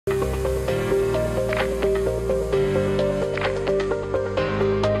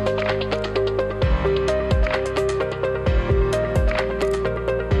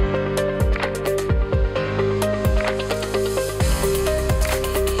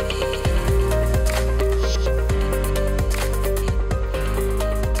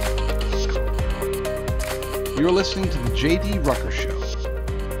You're listening to the J.D. Rucker Show.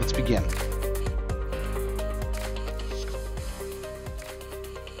 Let's begin.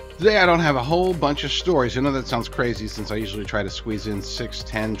 Today I don't have a whole bunch of stories. I know that sounds crazy since I usually try to squeeze in 6,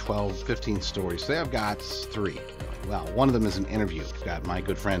 10, 12, 15 stories. Today I've got 3. Well, one of them is an interview. I've got my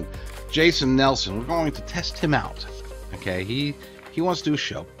good friend Jason Nelson. We're going to test him out. Okay, he wants to do a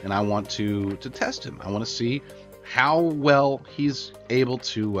show, and I want to test him. I want to see how well he's able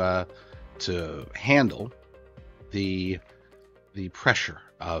to handle the pressure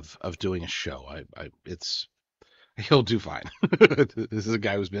of doing a show. He'll do fine. This is a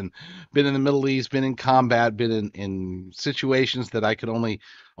guy who's been in the Middle East, been in combat, been in situations that I could only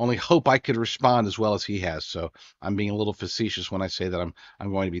hope I could respond as well as he has. So I'm being a little facetious when I say that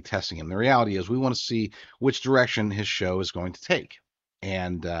I'm going to be testing him. The reality is we want to see which direction his show is going to take.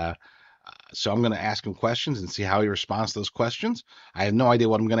 And so I'm going to ask him questions and see how he responds to those questions. I have no idea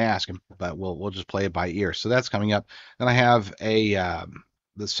what I'm going to ask him, but we'll just play it by ear. So that's coming up. Then I have the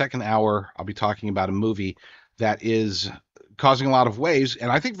second hour, I'll be talking about a movie that is causing a lot of waves,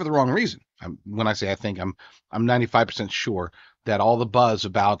 and I think for the wrong reason. When I say I think, I'm 95% sure that all the buzz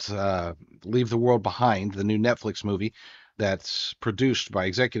about Leave the World Behind, the new Netflix movie that's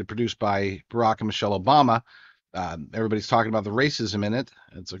executive produced by Barack and Michelle Obama, everybody's talking about the racism in it.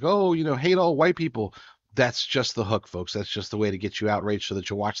 It's like, oh, hate all white people. That's just the hook, folks. That's just the way to get you outraged so that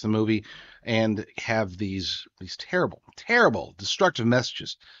you'll watch the movie and have these terrible, terrible, destructive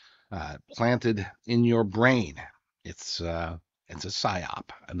messages planted in your brain. It's a psyop,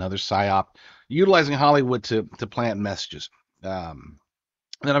 another psyop, utilizing Hollywood to plant messages. Then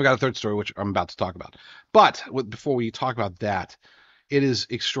I've got a third story, which I'm about to talk about. But before we talk about that, it is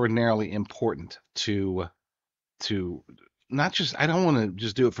extraordinarily important to not just, I don't want to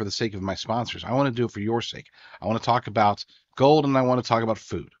just do it for the sake of my sponsors. I want to do it for your sake. I want to talk about gold, and I want to talk about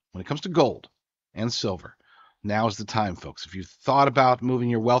food. When it comes to gold and silver, now's the time, folks. If you've thought about moving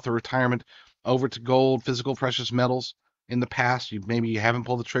your wealth or retirement over to gold, physical precious metals in the past, maybe you haven't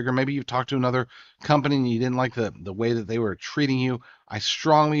pulled the trigger, maybe you've talked to another company and you didn't like the way that they were treating you, I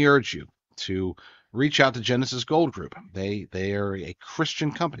strongly urge you to reach out to Genesis Gold Group. They are a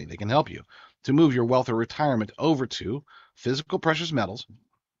Christian company. They can help you to move your wealth or retirement over to physical precious metals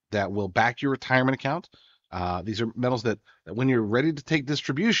that will back your retirement account. These are metals that when you're ready to take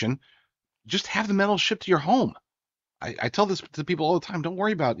distribution, just have the metals shipped to your home. I tell this to people all the time. Don't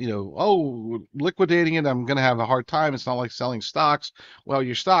worry about, liquidating it. I'm going to have a hard time. It's not like selling stocks. Well,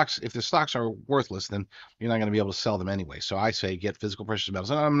 your stocks, if the stocks are worthless, then you're not going to be able to sell them anyway. So I say get physical precious metals.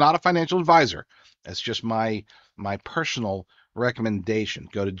 And I'm not a financial advisor. That's just my personal recommendation.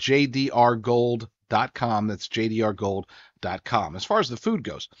 Go to jdrgold.com. That's jdrgold.com. As far as the food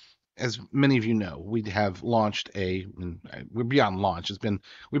goes, as many of you know, we have launched we're beyond launch.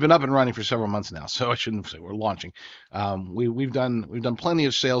 We've been up and running for several months now, so I shouldn't say we're launching. We've done plenty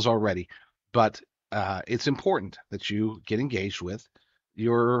of sales already, but it's important that you get engaged with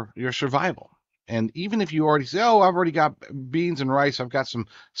your survival. And even if you already say, oh, I've already got beans and rice, I've got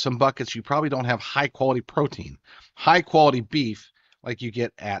some buckets, you probably don't have high quality protein, high quality beef like you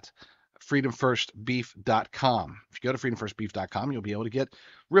get at freedomfirstbeef.com. If you go to freedomfirstbeef.com, you'll be able to get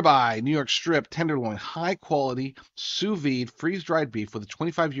ribeye, New York strip, tenderloin, high quality sous vide freeze-dried beef with a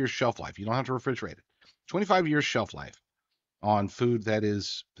 25-year shelf life. You don't have to refrigerate it. 25-year shelf life on food that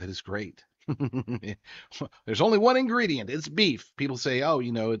is great. There's only one ingredient. It's beef. People say, oh,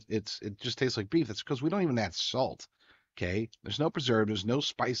 it just tastes like beef. That's because we don't even add salt. Okay? There's no preservatives, no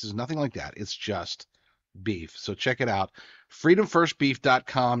spices, nothing like that. It's just beef. So check it out.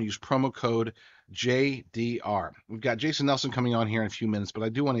 freedomfirstbeef.com. Use promo code JDR. We've got Jason Nelson coming on here in a few minutes, but I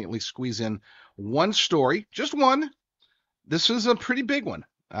do want to at least squeeze in one story, just one. This is a pretty big one.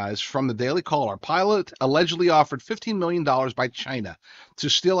 It's from the Daily Caller. Pilot allegedly offered $15 million by China to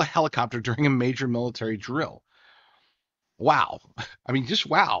steal a helicopter during a major military drill. Wow. I mean, just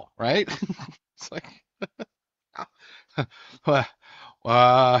wow, right? It's like,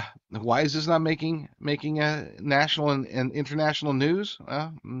 why is this not making a national and international news?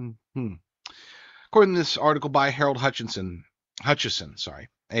 According to this article by Harold Hutchison,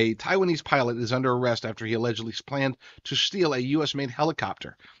 a Taiwanese pilot is under arrest after he allegedly planned to steal a U.S.-made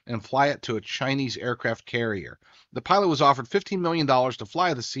helicopter and fly it to a Chinese aircraft carrier. The pilot was offered $15 million to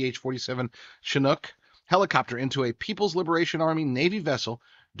fly the CH-47 Chinook helicopter into a People's Liberation Army Navy vessel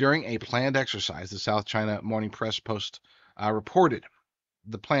during a planned exercise, the South China Morning Press Post reported.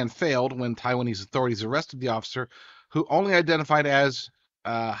 The plan failed when Taiwanese authorities arrested the officer, who only identified as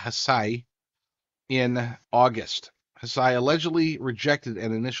Hasai, in August. Hasai allegedly rejected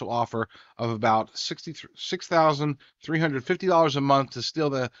an initial offer of about $6,350 a month to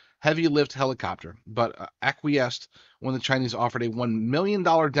steal the heavy lift helicopter, but acquiesced when the Chinese offered a $1 million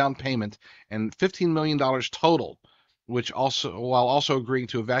down payment and $15 million total, while also agreeing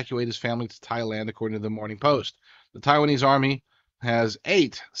to evacuate his family to Thailand, according to the Morning Post. The Taiwanese army has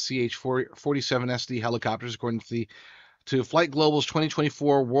 8 CH-47SD helicopters, according to Flight Global's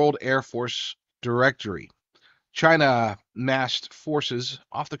 2024 World Air Force Directory. China massed forces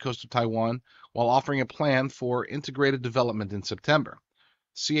off the coast of Taiwan while offering a plan for integrated development in September.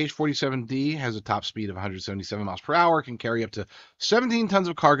 CH-47D has a top speed of 177 miles per hour, can carry up to 17 tons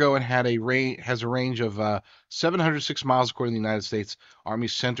of cargo, and has a range of 706 miles, according to the United States Army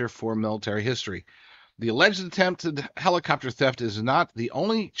Center for Military History. The alleged attempted helicopter theft is not the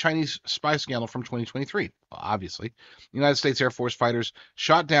only Chinese spy scandal from 2023. Well, obviously, the United States Air Force fighters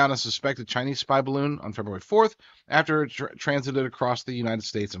shot down a suspected Chinese spy balloon on February 4th after it transited across the United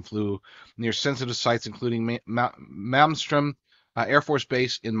States and flew near sensitive sites, including Malmstrom Air Force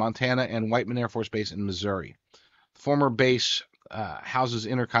Base in Montana and Whiteman Air Force Base in Missouri. The former base houses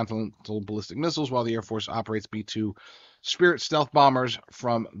intercontinental ballistic missiles, while the Air Force operates B-2 Spirit stealth bombers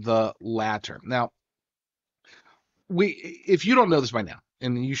from the latter. Now, if you don't know this by now,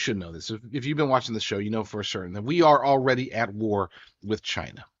 and you should know this, if you've been watching the show, you know for certain that we are already at war with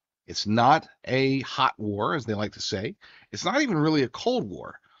China. It's not a hot war, as they like to say. It's not even really a cold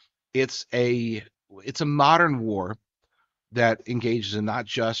war. It's a modern war that engages in not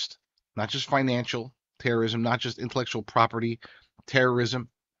just financial terrorism, not just intellectual property terrorism,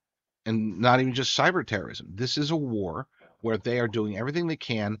 and not even just cyber terrorism. This is a war where they are doing everything they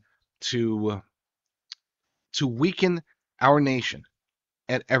can to weaken our nation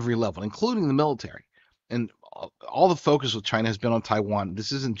at every level, including the military. And all the focus with China has been on Taiwan.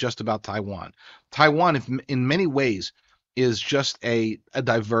 This isn't just about Taiwan. Taiwan, in many ways, is just a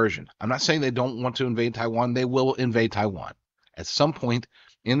diversion. I'm not saying they don't want to invade Taiwan. They will invade Taiwan at some point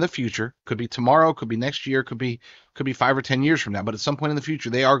in the future. Could be tomorrow, could be next year, could be 5 or 10 years from now. But at some point in the future,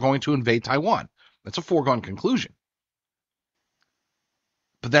 they are going to invade Taiwan. That's a foregone conclusion.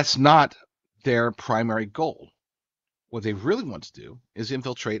 But that's not their primary goal. What they really want to do is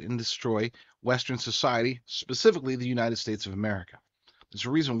infiltrate and destroy Western society, specifically the United States of America. There's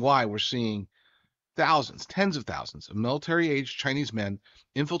a reason why we're seeing thousands, tens of thousands of military-aged Chinese men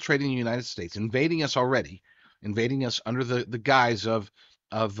infiltrating the United States, invading us under the guise of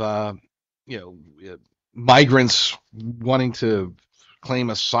migrants wanting to claim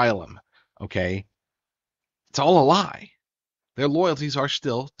asylum. Okay, it's all a lie. Their loyalties are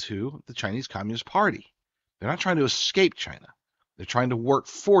still to the Chinese Communist Party. They're not trying to escape China. They're trying to work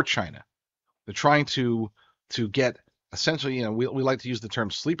for China. They're trying to get, essentially, we like to use the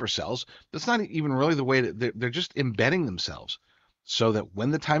term sleeper cells. That's not even really the way that they're just embedding themselves so that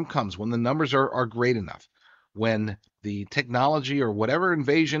when the time comes, when the numbers are great enough, when the technology or whatever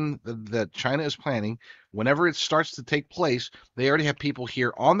invasion that China is planning, whenever it starts to take place, they already have people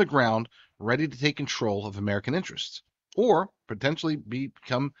here on the ground ready to take control of American interests or potentially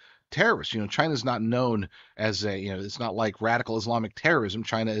become terrorists. China's not known as it's not like radical Islamic terrorism.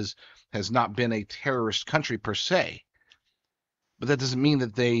 China has not been a terrorist country per se. But that doesn't mean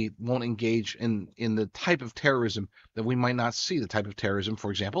that they won't engage in the type of terrorism that we might not see, the type of terrorism,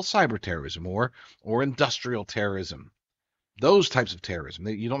 for example, cyber terrorism or industrial terrorism. Those types of terrorism.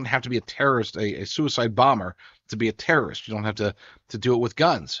 You don't have to be a terrorist, a suicide bomber, to be a terrorist. You don't have to do it with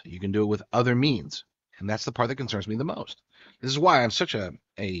guns. You can do it with other means. And that's the part that concerns me the most. This is why I'm such an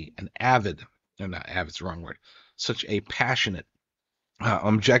avid, no, not avid's the wrong word, such a passionate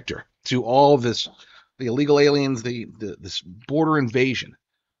objector to all of this, the illegal aliens, this border invasion.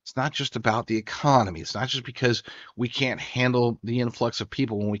 It's not just about the economy. It's not just because we can't handle the influx of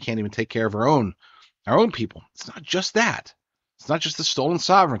people when we can't even take care of our own people. It's not just that. It's not just the stolen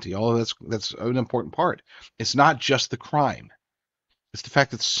sovereignty, although that's an important part. It's not just the crime. It's the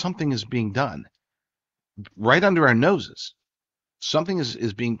fact that something is being done right under our noses. Something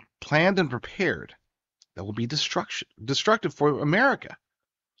is being planned and prepared that will be destructive for America.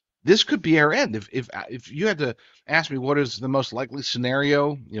 This could be our end. If you had to ask me what is the most likely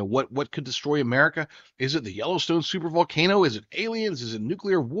scenario, what could destroy America? Is it the Yellowstone supervolcano? Is it aliens? Is it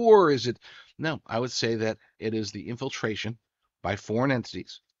nuclear war? No, I would say that it is the infiltration by foreign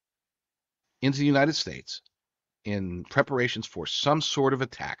entities into the United States in preparations for some sort of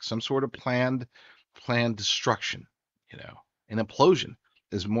attack, some sort of planned destruction. An implosion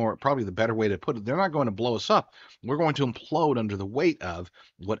is probably the better way to put it. They're not going to blow us up. We're going to implode under the weight of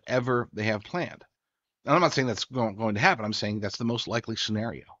whatever they have planned. And I'm not saying that's going to happen. I'm saying that's the most likely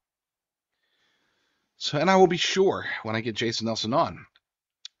scenario. So, and I will be sure when I get Jason Nelson on,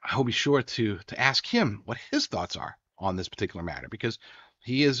 I will be sure to ask him what his thoughts are on this particular matter because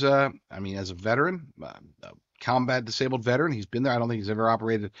he is, I mean, as a veteran, a combat disabled veteran, he's been there. I don't think he's ever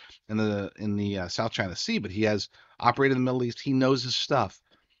operated in the South China Sea, but he has operated in the Middle East. He knows his stuff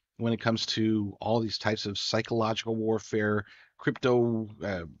when it comes to all these types of psychological warfare, crypto,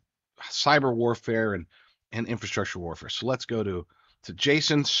 cyber warfare, and infrastructure warfare. So let's go to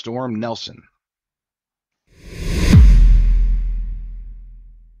Jason Storm Nelson.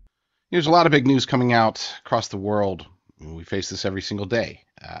 There's a lot of big news coming out across the world. We face this every single day.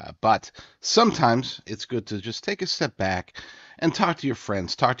 But sometimes it's good to just take a step back and talk to your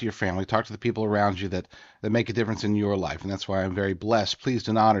friends, talk to your family, talk to the people around you that make a difference in your life. And that's why I'm very blessed, pleased,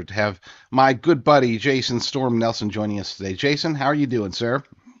 and honored to have my good buddy, Jason Storm Nelson, joining us today. Jason, how are you doing, sir?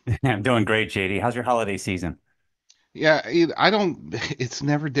 I'm doing great, JD. How's your holiday season? Yeah, I don't. It's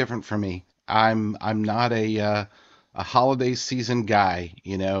never different for me. I'm not a holiday season guy.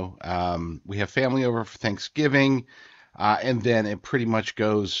 We have family over for Thanksgiving, and then it pretty much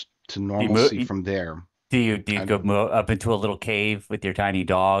goes to Do you move, normalcy from there. do you I'm, go up into a little cave with your tiny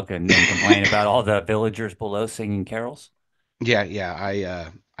dog and then complain about all the villagers below singing carols? yeah, yeah.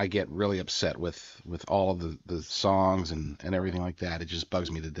 I get really upset with all of the songs and everything like that. It just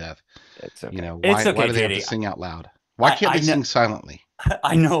bugs me to death. It's You okay. know, It's why okay, do they have to JD. sing out loud? Why I can't I they know sing silently?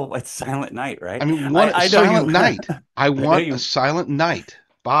 I know it's Silent Night, I right? mean, one I know silent you night. I I know want a you silent night.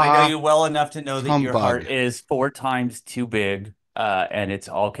 I know Bah you well enough to know that your humbug. heart is four times too big, and it's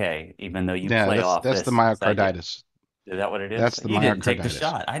okay, even though you Yeah, play that's off that's the this idea. myocarditis. Is that what it is? That's the You didn't take the myocarditis.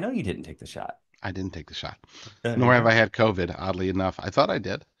 shot. I know you didn't take the shot. I didn't take the shot. There you Nor have go. I had COVID, oddly enough. I thought I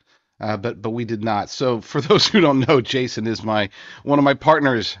did. But we did not. So for those who don't know, Jason is my one of my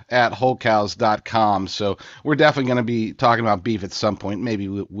partners at wholecows.com. So we're definitely going to be talking about beef at some point. Maybe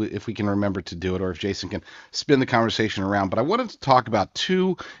if we can remember to do it, or if Jason can spin the conversation around. But I wanted to talk about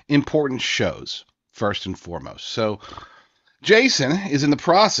two important shows first and foremost. So Jason is in the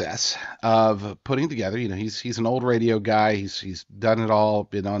process of putting together. He's an old radio guy. He's done it all.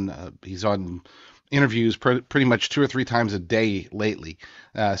 Been on. He's on interviews pretty much two or three times a day lately.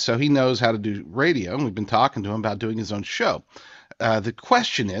 So he knows how to do radio, and we've been talking to him about doing his own show. The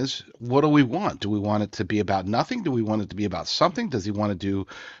question is, what do we want? Do we want it to be about nothing? Do we want it to be about something? Does he want to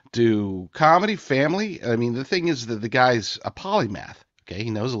do comedy, family? I mean, the thing is that the guy's a polymath. Okay, he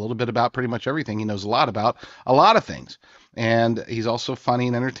knows a little bit about pretty much everything. He knows a lot about a lot of things. And he's also funny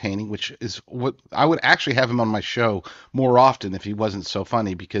and entertaining, which is what I would actually have him on my show more often if he wasn't so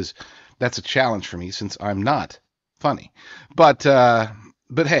funny, because that's a challenge for me since I'm not funny. But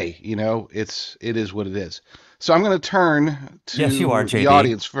but hey, it is what it is. So I'm going to turn Yes, you are, to the JD.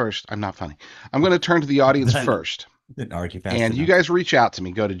 audience first. I'm not funny. I'm going to turn to the audience Then first. didn't argue fast And you enough. guys reach out to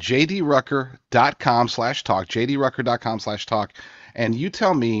me. Go to jdrucker.com/talk, jdrucker.com/talk, and you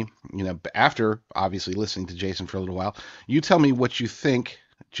tell me, after obviously listening to Jason for a little while, you tell me what you think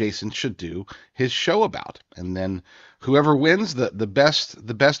Jason should do his show about. And then whoever wins, the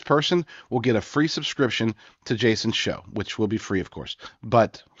best person will get a free subscription to Jason's show, which will be free, of course.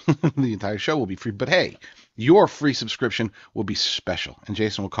 But the entire show will be free. But hey, your free subscription will be special. And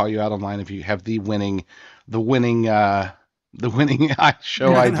Jason will call you out online if you have the winning show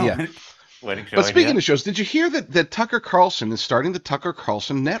No, no, idea. wedding show But speaking idea. of shows, did you hear that Tucker Carlson is starting the Tucker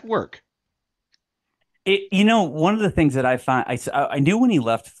Carlson Network? One of the things that I found, I knew when he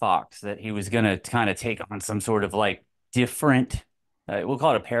left Fox that he was going to kind of take on some sort of like different, we'll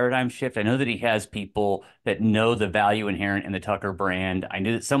call it a paradigm shift. I know that he has people that know the value inherent in the Tucker brand. I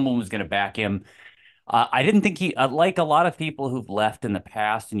knew that someone was going to back him. I didn't think like a lot of people who've left in the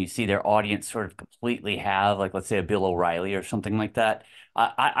past, and you see their audience sort of completely have, like, let's say a Bill O'Reilly or something like that.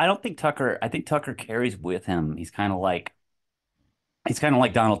 I don't think Tucker, I think Tucker carries with him. He's kind of like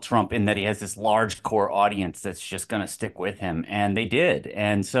Donald Trump in that he has this large core audience that's just going to stick with him, and they did.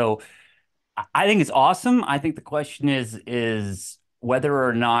 And so I think it's awesome. I think the question is whether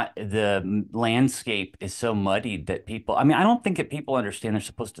or not the landscape is so muddied that people, I mean, I don't think that people understand they're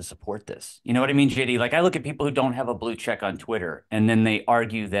supposed to support this. You know what I mean, JD? Like I look at people who don't have a blue check on Twitter, and then they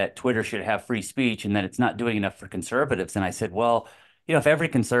argue that Twitter should have free speech and that it's not doing enough for conservatives. And I said, well, if every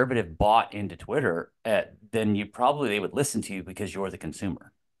conservative bought into Twitter, then they would listen to you because you're the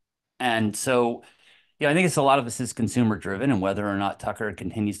consumer. And so I think it's a lot of this is consumer driven, and whether or not Tucker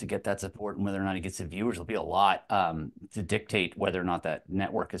continues to get that support and whether or not he gets the viewers will be a lot to dictate whether or not that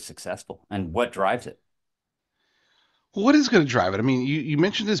network is successful and what drives it. What is going to drive it? I mean, you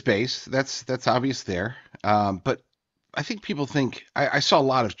mentioned his base. That's obvious there. But I think people think I saw a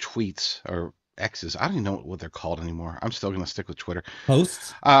lot of tweets or X's. I don't even know what they're called anymore. I'm still going to stick with Twitter.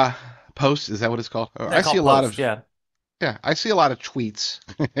 Posts? Uh, Post, is that what it's called? They're I see called a lot posts, of yeah. yeah, I see a lot of tweets.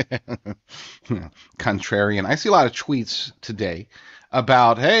 Contrarian. I see a lot of tweets today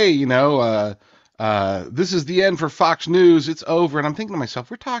about, hey, this is the end for Fox News. It's over. And I'm thinking to myself,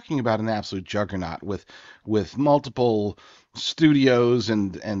 we're talking about an absolute juggernaut with multiple studios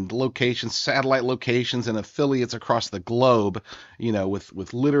and locations, satellite locations, and affiliates across the globe.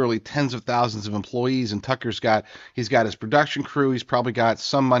 With literally tens of thousands of employees. And he's got his production crew. He's probably got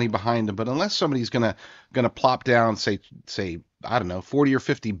some money behind him. But unless somebody's gonna plop down, say I don't know, 40 or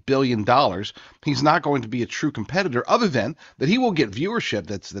 50 billion dollars, he's not going to be a true competitor, other than that he will get viewership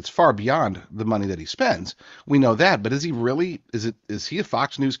that's far beyond the money that he spends. We know that, but is he really, is he a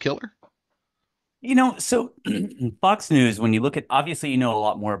Fox News killer? So Fox News, when you look at, obviously, you know a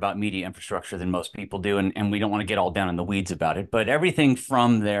lot more about media infrastructure than most people do, and we don't want to get all down in the weeds about it, but everything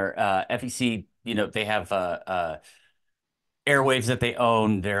from their FEC, they have airwaves that they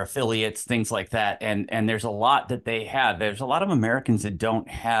own, their affiliates, things like that. And there's a lot that they have. There's a lot of Americans that don't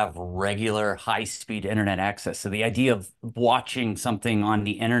have regular high-speed internet access. So the idea of watching something on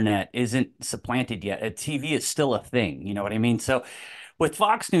the internet isn't supplanted yet. A TV is still a thing, you know what I mean? So with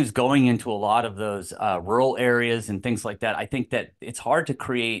Fox News going into a lot of those rural areas and things like that, I think that it's hard to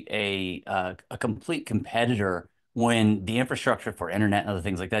create a complete competitor when the infrastructure for internet and other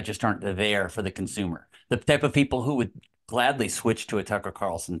things like that just aren't there for the consumer. The type of people who would gladly switch to a Tucker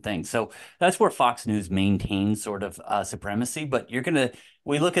Carlson thing. So that's where Fox News maintains sort of supremacy. But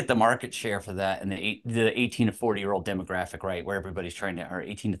we look at the market share for that and the 18 to 40-year-old demographic, right, where everybody's trying to, or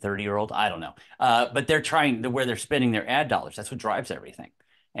 18 to 30-year-old, I don't know. But they're trying where they're spending their ad dollars. That's what drives everything.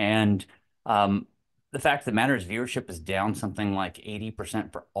 And the fact of the matter is viewership is down something like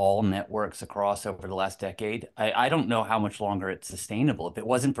 80% for all networks across over the last decade. I don't know how much longer it's sustainable. If it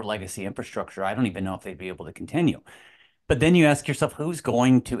wasn't for legacy infrastructure, I don't even know if they'd be able to continue. But then you ask yourself, who's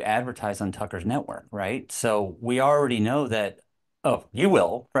going to advertise on Tucker's network, right? So we already know that, oh, you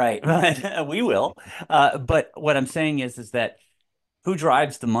will, right? But we will. But what I'm saying is that who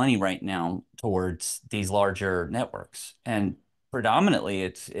drives the money right now towards these larger networks? And predominantly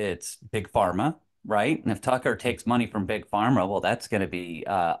it's big pharma, right? And if Tucker takes money from big pharma, well, that's going to be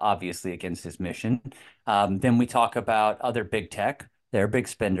obviously against his mission. Then we talk about other big tech. They're big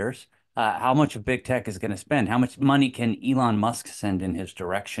spenders. How much of big tech is going to spend? How much money can Elon Musk send in his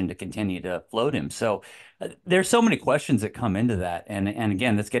direction to continue to float him? So there's so many questions that come into that, and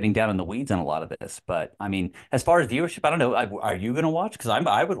again, that's getting down in the weeds on a lot of this. But I mean, as far as viewership, I don't know. Are you going to watch? Because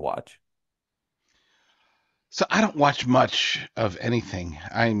I would watch. So I don't watch much of anything.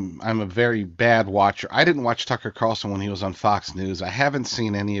 I'm a very bad watcher. I didn't watch Tucker Carlson when he was on Fox News. I haven't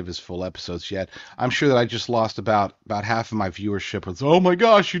seen any of his full episodes yet. I'm sure that I just lost about half of my viewership. With, oh my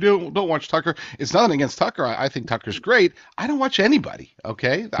gosh, you don't watch Tucker. It's nothing against Tucker. I think Tucker's great. I don't watch anybody.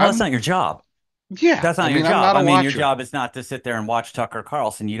 Okay, Well, that's not your job. yeah. That's I not your mean, I'm job. not a I mean, your watcher. job is not to sit there and watch Tucker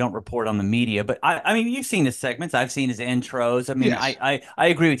Carlson. You don't report on the media, but I mean, you've seen his segments. I've seen his intros. I mean, Yes. I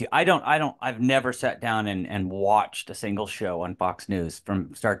agree with you. I've never sat down and watched a single show on Fox News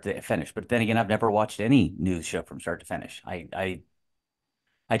from start to finish. But then again, I've never watched any news show from start to finish. I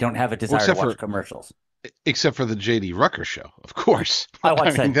don't have a Well, desire to watch commercials. except for the JD Rucker show, of course. I I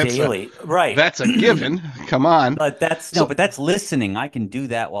watch mean, that daily. Right. that's a given. Come on. But that's no, So but that's listening. I can do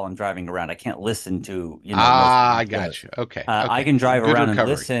that while I'm driving around. I can't listen to, most of these I got shows. you. Okay, I okay. can drive Good around and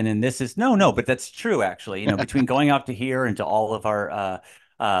recovery. listen, and this is no, but that's true actually. Between going out to here and to all of our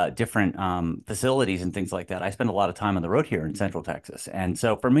different facilities and things like that, I spend a lot of time on the road here in Central Texas. And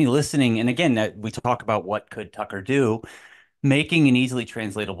so for me, listening, and again, we talk about what could Tucker do, making an easily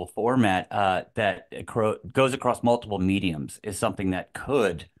translatable format that goes across multiple mediums is something that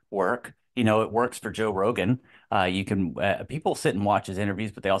could work. It works for Joe Rogan. You can People sit and watch his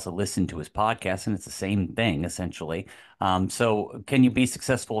interviews, but they also listen to his podcast, and it's the same thing essentially. So, can you be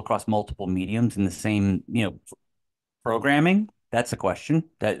successful across multiple mediums in the same, programming? That's a question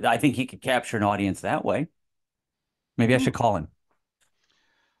that I think he could capture an audience that way. Maybe I Hmm. should call him.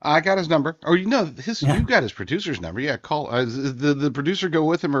 I got his number. Or his Yeah. you got his producer's number. Yeah, call. Does the producer go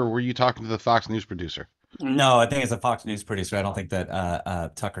with him, or were you talking to the Fox News producer? No, I think it's a Fox News producer. I don't think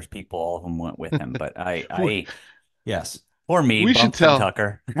that Tucker's people, all of them went with him. But We yes, or me, we should bumped from tell.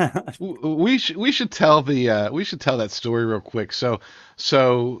 Tucker. We should tell that story real quick. So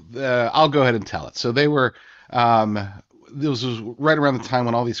I'll go ahead and tell it. So they were um this was right around the time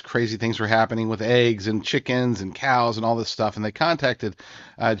when all these crazy things were happening with eggs and chickens and cows and all this stuff. And they contacted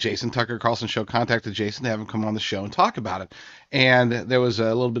Jason. Tucker Carlson show contacted Jason to have him come on the show and talk about it. And there was a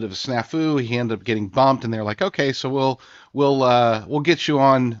little bit of a snafu. He ended up getting bumped, and they're like, okay, so we'll get you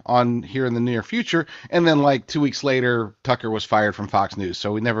on here in the near future. And then like 2 weeks later, Tucker was fired from Fox News,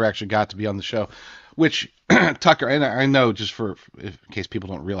 so we never actually got to be on the show. Which Tucker, and I know just in case people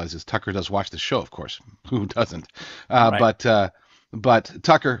don't realize this, Tucker does watch the show, of course. Who doesn't? Uh, Right. but uh, but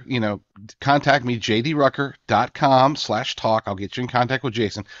Tucker, contact me, jdrucker.com/talk. I'll get you in contact with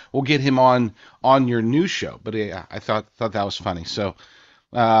Jason. We'll get him on your new show. But yeah, I thought that was funny. So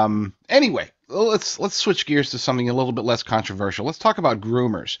anyway, let's switch gears to something a little bit less controversial. Let's talk about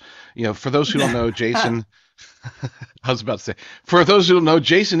groomers. For those who don't know, Jason. I was about to say, for those who don't know,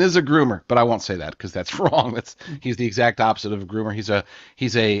 Jason is a groomer, but I won't say that because that's wrong. He's the exact opposite of a groomer. He's a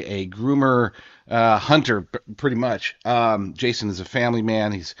groomer hunter, pretty much. Jason is a family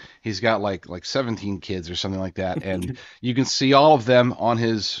man. He's got like 17 kids or something like that, and you can see all of them on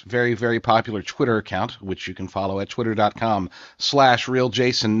his very, very popular Twitter account, which you can follow at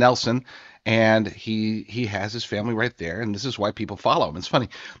twitter.com/realjasonnelson. And he has his family right there, and this is why people follow him. It's funny.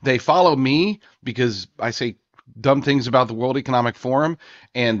 They follow me because I say dumb things about the World Economic Forum,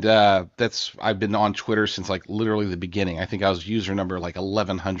 and I've been on Twitter since like literally the beginning. I think I was user number like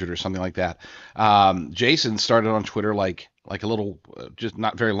 1100 or something like that. Jason started on Twitter like a little just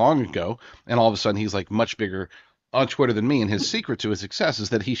not very long ago, and all of a sudden he's like much bigger on Twitter than me, and his secret to his success is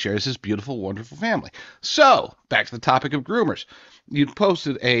that he shares his beautiful, wonderful family. So, back to the topic of groomers. You'd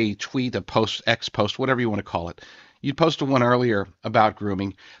posted a tweet, a post, X post, whatever you want to call it. You'd posted one earlier about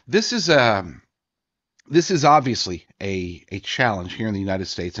grooming. This is obviously a challenge here in the United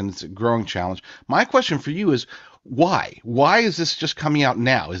States, and it's a growing challenge. My question for you is why? Why is this just coming out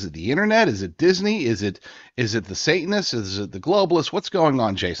now? Is it the internet? Is it Disney? Is it the Satanists? Is it the globalists? What's going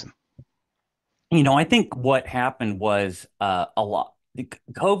on, Jason? I think what happened was a lot.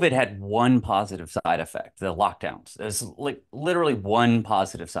 COVID had one positive side effect, the lockdowns. There's like literally one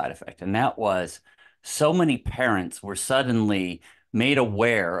positive side effect, and that was so many parents were suddenly made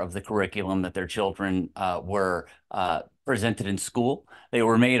aware of the curriculum that their children were presented in school. They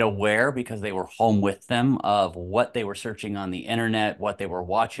were made aware because they were home with them of what they were searching on the internet, what they were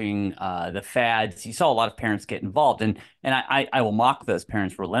watching, the fads. You saw a lot of parents get involved, and I will mock those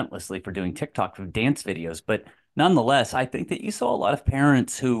parents relentlessly for doing TikTok for dance videos, but nonetheless, I think that you saw a lot of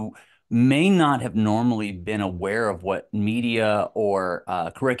parents who may not have normally been aware of what media or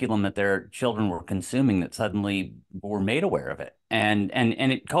curriculum that their children were consuming that suddenly were made aware of it, and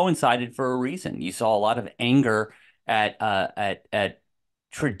it coincided for a reason. You saw a lot of anger at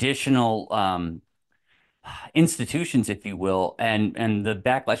traditional institutions, if you will, and the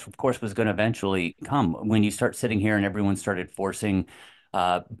backlash, of course, was going to eventually come when you start sitting here and everyone started forcing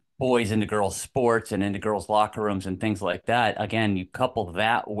uh, boys into girls' sports and into girls' locker rooms and things like that. Again, you couple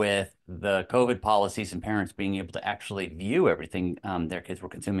that with the COVID policies and parents being able to actually view everything their kids were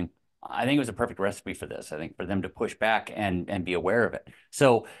consuming. I think it was a perfect recipe for this. I think for them to push back and be aware of it.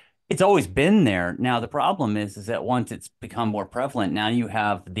 So it's always been there. Now the problem is that once it's become more prevalent, now you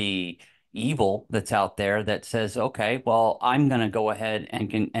have the evil that's out there that says, okay, well, I'm going to go ahead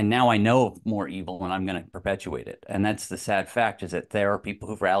and now I know of more evil and I'm going to perpetuate it. And that's the sad fact is that there are people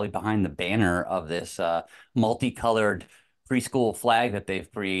who've rallied behind the banner of this multicolored preschool flag that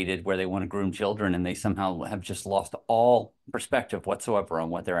they've created where they want to groom children, and they somehow have just lost all perspective whatsoever on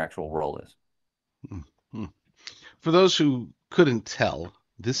what their actual role is. Hmm. For those who couldn't tell,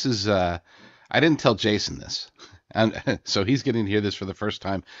 this is I didn't tell Jason this. And so he's getting to hear this for the first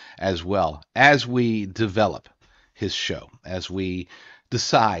time as well. As we develop his show, as we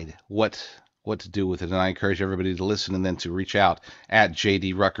decide what to do with it, and I encourage everybody to listen and then to reach out at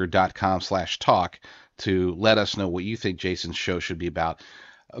jdrucker.com/talk to let us know what you think Jason's show should be about.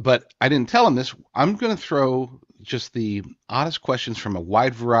 But I didn't tell him this. I'm going to throw just the oddest questions from a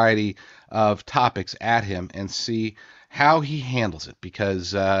wide variety of topics at him and see how he handles it,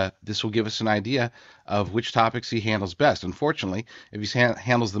 because this will give us an idea of which topics he handles best. Unfortunately, if he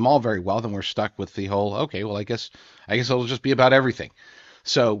handles them all very well, then we're stuck with the whole, okay, well, I guess it'll just be about everything.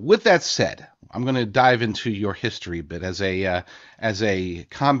 So with that said, I'm going to dive into your history a bit as a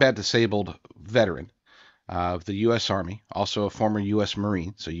combat disabled veteran of the U.S. Army, also a former U.S.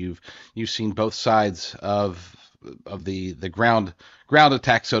 Marine. So you've seen both sides of the ground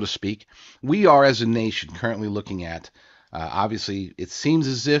attack, so to speak. We are as a nation currently looking at. Obviously, it seems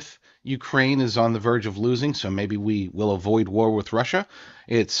as if Ukraine is on the verge of losing, so maybe we will avoid war with Russia.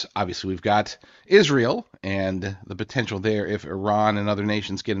 It's obviously we've got Israel and the potential there. If Iran and other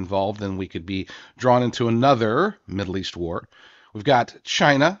nations get involved, then we could be drawn into another Middle East war. We've got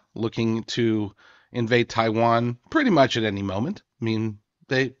China looking to invade Taiwan pretty much at any moment. I mean,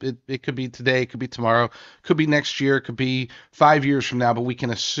 it could be today, it could be tomorrow, could be next year, it could be 5 years from now, but we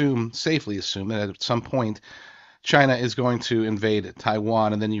can safely assume that at some point China is going to invade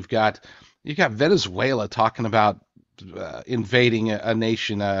Taiwan, and then you've got Venezuela talking about invading a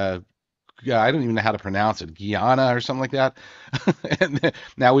nation. I don't even know how to pronounce it, Guyana or something like that. And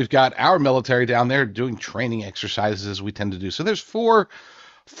now we've got our military down there doing training exercises as we tend to do. So there's four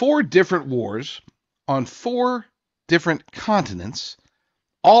different wars on four different continents,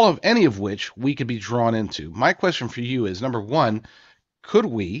 all of any of which we could be drawn into. My question for you is number one, could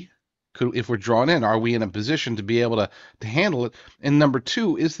we could if we're drawn in, are we in a position to be able to handle it? And number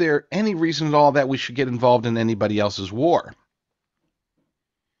two, is there any reason at all that we should get involved in anybody else's war?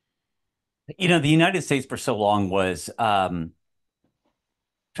 The United States for so long was trying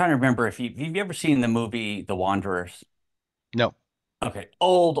to remember if you've ever seen the movie The Wanderers. No. Okay,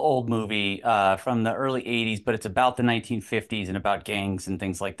 old movie from the early 80s, but it's about the 1950s and about gangs and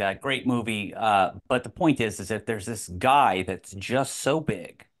things like that. Great movie. But the point is that there's this guy that's just so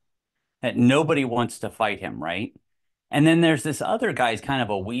big that nobody wants to fight him, right? And then there's this other guy's kind of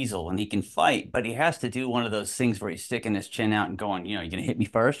a weasel and he can fight, but he has to do one of those things where he's sticking his chin out and going, you're going to hit me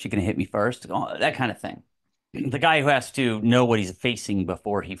first, you're going to hit me first, that kind of thing. The guy who has to know what he's facing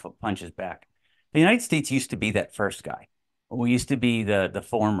before he punches back. The United States used to be that first guy. We used to be the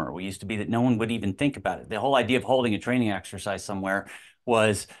former. We used to be that no one would even think about it. The whole idea of holding a training exercise somewhere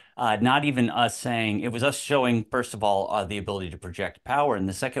was not even us saying, it was us showing, first of all, the ability to project power. And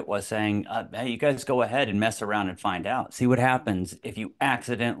the second was saying, hey, you guys go ahead and mess around and find out. See what happens if you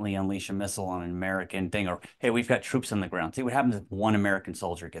accidentally unleash a missile on an American thing, or, hey, we've got troops on the ground. See what happens if one American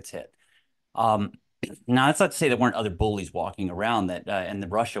soldier gets hit. Now, that's not to say there weren't other bullies walking around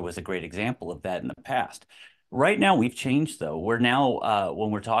and Russia was a great example of that in the past. Right now, we've changed, though. We're now, when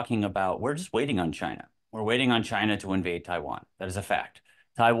we're talking about, we're just waiting on China. We're waiting on China to invade Taiwan. That is a fact.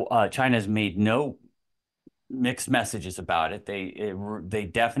 China has made no mixed messages about it. They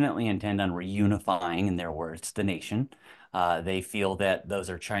definitely intend on reunifying, in their words, the nation. They feel that those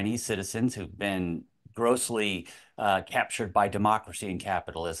are Chinese citizens who've been grossly captured by democracy and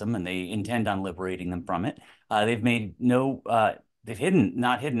capitalism, and they intend on liberating them from it. They've made no they've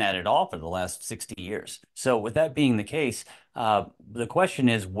not hidden that at all for the last 60 years. So with that being the case, the question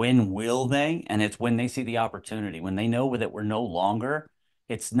is, when will they? And it's when they see the opportunity, when they know that we're no longer,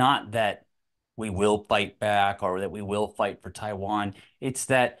 it's not that we will fight back or that we will fight for Taiwan. It's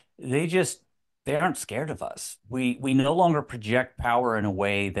that they aren't scared of us. We no longer project power in a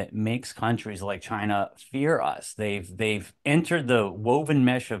way that makes countries like China fear us. They've entered the woven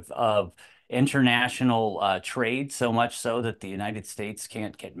mesh of international trade, so much so that the United States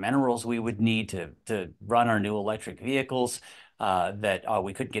can't get minerals we would need to run our new electric vehicles, that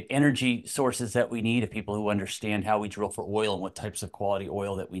we couldn't get energy sources that we need of people who understand how we drill for oil and what types of quality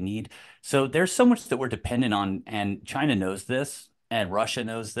oil that we need. So there's so much that we're dependent on, and China knows this, and Russia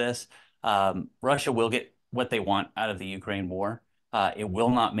knows this. Russia will get what they want out of the Ukraine war. It will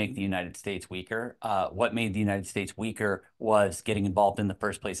not make the United States weaker. What made the United States weaker was getting involved in the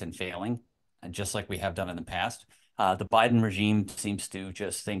first place and failing, just like we have done in the past. The Biden regime seems to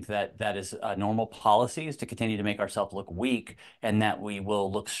just think that that is a normal policy, is to continue to make ourselves look weak and that we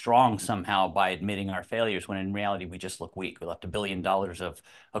will look strong somehow by admitting our failures, when in reality we just look weak. We left $1 billion of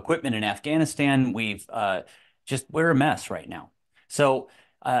equipment in Afghanistan. We're a mess right now. So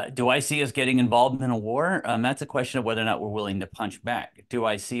do I see us getting involved in a war? That's a question of whether or not we're willing to punch back. Do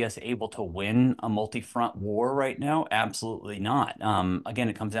I see us able to win a multi-front war right now? Absolutely not. Again,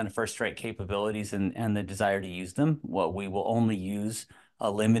 it comes down to first strike capabilities and the desire to use them. Well, we will only use a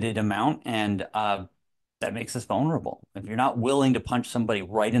limited amount, and that makes us vulnerable. If you're not willing to punch somebody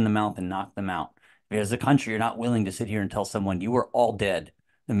right in the mouth and knock them out, as a country, you're not willing to sit here and tell someone you are all dead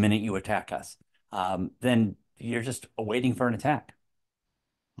the minute you attack us, then you're just waiting for an attack.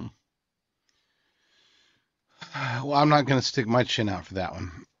 Well, I'm not going to stick my chin out for that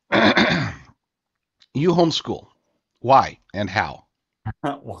one. You homeschool. Why and how?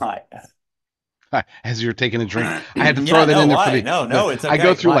 Why? As you're taking a drink, I had to throw Yeah, that no, in there for why? the. No, it's I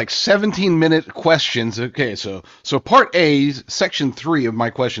go okay. through Why? like 17-minute questions. Okay, so part A, section 3 of my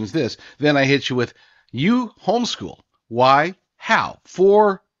question is this. Then I hit you with, you homeschool. Why? How?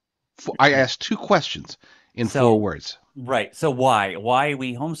 I asked 2 questions in 4 So, words. right. So why? Why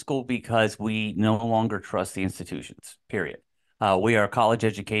we homeschool? Because we no longer trust the institutions, period. We are college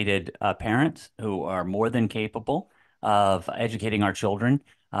educated parents who are more than capable of educating our children.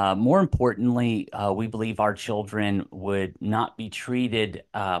 More importantly, we believe our children would not be treated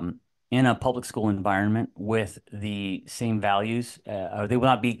in a public school environment with the same values, or they will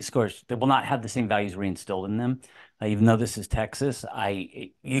not be, of course, they will not have the same values reinstilled in them. Even though this is Texas,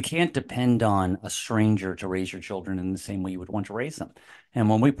 you can't depend on a stranger to raise your children in the same way you would want to raise them. And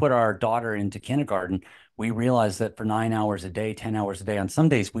when we put our daughter into kindergarten, we realized that for 9 hours a day, 10 hours a day, on some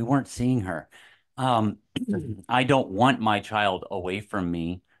days we weren't seeing her. Um, I don't want my child away from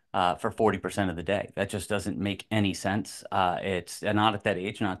me for 40% of the day. That just doesn't make any sense. It's not at that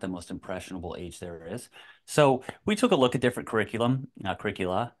age, not the most impressionable age there is. So we took a look at different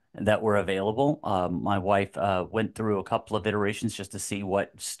curricula that were available. My wife went through a couple of iterations just to see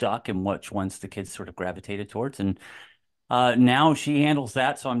what stuck and which ones the kids sort of gravitated towards. And now she handles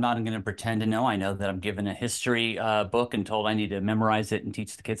that, so I'm not going to pretend to know. I know that I'm given a history book and told I need to memorize it and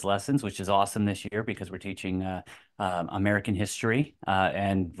teach the kids lessons, which is awesome this year because we're teaching American history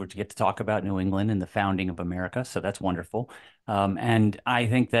and we're to get to talk about New England and the founding of America. So that's wonderful. And I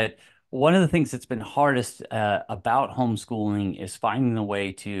think that one of the things that's been hardest about homeschooling is finding a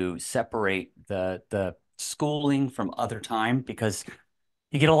way to separate the schooling from other time because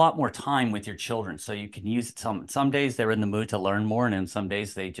you get a lot more time with your children. So you can use it some days they're in the mood to learn more, and then some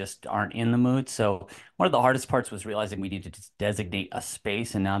days they just aren't in the mood. So one of the hardest parts was realizing we needed to designate a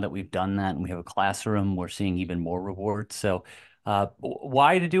space. And now that we've done that and we have a classroom, we're seeing even more rewards. So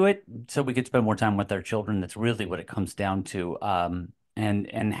why to do it? So we could spend more time with our children. That's really what it comes down to.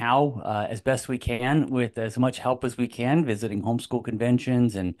 And how, as best we can, with as much help as we can, visiting homeschool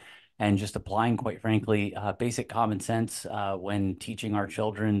conventions and just applying, quite frankly, basic common sense when teaching our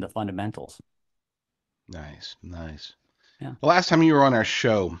children the fundamentals. Nice, nice. Yeah. The last time you were on our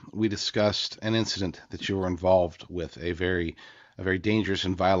show, we discussed an incident that you were involved with, a very dangerous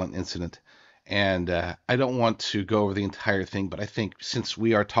and violent incident. And I don't want to go over the entire thing, but I think since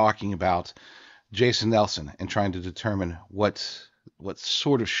we are talking about Jason Nelson and trying to determine what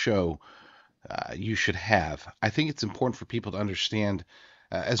sort of show you should have, I think it's important for people to understand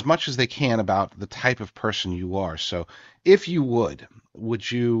as much as they can about the type of person you are. So, if you would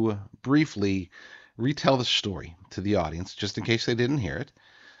you briefly retell the story to the audience, just in case they didn't hear it,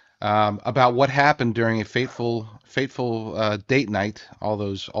 about what happened during a fateful date night all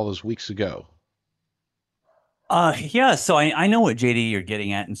those weeks ago? Yeah, so I know what JD you're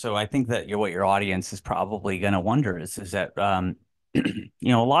getting at, and so I think that what your audience is probably going to wonder is that a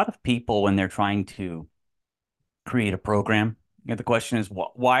lot of people when they're trying to create a program, the question is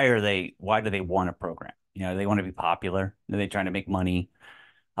why do they want a program? They want to be popular? Are they trying to make money?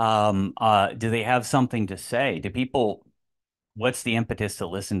 Do they have something to say? Do people what's the impetus to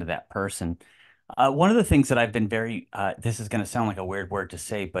listen to that person? One of the things that I've been very this is going to sound like a weird word to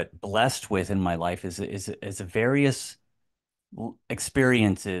say, but blessed with in my life is various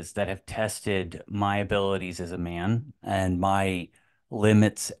experiences that have tested my abilities as a man and my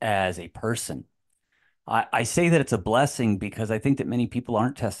limits as a person. I say that it's a blessing because I think that many people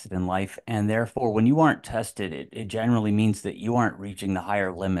aren't tested in life. And therefore, when you aren't tested, it generally means that you aren't reaching the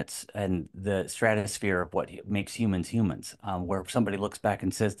higher limits and the stratosphere of what makes humans humans, where somebody looks back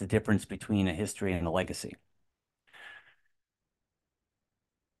and says the difference between a history and a legacy.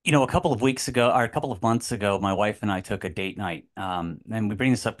 A couple of weeks ago or a couple of months ago, my wife and I took a date night. And we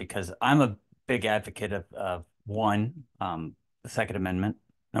bring this up because I'm a big advocate of one, the Second Amendment.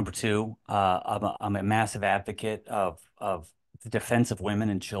 Number two, I'm a massive advocate of the defense of women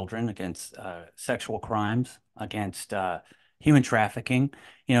and children against sexual crimes, against human trafficking.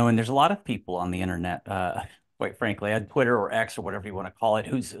 And there's a lot of people on the internet, quite frankly, on Twitter or X or whatever you want to call it,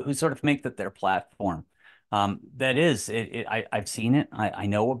 who sort of make that their platform. That is, I've seen it. I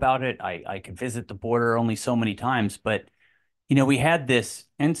know about it. I could visit the border only so many times, but we had this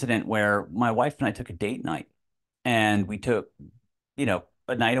incident where my wife and I took a date night, and we took,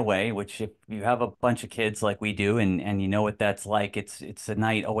 a night away. Which, if you have a bunch of kids like we do, and you know what that's like, it's a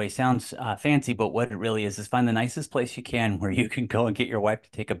night away. Sounds fancy, but what it really is find the nicest place you can where you can go and get your wife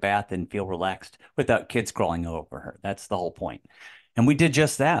to take a bath and feel relaxed without kids crawling over her. That's the whole point. And we did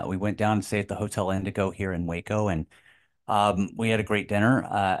just that. We went down and stayed at the Hotel Indigo here in Waco, and we had a great dinner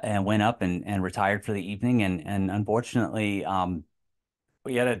and went up and retired for the evening. And unfortunately,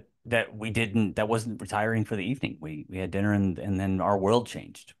 we had a that we didn't that wasn't retiring for the evening. We had dinner and then our world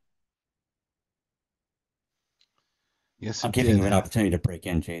changed. Yes, I'm it giving you did. an opportunity to break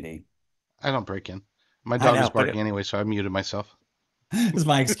in, JD. I don't break in. My I dog know, is but barking anyway, so I muted myself. it's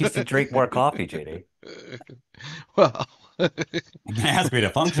my excuse to drink more coffee, JD. Well, You're gonna ask me to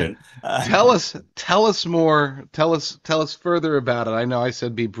function. Tell us more. Tell us further about it. I know I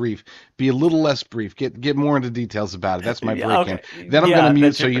said be brief. Be a little less brief. Get more into details about it. That's my Yeah, break in. okay. Then I'm going to Yeah, mute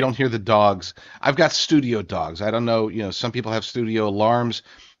that's so your you break. don't hear the dogs. I've got studio dogs. I don't know, some people have studio alarms.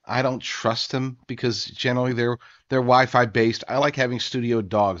 I don't trust them because generally they're Wi-Fi based. I like having studio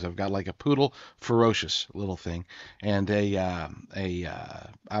dogs. I've got like a poodle, ferocious little thing, and a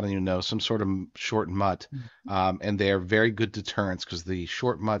I don't even know, some sort of short mutt. And they are very good deterrents because the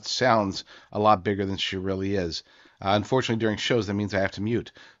short mutt sounds a lot bigger than she really is. Unfortunately, during shows, that means I have to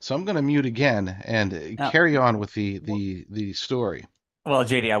mute. So I'm going to mute again and Uh, carry on with well, the story. well,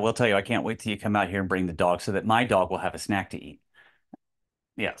 JD, I will tell you, I can't wait till you come out here and bring the dog so that my dog will have a snack to eat.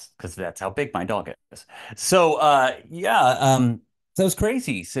 Yes, because that's how big my dog is. So, yeah, so it's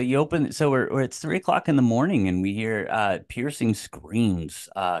crazy. So you open, so it's 3 o'clock in the morning, and we hear piercing screams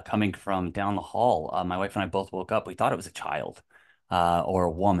coming from down the hall. My wife and I both woke up. We thought it was a child or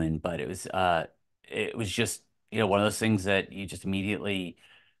a woman, but it was just one of those things that you just immediately.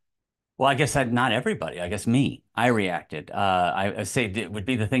 Well, I guess not everybody. I guess me. I reacted. I say it would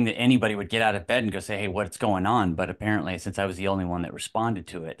be the thing that anybody would get out of bed and go say, "Hey, what's going on?" But apparently, since I was the only one that responded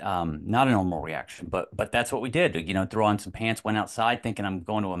to it, not a normal reaction. But that's what we did. Throw on some pants, went outside, thinking I'm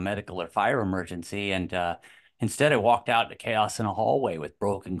going to a medical or fire emergency, and instead I walked out to chaos in a hallway with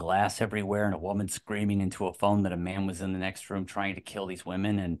broken glass everywhere and a woman screaming into a phone that a man was in the next room trying to kill these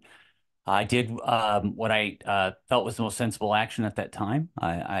women. And I did what I felt was the most sensible action at that time.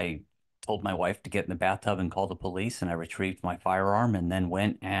 I told my wife to get in the bathtub and call the police, and I retrieved my firearm and then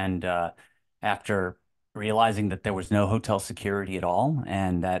went and after realizing that there was no hotel security at all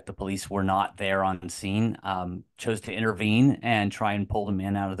and that the police were not there on scene, chose to intervene and try and pull the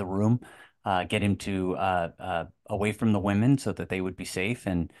man out of the room, get him to away from the women so that they would be safe,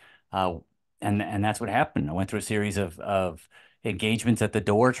 uh, and that's what happened. I went through a series of engagements at the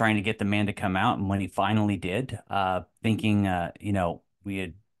door trying to get the man to come out. And when he finally did, thinking, we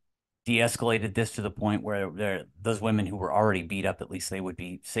had de-escalated this to the point where those women who were already beat up, at least they would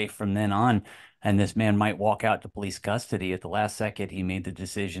be safe from then on. And this man might walk out to police custody. At the last second, he made the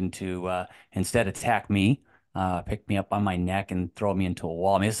decision to instead attack me, pick me up on my neck and throw me into a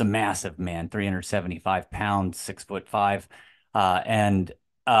wall. I mean, it's a massive man, 375 pounds, 6'5",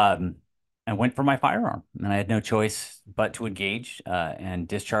 and went for my firearm. And I had no choice but to engage and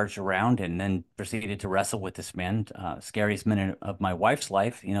discharge a round and then proceeded to wrestle with this man. Scariest minute of my wife's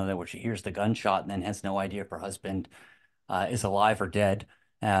life, that where she hears the gunshot and then has no idea if her husband is alive or dead.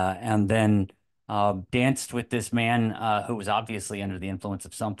 And then danced with this man who was obviously under the influence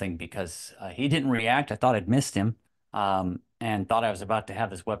of something because he didn't react. I thought I'd missed him and thought I was about to have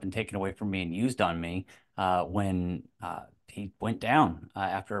this weapon taken away from me and used on me when he went down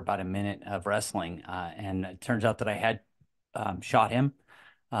after about a minute of wrestling. And it turns out that I had shot him.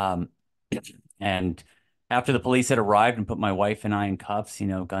 Um, and after the police had arrived and put my wife and I in cuffs,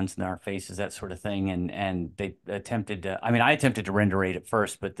 guns in our faces, that sort of thing, and they attempted to. I mean, I attempted to render aid at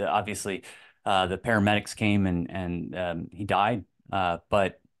first, but obviously the paramedics came and he died.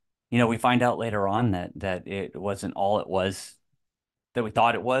 But we find out later on that it wasn't all it was that we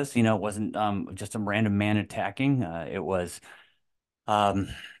thought it was. It wasn't just some random man attacking. It was um,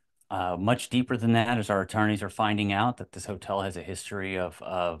 much deeper than that, as our attorneys are finding out that this hotel has a history of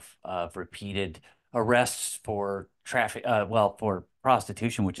repeated arrests for traffic, well, for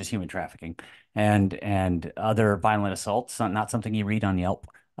prostitution, which is human trafficking, and other violent assaults. Not something you read on Yelp,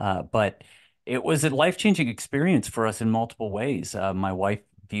 but it was a life-changing experience for us in multiple ways. My wife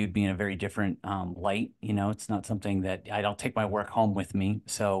viewed me in a very different light. It's not something that I don't take my work home with me,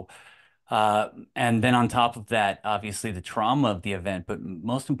 so. And then on top of that, obviously the trauma of the event, but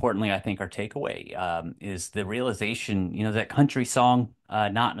most importantly, I think our takeaway is the realization, that country song,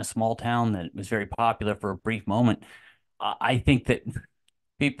 Not in a Small Town, that was very popular for a brief moment. I think that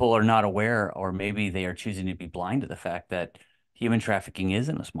people are not aware, or maybe they are choosing to be blind to the fact that human trafficking is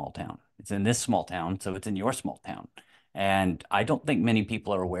in a small town. It's in this small town, so it's in your small town. And I don't think many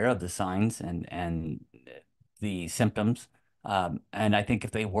people are aware of the signs and the symptoms. And I think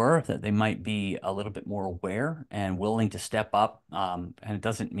if they were, that they might be a little bit more aware and willing to step up. And it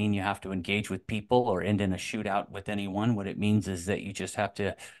doesn't mean you have to engage with people or end in a shootout with anyone. What it means is that you just have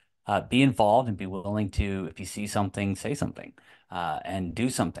to be involved and be willing to, if you see something, say something and do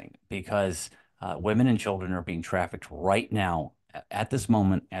something because women and children are being trafficked right now at this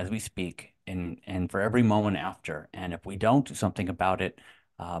moment as we speak and for every moment after. And if we don't do something about it,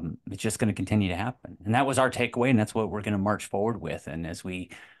 it's just going to continue to happen. And that was our takeaway, and that's what we're going to march forward with. And as we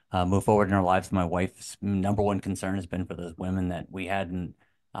move forward in our lives, my wife's number one concern has been for those women that we hadn't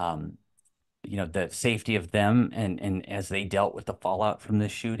the safety of them and as they dealt with the fallout from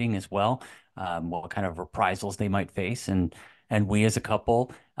this shooting as well, what kind of reprisals they might face. And we as a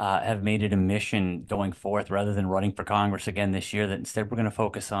couple have made it a mission going forth rather than running for Congress again this year, that instead we're going to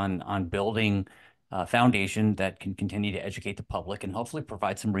focus on building a foundation that can continue to educate the public and hopefully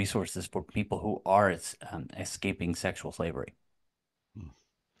provide some resources for people who are escaping sexual slavery.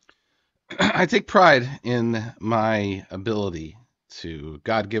 I take pride in my ability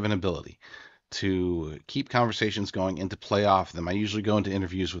God-given ability to keep conversations going and to play off them. I usually go into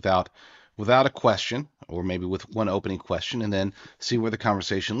interviews without a question, or maybe with one opening question, and then see where the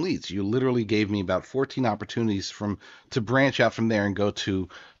conversation leads. You literally gave me about 14 opportunities to branch out from there and go to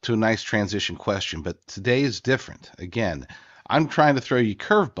a nice transition question. But today is different. Again, I'm trying to throw you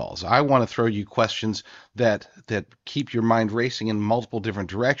curveballs. I want to throw you questions that keep your mind racing in multiple different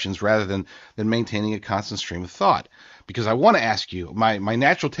directions rather than maintaining a constant stream of thought. Because I want to ask you, my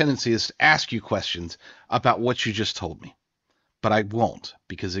natural tendency is to ask you questions about what you just told me. But I won't,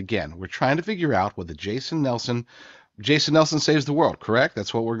 because again, we're trying to figure out whether Jason Nelson saves the world, correct?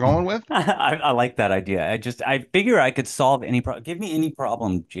 That's what we're going with? I like that idea. I figure I could solve any problem. Give me any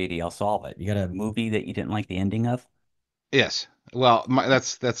problem, JD. I'll solve it. You got a movie that you didn't like the ending of? Yes. Well,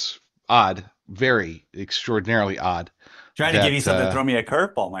 that's odd, very extraordinarily odd. Trying to give you That something to throw me a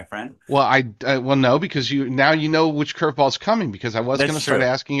curveball, my friend. Well, well no, because you know which curveball's coming. Because I was going That's to start true.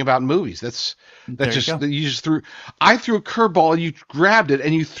 asking about movies. That's There you just go. you just threw. I threw a curveball, and you grabbed it,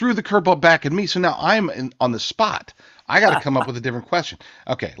 and you threw the curveball back at me. So now on the spot. I got to come up with a different question.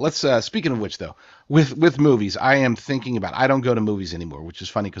 Okay, let's. Speaking of which, though, with movies, I am thinking about. I don't go to movies anymore, which is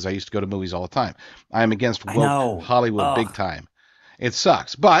funny because I used to go to movies all the time. I am against I woke know. Hollywood big Oh, time. It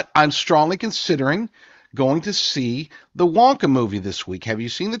sucks, but I'm strongly considering going to see the Wonka movie this week. Have you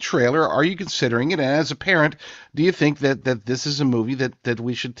seen the trailer? Are you considering it? And as a parent, do you think that this is a movie that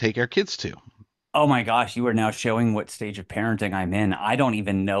we should take our kids to? oh my gosh, you are now showing what stage of parenting I'm in. I don't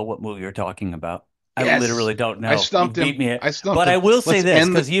even know what movie you're talking about. I Yes, literally don't I know. You stumped beat him. me. I stumped But him. I will say Let's this,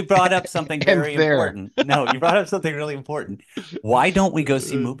 because you brought up something end very there. important. No, you brought up something really important. Why don't we go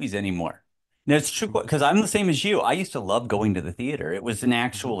see movies anymore? No, it's true, because I'm the same as you. I used to love going to the theater. It was an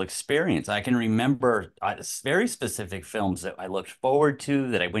actual experience. I can remember very specific films that I looked forward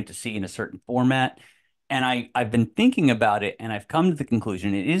to, that I went to see in a certain format. And I've been thinking about it, and I've come to the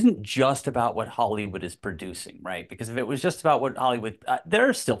conclusion it isn't just about what Hollywood is producing, right? Because if it was just about what Hollywood, there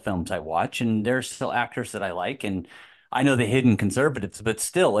are still films I watch, and there are still actors that I like, and I know the hidden conservatives, but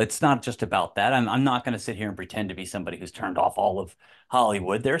still, it's not just about that. I'm not going to sit here and pretend to be somebody who's turned off all of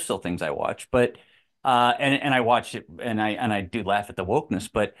Hollywood. There are still things I watch, but and I watch it, and I do laugh at the wokeness,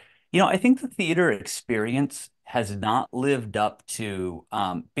 but I think the theater experience has not lived up to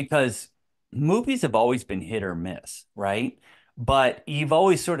because movies have always been hit or miss, right? But you've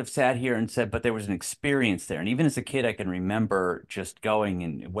always sort of sat here and said, but there was an experience there. And even as a kid, I can remember just going,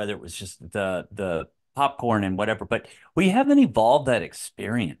 and whether it was just the popcorn and whatever, but we haven't evolved that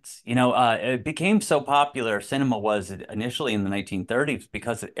experience. It became so popular, cinema was initially in the 1930s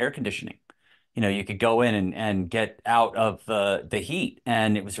because of air conditioning. You could go in and get out of the heat,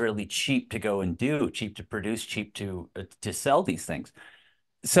 and it was really cheap to go and do, cheap to produce, cheap to sell these things.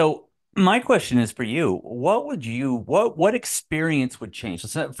 So my question is for you, what experience would change?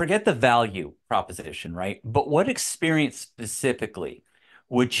 Let's not forget the value proposition, right? But what experience specifically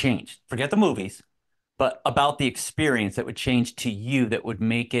would change? Forget the movies, but about the experience that would change to you, that would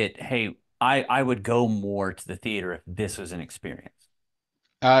make it, hey, I would go more to the theater if this was an experience.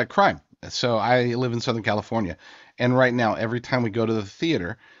 Crime. So I live in Southern California, and right now, every time we go to the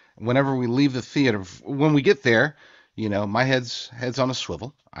theater, whenever we leave the theater, when we get there, my head's on a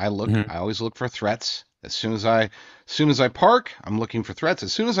swivel. Mhm. I always look for threats. As soon as I park, I'm looking for threats.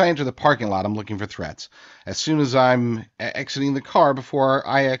 As soon as I enter the parking lot, I'm looking for threats. As soon as I'm exiting the car, before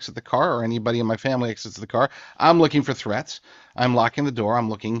I exit the car or anybody in my family exits the car, I'm looking for threats. I'm locking the door. I'm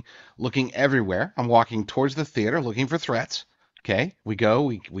looking everywhere. I'm walking towards the theater looking for threats. Okay, we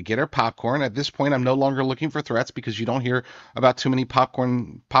get our popcorn. At this point, I'm no longer looking for threats because you don't hear about too many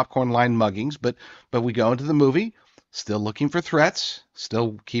popcorn line muggings, but we go into the movie, still looking for threats,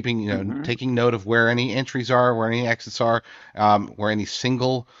 still keeping, Mhm. taking note of where any entries are, where any exits are, where any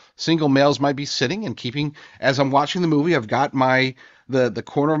single males might be sitting, and keeping, as I'm watching the movie, I've got the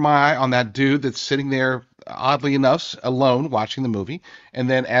corner of my eye on that dude that's sitting there, oddly enough, alone watching the movie. And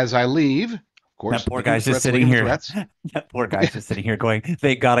then as I leave, of That course, poor guy's just sitting looking for here. threats. That poor guy's just sitting here going,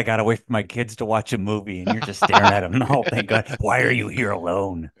 "Thank God I got away from my kids to watch a movie," and you're just staring at him. No, thank God. Why are you here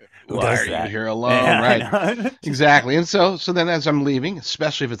alone? Who Why are does you that? here alone? Yeah, I Right. know. Exactly. And so then as I'm leaving,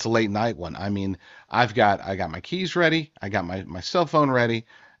 especially if it's a late night one, I mean, I got my keys ready, I got my cell phone ready,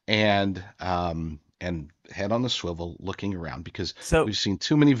 and head on the swivel, looking around because So we've seen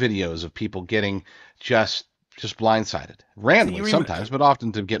too many videos of people getting just just blindsided, so randomly you sometimes, but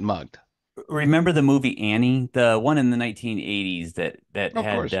often to get mugged. remember the movie Annie, the one in the 1980s that Of had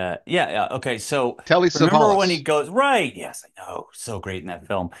course, yeah, okay. So Telly remember when he Savalas. goes, right? Yes, I know. So great in that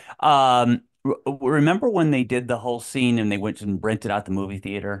film. Remember when they did the whole scene and they went and rented out the movie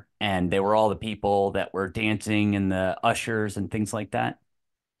theater and they were all the people that were dancing and the ushers and things like that?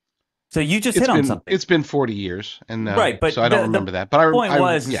 So you just hit on something. It's been 40 years, and Right, but so I don't the remember that. But point I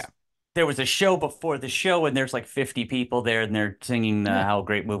was yeah is there was a show before the show, and there's like 50 people there, and they're singing yeah how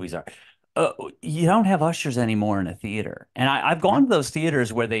great movies are. Uh, you don't have ushers anymore in a theater, and I've yeah. gone to those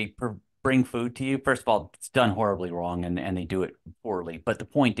theaters where they bring food to you. First of all, it's done horribly wrong, and they do it poorly. But the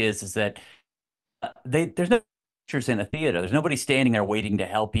point is that there's no ushers in a theater. There's nobody standing there waiting to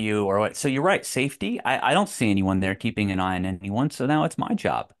help you or what. So you're right, safety. I don't see anyone there keeping an eye on anyone. So now it's my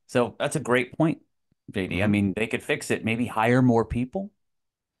job. So that's a great point, JD. I hmm mean, they could fix it, maybe hire more people.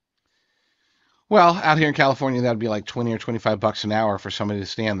 Well, out here in California, that'd be like 20 or 25 bucks an hour for somebody to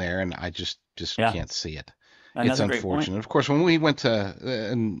stand there, and I just Yeah, can't see it. It's another great point. unfortunate. Of course, when we went to,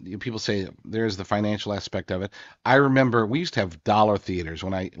 and people say there's the financial aspect of it. I remember we used to have dollar theaters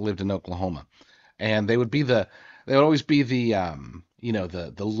when I lived in Oklahoma, and they would always be the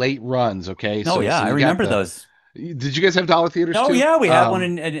the late runs. Okay, Oh yeah, so I you got remember the. those. Did you guys have dollar theaters Oh too? yeah, we had one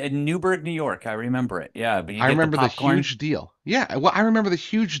in Newburgh, New York. I remember it. Yeah, but you I get the remember the popcorn. huge deal. Yeah, well, I remember the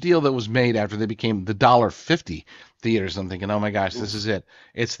huge deal that was made after they became the $1.50 theaters. I'm thinking, oh my gosh, this is Oof. it.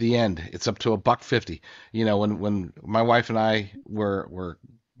 It's the end. It's up to $1.50. You know, when my wife and I were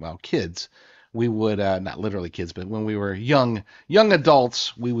well kids, we would not literally kids, but when we were young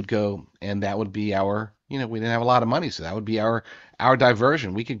adults, we would go, and that would be our we didn't have a lot of money, so that would be our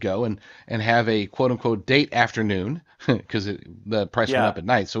diversion. We could go and have a quote unquote date afternoon because the price went Yeah, up at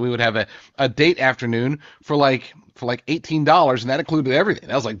night. So we would have a date afternoon for like $18, and that included everything.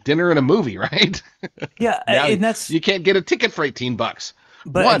 That was like dinner and a movie, right? yeah, Now and that's. you can't get a ticket for $18.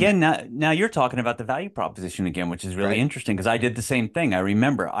 But One, again, now you're talking about the value proposition again, which is really right? interesting because I did the same thing. I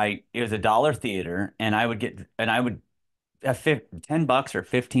remember it was a dollar theater, and I would $10 or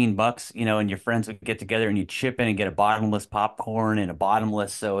 $15, and your friends would get together and you'd chip in and get a bottomless popcorn and a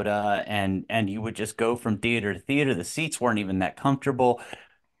bottomless soda, and you would just go from theater to theater. The seats weren't even that comfortable,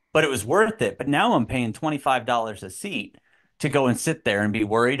 but it was worth it. But now I'm paying $25 a seat to go and sit there and be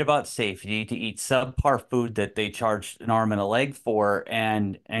worried about safety, to eat subpar food that they charge an arm and a leg for,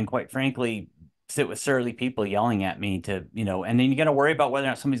 and quite frankly, sit with surly people yelling at me and then you got to worry about whether or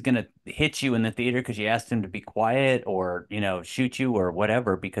not somebody's going to hit you in the theater because you asked them to be quiet or, shoot you or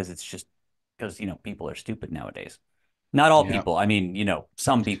whatever, because it's just because, people are stupid nowadays. Not all Yeah. people. I mean,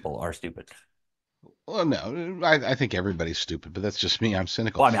 some people are stupid. Well, no, I think everybody's stupid, but that's just me. I'm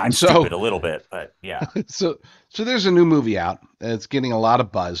cynical. Well, I mean, I'm stupid So a little bit, but yeah. so there's a new movie out. It's getting a lot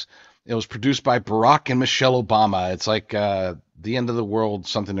of buzz. It was produced by Barack and Michelle Obama. It's like the end of the world,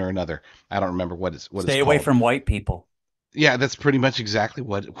 something or another. I don't remember what it's Stay away called. from white people. Yeah, that's pretty much exactly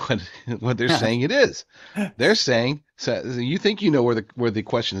what they're saying it is. They're saying so you think you know where the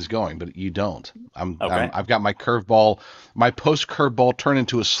question is going, but you don't. Okay. I've got my curveball, my post curveball turned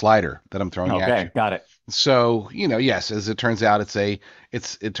into a slider that I'm throwing at you. Okay. Got it. So, yes, as it turns out,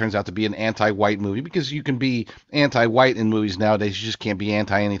 it turns out to be an anti-white movie because you can be anti-white in movies nowadays. You just can't be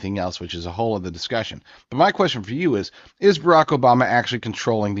anti anything else, which is a whole other discussion. But my question for you is Barack Obama actually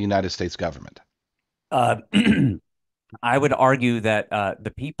controlling the United States government? Uh, I would argue that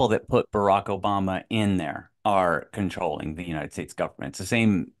the people that put Barack Obama in there are controlling the United States government. It's the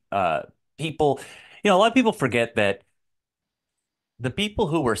same people. A lot of people forget that the people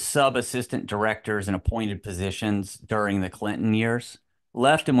who were sub-assistant directors in appointed positions during the Clinton years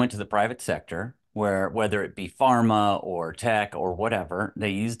left and went to the private sector, where whether it be pharma or tech or whatever, they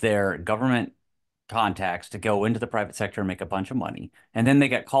used their government contacts to go into the private sector and make a bunch of money. And then they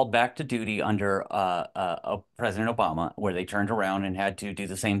got called back to duty under President Obama, where they turned around and had to do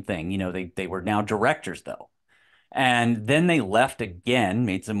the same thing. They were now directors though. And then they left again,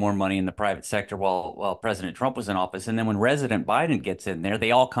 made some more money in the private sector while President Trump was in office. And then when President Biden gets in there,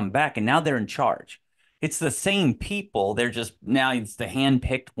 they all come back and now they're in charge. It's the same people. They're just now it's the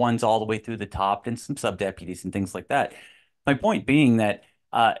hand-picked ones all the way through the top and some sub-deputies and things like that. My point being that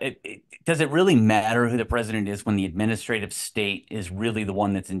does it really matter who the president is when the administrative state is really the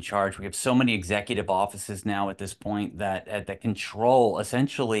one that's in charge? We have so many executive offices now at this point that control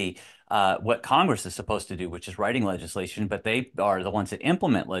essentially what Congress is supposed to do, which is writing legislation, but they are the ones that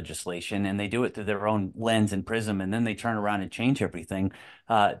implement legislation and they do it through their own lens and prism, and then they turn around and change everything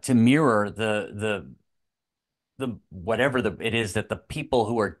to mirror the the whatever it is that the people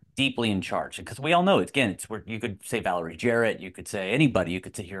who are deeply in charge, because we all know it's where you could say Valerie Jarrett, you could say anybody, you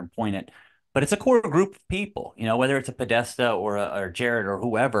could sit here and point it, but it's a core group of people, whether it's a Podesta or Jarrett or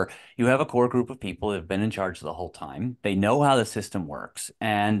whoever, you have a core group of people that have been in charge the whole time. They know how the system works,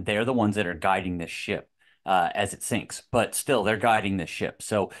 and they're the ones that are guiding this ship as it sinks. But still, they're guiding this ship.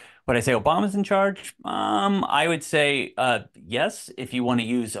 So would I say Obama's in charge? I would say yes, if you want to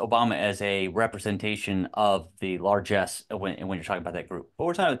use Obama as a representation of the largesse when you're talking about that group. But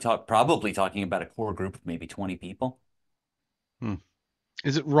we're probably talking about a core group of maybe 20 people. Hmm.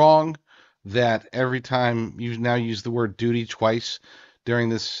 Is it wrong that every time you now use the word duty twice during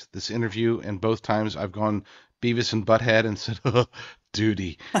this interview, and both times I've gone Beavis and Butthead and said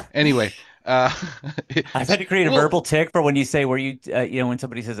duty? Anyway, uh, I've had to create a well, verbal tick for when you say where when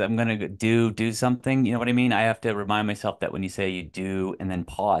somebody says I'm gonna do something, you know what I mean? I have to remind myself that when you say you do and then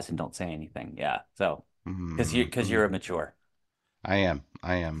pause and don't say anything. Yeah. So because mm, you're immature. I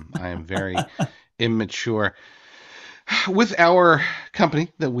am very immature. With our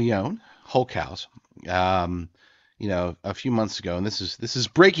company that we own, Whole Cows, um, a few months ago, and this is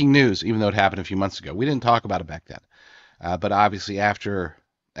breaking news, even though it happened a few months ago. We didn't talk about it back then, but obviously after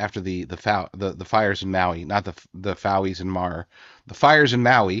the fires in Maui, not the Fauis in Mar, the fires in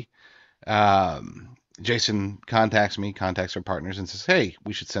Maui, Jason contacts our partners, and says, "Hey,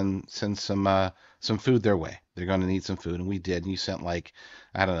 we should send some food their way. They're going to need some food," and we did. And you sent like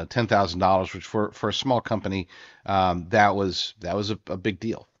I don't know $10,000, which for a small company, that was a big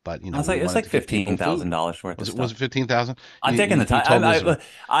deal. But I was we like, it's wanted like to get people food. $15,000 worth of Was stuff. it 15,000? I'm You, taking you the you told time. me this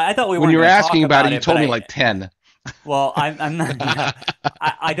I thought we when weren't you were going to talk asking about it. about You it, but told me like 10. I'm not. Yeah,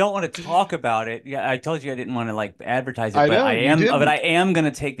 I don't want to talk about it. Yeah, I told you I didn't want to like advertise it, I know you but I didn't. am going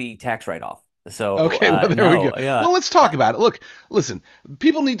to take the tax write-off. So, Okay, well there we go. no, yeah, Well, let's talk about it. Look, listen,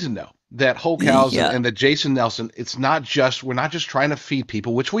 people need to know that Whole Cows and, yeah. and that Jason Nelson, we're not just trying to feed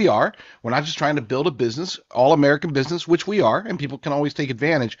people, which we are. We're not just trying to build a business, all American business, which we are, and people can always take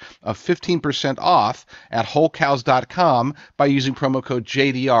advantage of 15% off at wholecows.com by using promo code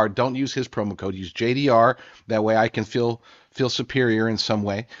JDR. Don't use his promo code, use JDR. That way I can feel superior in some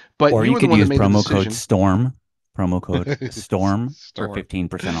way. But Or you you were the could one that use made the promo code decision. STORM, promo code STORM for Store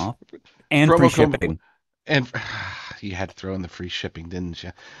 15% off and free promo code shipping. and you had to throw in the free shipping, didn't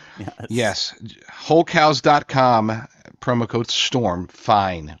you? Yes. Yes, wholecows.com promo code storm.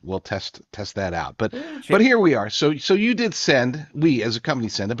 Fine, we'll test that out. But here we are. So you did send, we as a company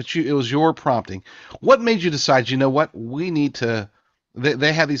send it, but it was your prompting. What made you decide? You know what? We need to.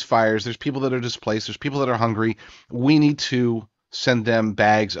 They have these fires. There's people that are displaced. There's people that are hungry. We need to send them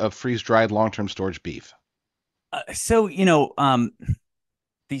bags of freeze dried long term storage beef. So,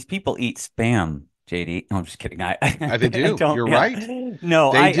 these people eat spam, JD. No, I'm just kidding. They I do. don't. You're Yeah. right.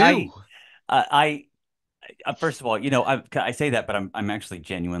 No, They do. I first of all, I say that, but I'm actually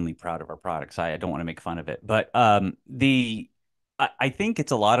genuinely proud of our products. I don't want to make fun of it, but I think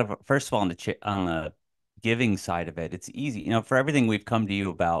it's a lot of first of all on the giving side of it, it's easy. For everything we've come to you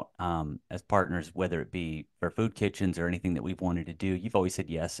about as partners, whether it be for food kitchens or anything that we've wanted to do, you've always said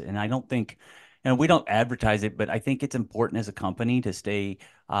yes. And I don't think, we don't advertise it, but I think it's important as a company to stay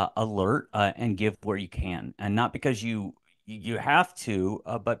alert and give where you can, and not because you have to,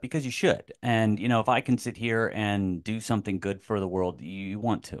 but because you should. And if I can sit here and do something good for the world, you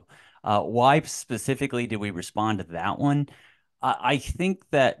want to. Why specifically did we respond to that one? I think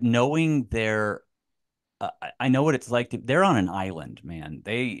that knowing I know what it's like they're on an island, man.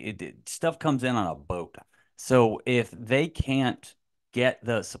 Stuff comes in on a boat. So if they can't get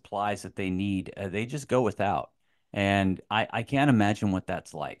the supplies that they need, they just go without. And I can't imagine what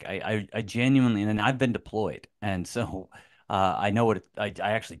that's like. I genuinely, and I've been deployed. And so I know I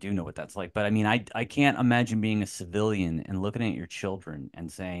actually do know what that's like. But I mean, I can't imagine being a civilian and looking at your children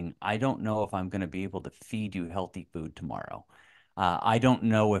and saying, I don't know if I'm going to be able to feed you healthy food tomorrow. I don't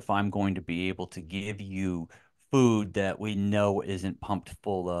know if I'm going to be able to give you food that we know isn't pumped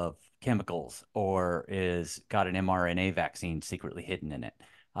full of chemicals or is got an mRNA vaccine secretly hidden in it.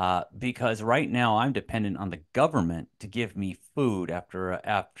 Because right now I'm dependent on the government to give me food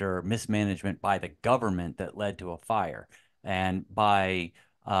after mismanagement by the government that led to a fire and by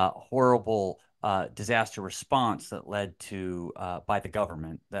horrible disaster response that led to by the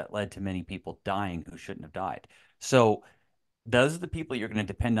government that led to many people dying who shouldn't have died. So those are the people you're going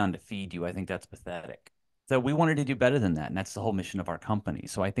to depend on to feed you. I think that's pathetic. So we wanted to do better than that, and that's the whole mission of our company.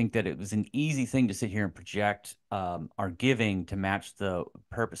 So I think that it was an easy thing to sit here and project our giving to match the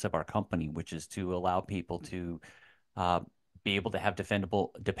purpose of our company, which is to allow people to uh, be able to have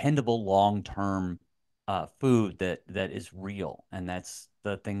dependable long-term food that is real, and that's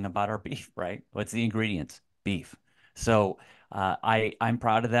the thing about our beef, right? What's the ingredients? beef. So I'm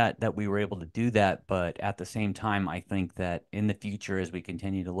proud of that we were able to do that. But at the same time, I think that in the future, as we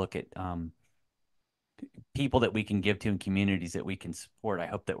continue to look at people that we can give to and communities that we can support, I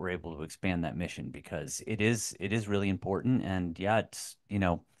hope that we're able to expand that mission because it is really important. And yeah,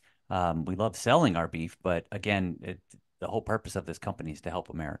 we love selling our beef, but again, the whole purpose of this company is to help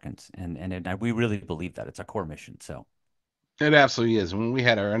Americans, and we really believe that it's our core mission. So It absolutely is. When we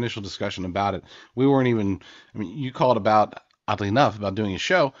had our initial discussion about it, we weren't even, I mean, you called about, oddly enough, about doing a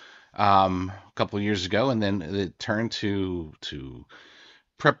show a couple of years ago, and then it turned to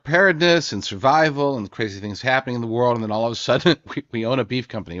preparedness and survival and crazy things happening in the world. And then all of a sudden, we own a beef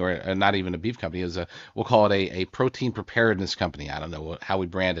company, or not even a beef company, is a we'll call it a protein preparedness company. I don't know how we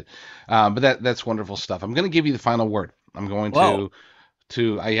brand it, but that's wonderful stuff. I'm going to give you the final word. I'm going whoa.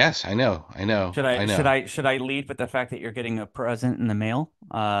 to yes, I know. Should I lead with the fact that you're getting a present in the mail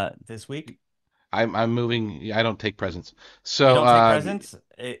this week? I'm moving. I don't take presents, You so don't take presents?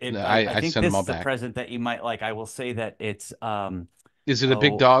 I I think send them this all is a back. present that you might like. I will say that it's Is it a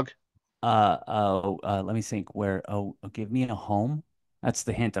big oh dog? let me think where give me a home. That's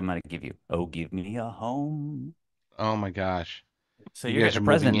the hint I'm gonna give you. Oh, give me a home. Oh my gosh. So You you're guys getting are a moving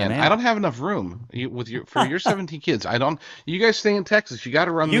present in the in. I mail. don't have enough room with your for your 17 kids. I don't. You guys stay in Texas. You got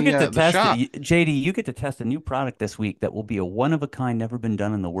to run You get to the test shop. it, JD. You get to test a new product this week that will be a one of a kind, never been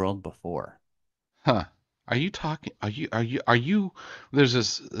done in the world before. Huh. Are you talking? Are you? There's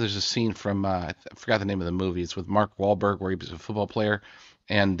a scene from I forgot the name of the movie. It's with Mark Wahlberg where he was a football player,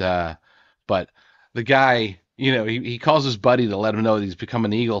 and but the guy, he calls his buddy to let him know that he's become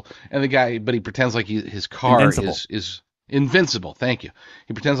an eagle, and the guy, but he pretends like his car Invincible. is invincible. Thank you.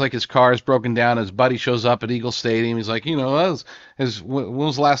 He pretends like his car is broken down. His buddy shows up at Eagle Stadium. He's like, when was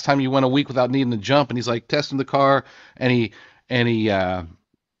the last time you went a week without needing to jump? And he's like testing the car, and he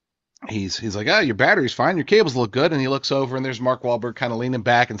he's like, your battery's fine, your cables look good, and he looks over and there's Mark Wahlberg kind of leaning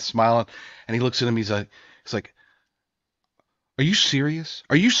back and smiling, and he looks at him. He's like, are you serious?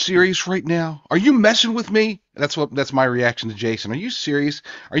 Are you serious right now? Are you messing with me? That's my reaction to Jason. Are you serious?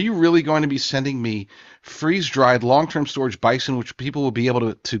 Are you really going to be sending me freeze-dried long-term storage bison, which people will be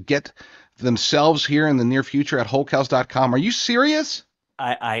able to get themselves here in the near future at wholecows.com? Are you serious?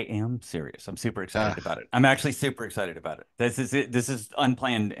 I am serious. I'm super Uh, excited about it. I'm actually super excited about it. This is it. This is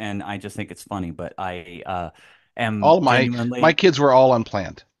unplanned, and I just think it's funny. But I am all my genuinely. kids were all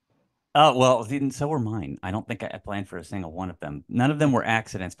unplanned. Oh well, so were mine. I don't think I planned for a single one of them. None of them were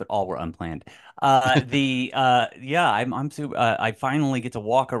accidents, but all were unplanned. Yeah, I'm super. I finally get to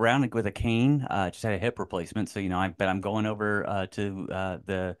walk around with a cane. Just had a hip replacement, so but I'm going over to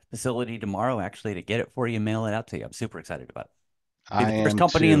the facility tomorrow actually to get it for you, mail it out to you. I'm super excited about it. Be I the first am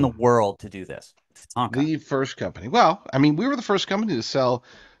company in the too. world to do this. Tonka. The first company. Well, I mean, we were the first company to sell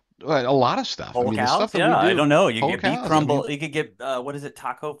a lot of stuff. I Whole mean, the stuff cows? that we Yeah, I do, don't know. You whole get beef cows. I mean, crumble. You could get what is it,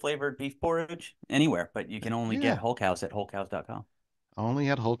 taco flavored beef porridge anywhere, but you can only get yeah, whole cows at wholecows.com. only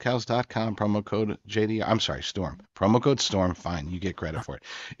at wholecows.com. Promo code JD. I'm sorry, Storm. Promo code Storm. Fine, you get credit for it.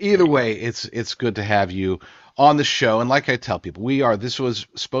 There Either you go. way, it's good to have you on the show. And like I tell people, this was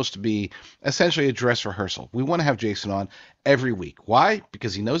supposed to be essentially a dress rehearsal. We want to have Jason on every week. Why?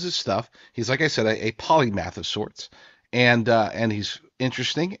 Because he knows his stuff. He's, like I said, a polymath of sorts, and he's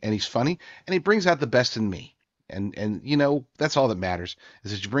interesting and he's funny and he brings out the best in me. And that's all that matters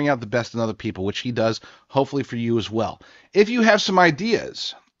is that you bring out the best in other people, which he does, hopefully for you as well. If you have some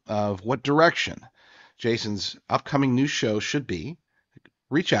ideas of what direction Jason's upcoming new show should be,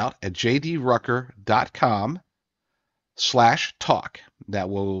 reach out at jdrucker.com/talk. That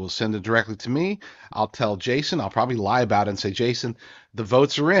will send it directly to me. I'll tell Jason. I'll probably lie about it and say, Jason, the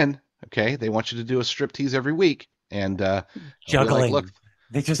votes are in. Okay, they want you to do a striptease every week, and I'll be like, look, Juggling.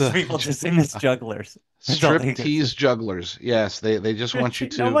 They just the people just they miss jugglers. That's all they just striptease jugglers. Yes, they just want you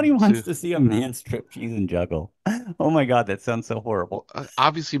nobody wants to. to see a man strip cheese and juggle. Oh my God, that sounds so horrible.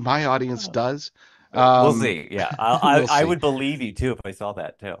 Obviously, my audience Uh, does. We'll Um, see. Yeah, we'll I see. would believe you too if I saw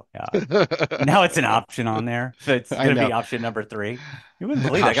that too. Yeah. Now it's an option on there. So it's I going to know. be option number three. You wouldn't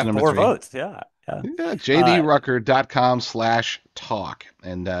believe it. I Option got number four three. votes. Yeah. Yeah. Yeah, Uh, jdrucker.com/talk,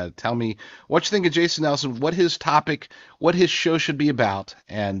 and tell me what you think of Jason Nelson, what his topic, what his show should be about,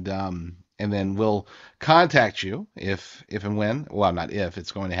 and then we'll contact you if and when, well, not if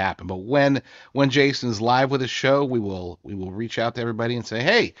it's going to happen, but when Jason's live with his show, we will reach out to everybody and say,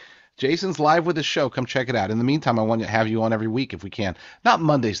 hey, Jason's live with his show. Come check it out. In the meantime, I want to have you on every week if we can. Not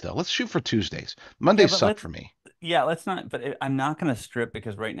Mondays though. Let's shoot for Tuesdays. yeah, Mondays but suck for me. let's not. But I'm not going to strip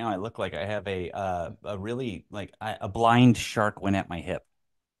because right now I look like I have a really a blind shark went at my hip.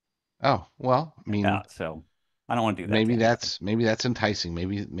 Oh, well, I Yeah. mean, So I don't want to do that to Maybe anybody. that's enticing.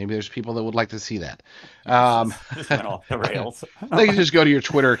 Maybe there's people that would like to see that. This Um, just this went off the rails. they can just go to your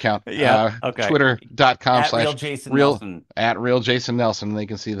Twitter account, Yep. Okay. twitter.com At real slash Jason real Nelson. at real Jason Nelson, and they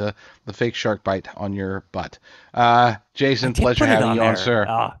can see the fake shark bite on your butt. I Jason, did pleasure put it having on you on, there. sir.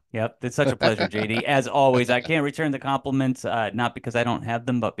 Ah, yep. It's such a pleasure, JD. As always, I can't return the compliments, not because I don't have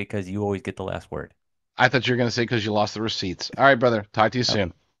them, but because you always get the last word. I thought you were going to say because you lost the receipts. All right, brother. Talk to you Nope.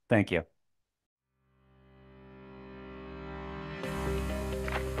 soon. Thank you.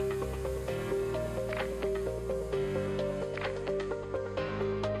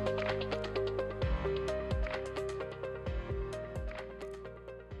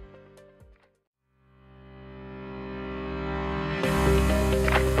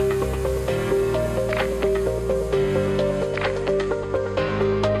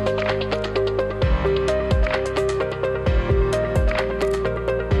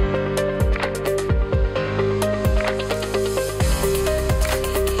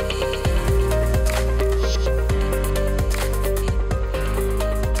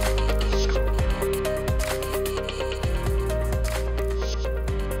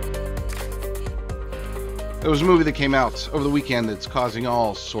 There was a movie that came out over the weekend that's causing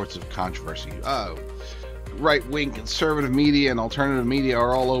all sorts of controversy. Right-wing conservative media and alternative media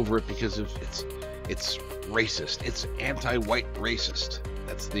are all over it because of it's racist. It's anti-white racist.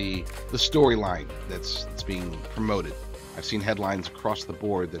 That's the storyline that's being promoted. I've seen headlines across the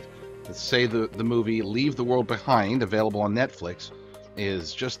board that say the movie Leave the World Behind, available on Netflix,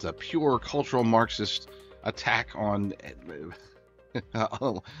 is just a pure cultural Marxist attack on.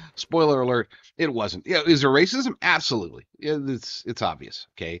 Oh, spoiler alert! It wasn't. Yeah, is there racism? Absolutely. Yeah, it's obvious.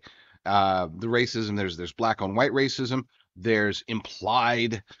 Okay, the racism. There's black on white racism. There's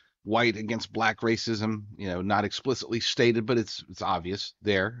implied white against black racism. Not explicitly stated, but it's obvious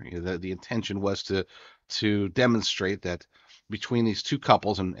there. The intention was to demonstrate that between these two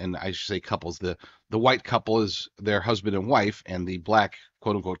couples, and I should say couples, the white couple is their husband and wife, and the black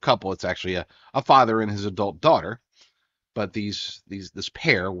quote unquote couple, it's actually a father and his adult daughter. But this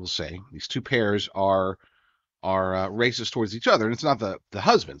pair, we'll say, these two pairs are racist towards each other, and it's not the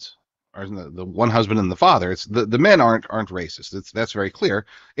husbands, or the one husband and the father. It's the men aren't racist. That's very clear.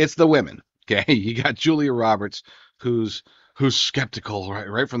 It's the women. Okay, you got Julia Roberts, who's skeptical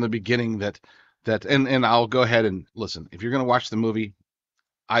right from the beginning and I'll go ahead and listen. If you're gonna watch the movie,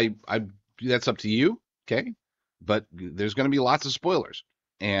 I that's up to you. Okay, but there's gonna be lots of spoilers.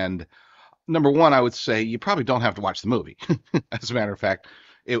 And number one, I would say you probably don't have to watch the movie. As a matter of fact,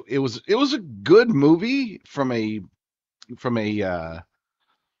 it was a good movie from a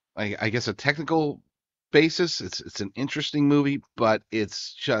I guess a technical basis. It's an interesting movie, but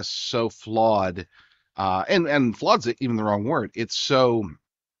it's just so flawed. And flawed's even the wrong word. It's so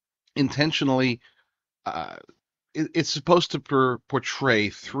intentionally. Uh, it's supposed to portray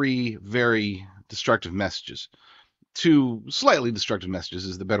three very destructive messages. Two slightly destructive messages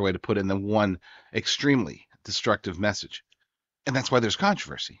is the better way to put it, and then one extremely destructive message. And that's why there's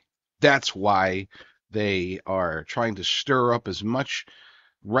controversy. That's why they are trying to stir up as much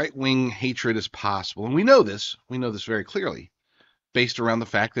right wing hatred as possible. And we know this. We know this very clearly, based around the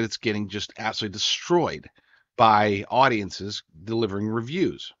fact that it's getting just absolutely destroyed by audiences delivering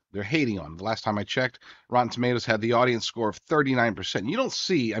reviews. They're hating on it. The last time I checked, Rotten Tomatoes had the audience score of 39%. You don't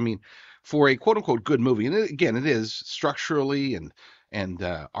see, I mean, for a quote unquote good movie, and again, it is structurally and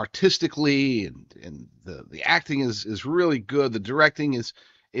artistically, and the acting is really good. The directing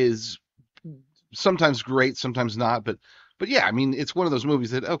is sometimes great, sometimes not, but yeah, I mean, it's one of those movies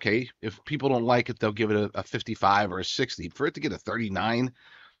that, okay, if people don't like it, they'll give it a 55 or a 60. For it to get a 39,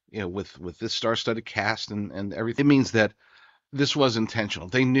 with this star-studded cast and everything, it means that this was intentional.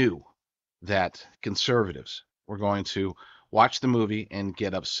 They knew that conservatives were going to watch the movie and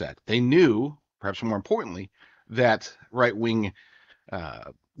get upset. They knew, perhaps more importantly, that right-wing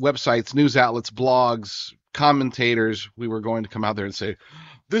websites, news outlets, blogs, commentators, we were going to come out there and say,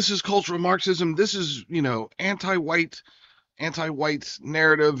 this is cultural Marxism. This is, anti-white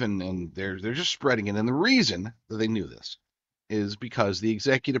narrative, and they're just spreading it. And the reason that they knew this is because the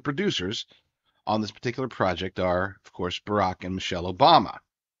executive producers on this particular project are, of course, Barack and Michelle Obama.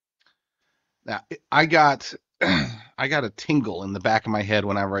 Now, I got I got a tingle in the back of my head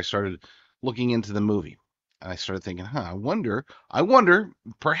whenever I started looking into the movie. And I started thinking, I wonder,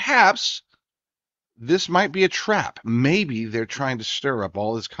 perhaps this might be a trap. Maybe they're trying to stir up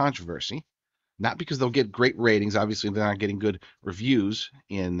all this controversy, not because they'll get great ratings. Obviously, they're not getting good reviews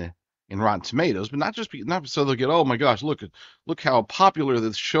in Rotten Tomatoes, but not so they'll get, oh my gosh, look how popular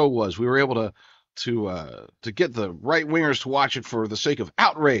this show was. We were able to get the right wingers to watch it for the sake of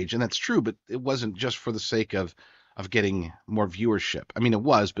outrage, and that's true, but it wasn't just for the sake of getting more viewership. I mean, it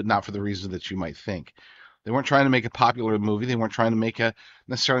was, but not for the reason that you might think. They weren't trying to make a popular movie. They weren't trying to make a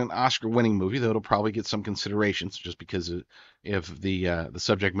necessarily an Oscar-winning movie, though it'll probably get some considerations just because of the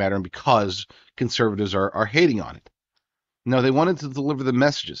subject matter and because conservatives are hating on it. No, they wanted to deliver the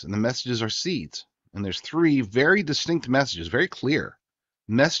messages, and the messages are seeds. And there's three very distinct messages, very clear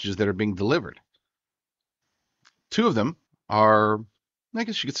messages that are being delivered. Two of them are, I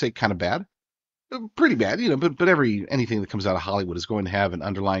guess you could say, kind of bad, pretty bad, but anything that comes out of Hollywood is going to have an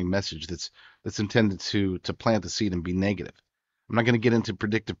underlying message that's intended to plant the seed and be negative. I'm not going to get into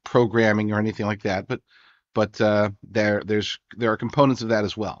predictive programming or anything like that, but there are components of that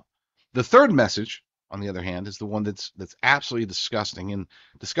as well. The third message, on the other hand, is the one that's absolutely disgusting, and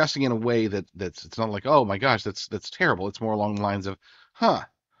disgusting in a way that's it's not like, oh my gosh, that's terrible. It's more along the lines of, huh,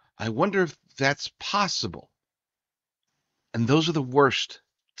 I wonder if that's possible. And those are the worst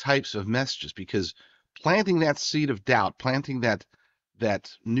types of messages because planting that seed of doubt, planting that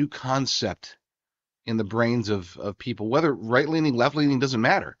new concept in the brains of people, whether right leaning, left leaning, doesn't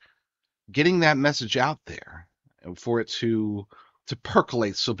matter. Getting that message out there for it to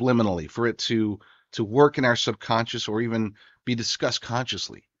percolate subliminally, for it to work in our subconscious or even be discussed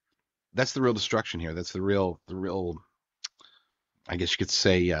consciously. That's the real destruction here. That's the real. I guess you could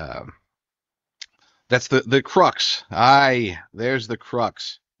say that's the crux. There's the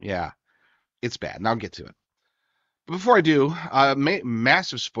crux. Yeah, it's bad, and I'll get to it. But before I do,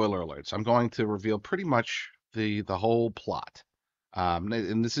 massive spoiler alerts. I'm going to reveal pretty much the whole plot.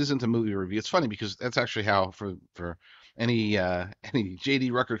 And this isn't a movie review. It's funny because that's actually how for any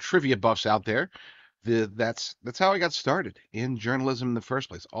JD Rucker trivia buffs out there, that's how I got started in journalism in the first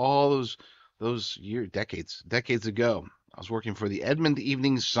place. All those decades ago. I was working for the Edmond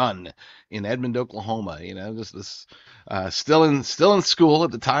Evening Sun in Edmond, Oklahoma. This still in school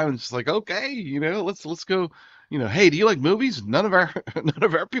at the time, and just like, okay, let's go. Hey, do you like movies? None of our none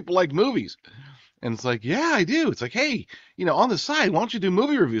of our people like movies. And it's like, yeah, I do. It's like, hey, on the side, why don't you do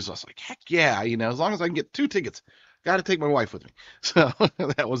movie reviews? I was like, heck yeah, as long as I can get 2 tickets, got to take my wife with me. So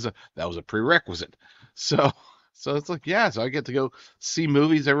that was a prerequisite. So so it's like, yeah, so I get to go see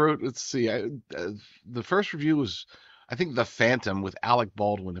movies. I wrote, let's see, the first review was, I think, The Phantom with Alec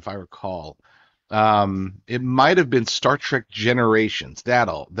Baldwin, if I recall. It might have been Star Trek Generations.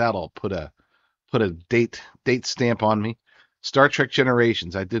 That'll put a date stamp on me. Star Trek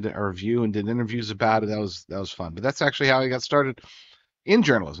Generations. I did a review and did interviews about it. That was fun. But that's actually how I got started in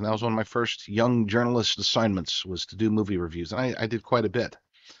journalism. That was one of my first young journalist assignments, was to do movie reviews, and I did quite a bit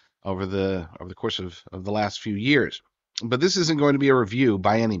over the course of the last few years. But this isn't going to be a review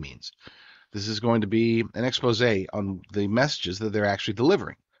by any means. This is going to be an expose on the messages that they're actually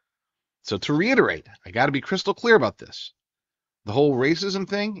delivering. So to reiterate, I got to be crystal clear about this. The whole racism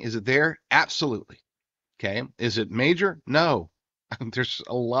thing, is it there? Absolutely. Okay. Is it major? No. There's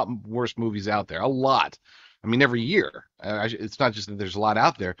a lot worse movies out there. A lot. I mean, every year. It's not just that there's a lot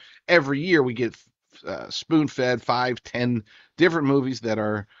out there. Every year we get spoon-fed 5, 10 different movies that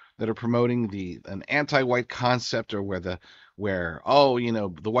are promoting an anti-white concept, or where the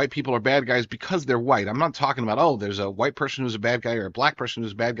white people are bad guys because they're white. I'm not talking about, oh, there's a white person who's a bad guy, or a black person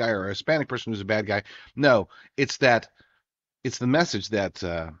who's a bad guy, or a Hispanic person who's a bad guy. No, it's the message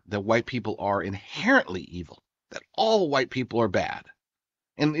that white people are inherently evil, that all white people are bad.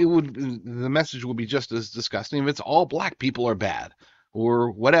 And the message would be just as disgusting if it's all black people are bad, or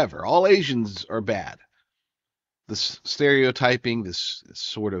whatever. All Asians are bad. This stereotyping, this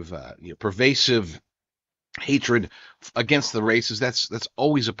sort of pervasive hatred against the races, that's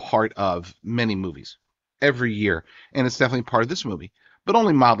always a part of many movies every year, and it's definitely part of this movie, but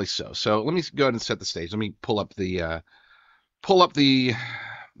only mildly so. So let me go ahead and set the stage. Let me pull up the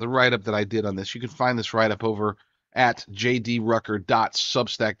write-up that I did on this. You can find this write-up over at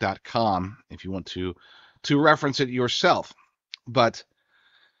jdrucker.substack.com if you want to reference it yourself. But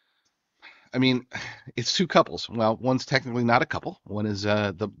I mean, it's two couples. Well, one's technically not a couple. One is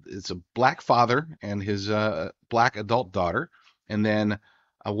it's a black father and his black adult daughter, and then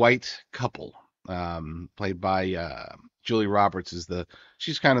a white couple, played by Julie Roberts.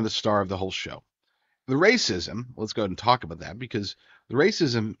 She's kind of the star of the whole show. The racism, let's go ahead and talk about that, because the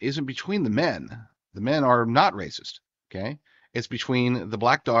racism isn't between the men. The men are not racist, okay? It's between the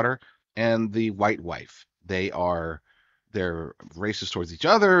black daughter and the white wife. They're racist towards each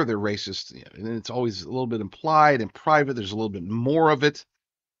other. They're racist, and it's always a little bit implied and private. There's a little bit more of it,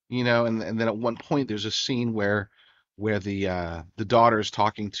 and then at one point there's a scene where the daughter is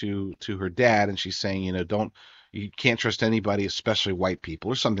talking to her dad, and she's saying, don't You can't trust anybody, especially white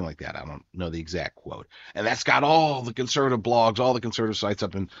people, or something like that. I don't know the exact quote. And that's got all the conservative blogs, all the conservative sites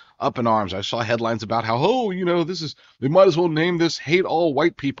up in arms. I saw headlines about how, oh, this is they might as well name this "Hate All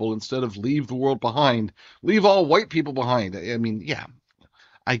White People" instead of "Leave the World Behind." Leave all white people behind. I mean, yeah,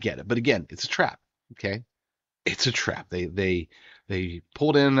 I get it, but again, it's a trap. Okay, it's a trap. They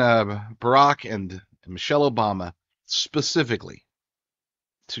pulled in Barack and Michelle Obama specifically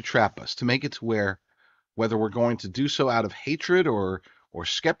to trap us, to make it to where whether we're going to do so out of hatred or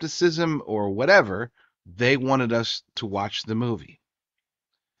skepticism or whatever, they wanted us to watch the movie,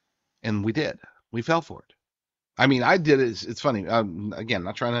 and we did. We fell for it. I mean, I did it. It's funny. Again,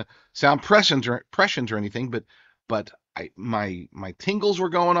 not trying to sound prescient or anything, but my tingles were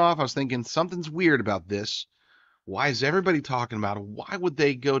going off. I was thinking something's weird about this. Why is everybody talking about it? Why would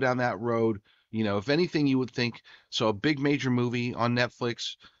they go down that road? If anything, you would think so. A big major movie on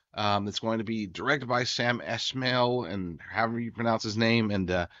Netflix that's going to be directed by Sam Esmail, and however you pronounce his name,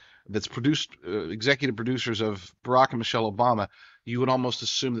 and that's produced executive producers of Barack and Michelle Obama. You would almost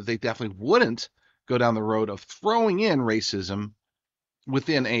assume that they definitely wouldn't go down the road of throwing in racism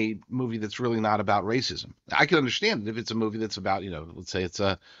within a movie that's really not about racism. I can understand it if it's a movie that's about, let's say it's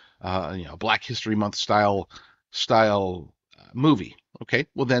a, Black History Month style movie. Okay,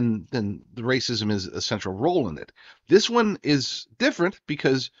 well then the racism is a central role in it. This one is different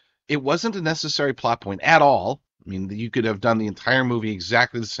because it wasn't a necessary plot point at all. I mean, you could have done the entire movie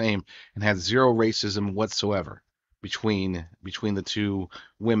exactly the same and had zero racism whatsoever between the two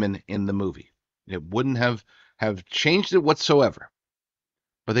women in the movie. It wouldn't have changed it whatsoever.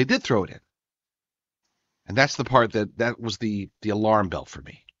 But they did throw it in. And that's the part that was the alarm bell for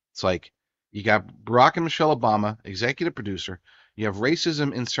me. It's like you got Barack and Michelle Obama, executive producer. You have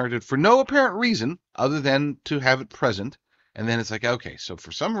racism inserted for no apparent reason other than to have it present. And then it's like, okay, so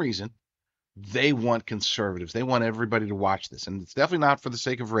for some reason, they want conservatives. They want everybody to watch this. And it's definitely not for the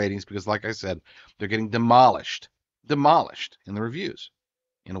sake of ratings because, like I said, they're getting demolished in the reviews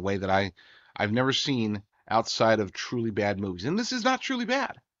in a way that I've never seen outside of truly bad movies. And this is not truly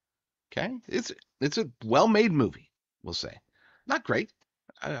bad. Okay, it's a well-made movie, we'll say. Not great.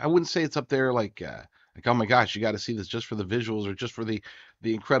 I wouldn't say it's up there like oh my gosh, you got to see this just for the visuals or just for the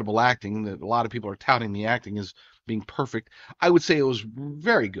incredible acting. That a lot of people are touting the acting as being perfect. I would say it was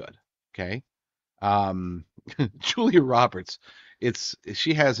very good. Okay, um, Julia Roberts,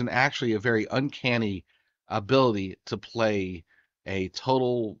 she has actually a very uncanny ability to play a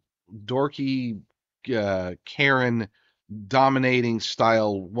total dorky Karen dominating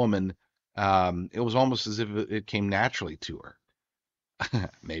style woman. It was almost as if it came naturally to her.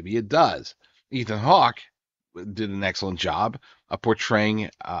 Maybe it does. Ethan Hawke did an excellent job of portraying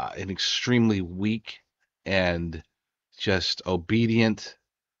an extremely weak and just obedient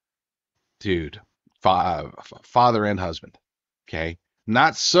dude, father and husband. Okay,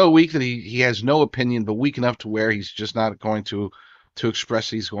 not so weak that he has no opinion, but weak enough to where he's just not going to express.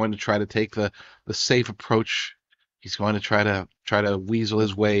 He's going to try to take the safe approach. He's going to try to weasel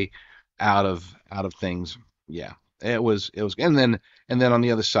his way out of things. Yeah, it was, and then on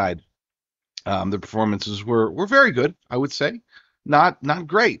the other side, the performances were very good. I would say, not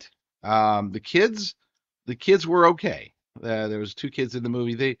great. The kids were okay. There was two kids in the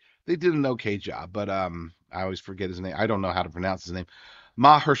movie. They did an okay job, but I always forget his name. I don't know how to pronounce his name.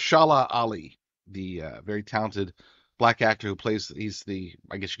 Mahershala Ali, the very talented black actor who plays. He's the,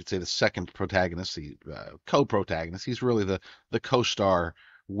 I guess you could say, the second protagonist, the co-protagonist. He's really the co-star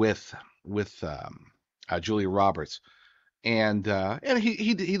with Julia Roberts, and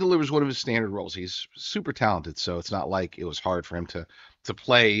he delivers one of his standard roles. He's super talented, so it's not like it was hard for him to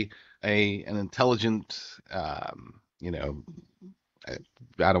play an intelligent, you know,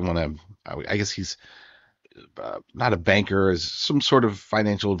 I don't want to. I guess he's not a banker, as some sort of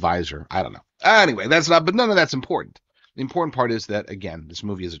financial advisor. I don't know. Anyway, that's not. But none of that's important. The important part is that, again, this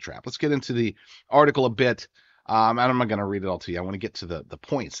movie is a trap. Let's get into the article a bit. I'm not going to read it all to you. I want to get to the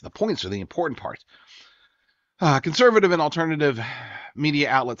points. The points are the important part. Conservative and alternative media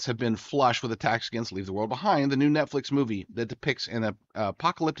outlets have been flush with attacks against Leave the World Behind, the new Netflix movie that depicts an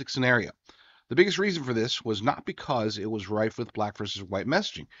apocalyptic scenario. The biggest reason for this was not because it was rife with black versus white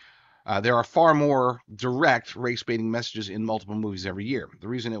messaging. There are far more direct race-baiting messages in multiple movies every year. The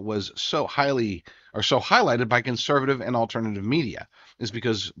reason it was so highlighted by conservative and alternative media is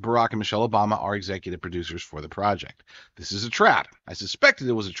because Barack and Michelle Obama are executive producers for the project. This is a trap. I suspected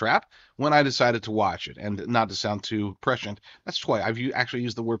it was a trap when I decided to watch it, and not to sound too prescient. That's twice. I've actually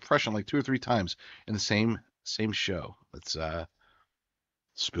used the word prescient like 2 or 3 times in the same show. It's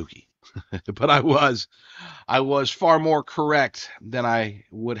spooky. But I was far more correct than I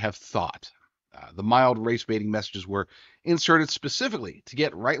would have thought. The mild race baiting messages were inserted specifically to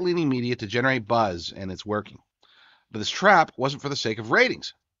get right-leaning media to generate buzz, and it's working. But this trap wasn't for the sake of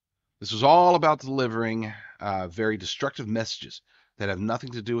ratings. This was all about delivering very destructive messages that have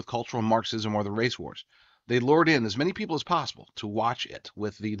nothing to do with cultural Marxism or the race wars. They lured in as many people as possible to watch it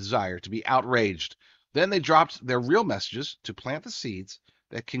with the desire to be outraged. Then they dropped their real messages to plant the seeds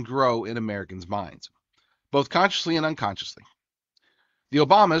that can grow in Americans' minds, both consciously and unconsciously. The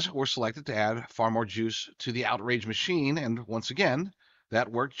Obamas were selected to add far more juice to the outrage machine, and once again,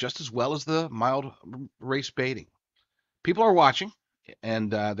 that worked just as well as the mild race baiting. People are watching,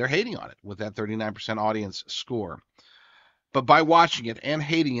 and they're hating on it with that 39% audience score. But by watching it and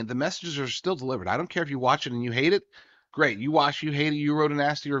hating it, the messages are still delivered. I don't care if you watch it and you hate it. Great. You watch, you hate it, you wrote a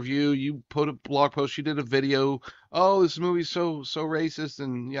nasty review, you put a blog post, you did a video. Oh, this movie's so racist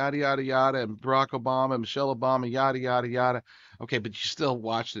and yada yada yada, and Barack Obama, Michelle Obama, yada yada yada. Okay, but you still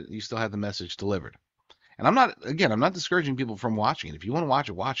watched it, you still had the message delivered. And I'm not discouraging people from watching it. If you want to watch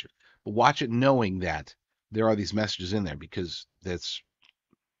it, watch it. But watch it knowing that there are these messages in there, because it's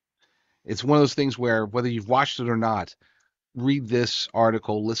one of those things where whether you've watched it or not, read this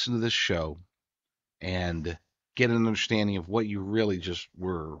article, listen to this show, and get an understanding of what you really just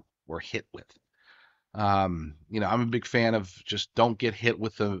were hit with. I'm a big fan of just don't get hit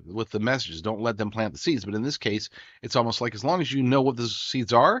with the messages. Don't let them plant the seeds. But in this case, it's almost like as long as you know what the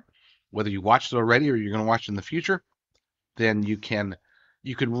seeds are, whether you watched it already or you're going to watch it in the future, then you can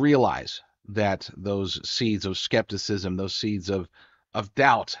realize that those seeds of skepticism, those seeds of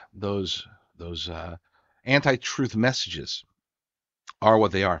doubt, those anti-truth messages are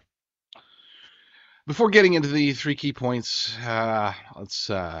what they are. Before getting into the three key points, that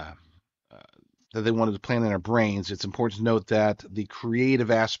they wanted to plant in our brains, it's important to note that the creative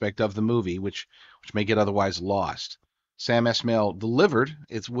aspect of the movie, which may get otherwise lost, Sam Esmail delivered.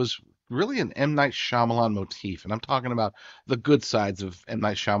 It was really an M. Night Shyamalan motif, and I'm talking about the good sides of M.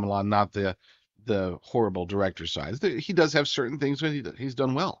 Night Shyamalan, not the horrible director sides. He does have certain things that he's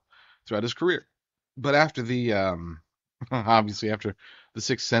done well throughout his career, but after the obviously after the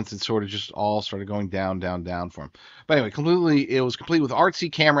Sixth Sense, it sort of just all started going down, down, down for him. But anyway, it was complete with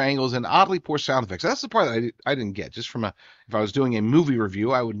artsy camera angles and oddly poor sound effects. That's the part that I didn't get. Just from if I was doing a movie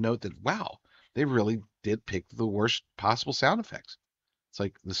review, I would note that, wow, they really did pick the worst possible sound effects. It's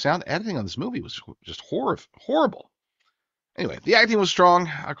like the sound editing on this movie was just horrible. Anyway, the acting was strong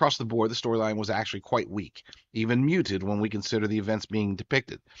across the board. The storyline was actually quite weak, even muted when we consider the events being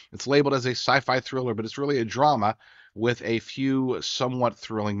depicted. It's labeled as a sci-fi thriller, but it's really a drama with a few somewhat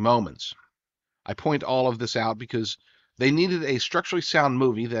thrilling moments. I point all of this out because they needed a structurally sound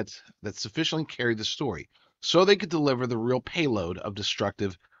movie that sufficiently carried the story, so they could deliver the real payload of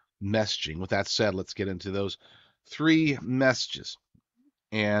destructive messaging. With that said, let's get into those three messages.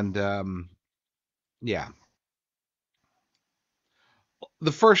 And yeah,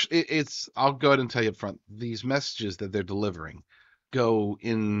 the first, I'll go ahead and tell you up front, these messages that they're delivering go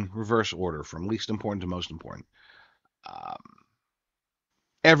in reverse order from least important to most important. Um,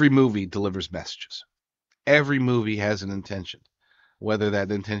 every movie delivers messages. Every movie has an intention, whether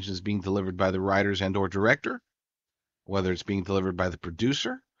that intention is being delivered by the writers and or director, whether it's being delivered by the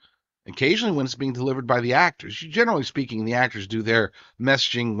producer, occasionally when it's being delivered by the actors. Generally speaking, the actors do their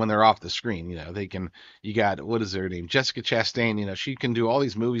messaging when they're off the screen. You got, what is their name? Jessica Chastain, she can do all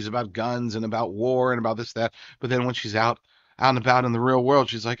these movies about guns and about war and about this, that. But then when she's out and about in the real world,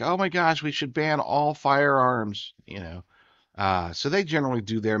 she's like, oh my gosh, we should ban all firearms. So they generally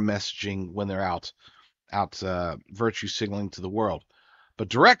do their messaging when they're out virtue signaling to the world. But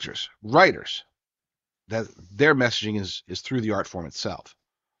directors, writers, that their messaging is through the art form itself.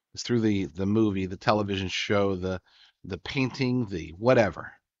 It's through the movie, the television show, the painting, the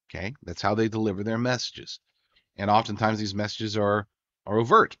whatever. Okay, that's how they deliver their messages. And oftentimes these messages are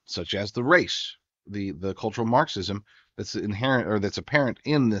overt, such as the race, the cultural Marxism that's inherent or that's apparent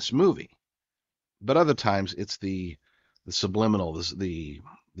in this movie. But other times it's the subliminal, the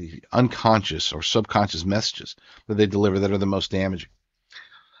unconscious or subconscious messages that they deliver that are the most damaging.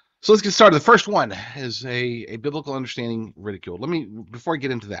 So let's get started. The first one is a biblical understanding ridiculed. Before I get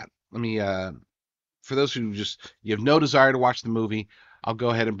into that, for those who you have no desire to watch the movie, I'll go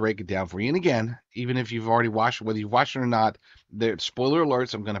ahead and break it down for you. And again, even if you've already watched it, whether you've watched it or not, spoiler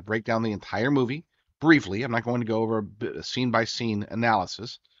alerts, I'm going to break down the entire movie briefly. I'm not going to go over a scene by scene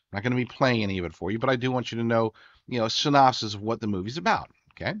analysis. I'm not going to be playing any of it for you, but I do want you to know, a synopsis of what the movie's about.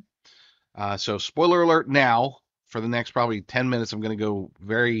 Okay. So spoiler alert now. For the next probably 10 minutes, I'm going to go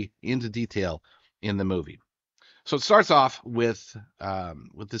very into detail in the movie. So it starts off with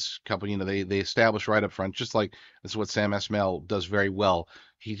this couple. You know, they establish right up front, just like this is what Sam Esmail does very well.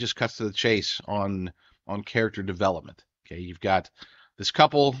 He just cuts to the chase on character development. Okay, you've got this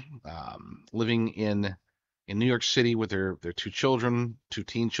couple living in New York City with their two children, two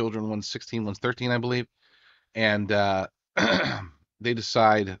teen children, one's 16, one's 13, I believe, and they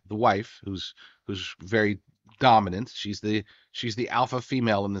decide the wife, who's very dominant. She's the alpha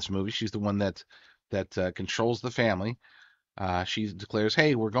female in this movie. She's the one that controls the family. She declares,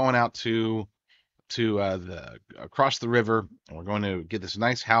 "Hey, we're going out to the across the river, and we're going to get this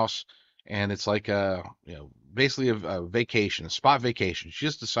nice house, and it's like a basically a vacation, a spot vacation." She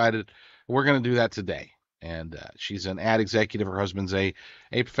just decided we're going to do that today, and she's an ad executive. Her husband's a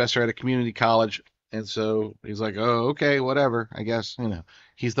professor at a community college, and so he's like, "Oh, okay, whatever. I guess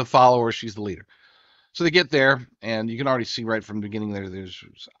he's the follower, she's the leader." So they get there, and you can already see right from the beginning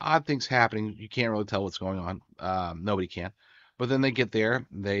there's odd things happening. You can't really tell what's going on. Nobody can. But then they get there,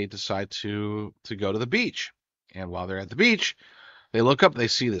 they decide to go to the beach. And while they're at the beach, they look up, they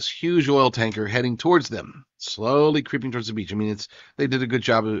see this huge oil tanker heading towards them, slowly creeping towards the beach. I mean, they did a good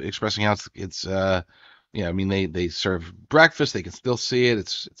job of expressing how I mean they serve breakfast, they can still see it.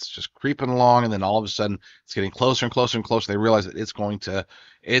 It's just creeping along, and then all of a sudden it's getting closer and closer and closer. They realize that it's going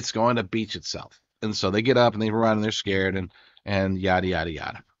to beach itself. And so they get up and they run and they're scared and yada yada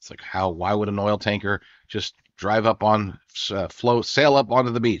yada. It's like why would an oil tanker just drive up on sail up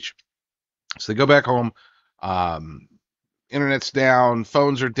onto the beach? So they go back home. Um, Internet's down,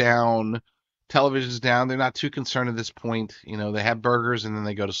 phones are down, television's down. They're not too concerned at this point. They have burgers and then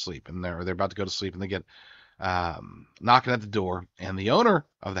they go to sleep, and they're about to go to sleep, and they get knocking at the door, and the owner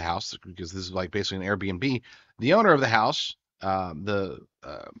of the house, because this is like basically an Airbnb, the owner of the house, the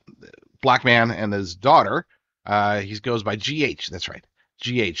black man and his daughter, he goes by GH. That's right.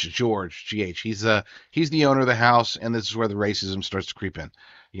 GH, George, GH. He's the owner of the house, and this is where the racism starts to creep in.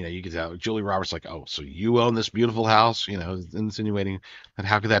 You can tell Julie Roberts like, oh, so you own this beautiful house, insinuating that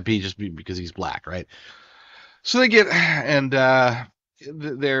how could that be just because he's black, right? So they get and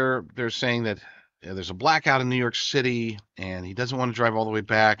they're saying that there's a blackout in New York City, and he doesn't want to drive all the way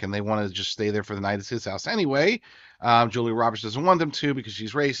back, and they want to just stay there for the night. It's his house anyway. Julia Roberts doesn't want them to because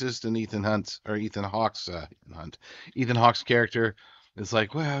she's racist, and Ethan Hawke's character is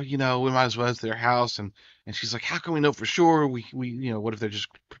like, well, we might as well. It's their house, and she's like, how can we know for sure? We what if they're just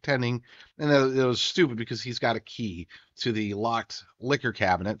pretending? And it was stupid because he's got a key to the locked liquor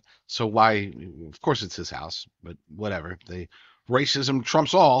cabinet. So why? Of course, it's his house, but whatever. Racism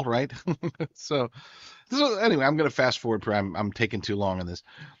trumps all, right? so anyway, I'm going to fast forward. I'm taking too long on this.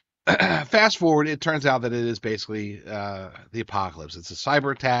 Fast forward, it turns out that it is basically the apocalypse. It's a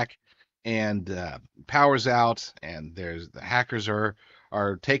cyber attack, and power's out, and the hackers are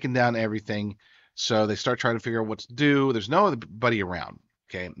taking down everything. So they start trying to figure out what to do. There's nobody around.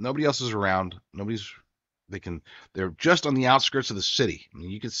 Okay, nobody else is around. They're just on the outskirts of the city. I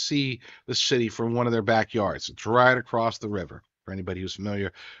mean, you can see the city from one of their backyards. It's right across the river. For anybody who's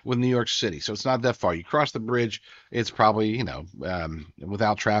familiar with New York City, so it's not that far. You cross the bridge, it's probably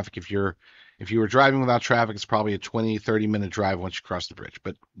without traffic. If you were driving without traffic, it's probably a 20-30 minute drive once you cross the bridge.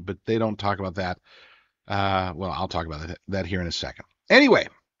 But they don't talk about that. Well, I'll talk about that here in a second. Anyway,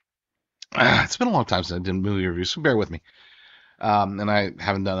 it's been a long time since I did movie reviews, so bear with me. And I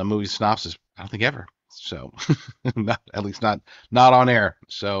haven't done a movie synopsis, I don't think ever. So at least not on air.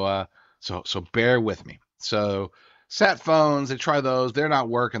 So bear with me. So sat phones, they try those. They're not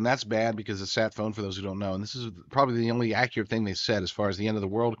working. That's bad because a sat phone, for those who don't know, and this is probably the only accurate thing they said as far as the end of the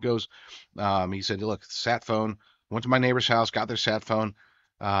world goes. He said, look, sat phone, went to my neighbor's house, got their sat phone.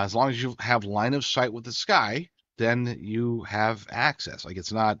 As long as you have line of sight with the sky, then you have access. Like,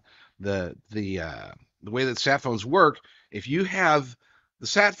 it's not the way that sat phones work. If you have the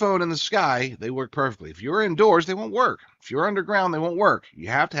sat phone in the sky, they work perfectly. If you're indoors, they won't work. If you're underground, they won't work. You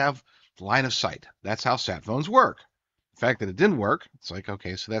have to have line of sight. That's how sat phones work. The fact that it didn't work, it's like,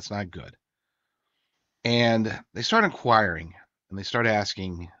 okay, so that's not good. And they start inquiring, and they start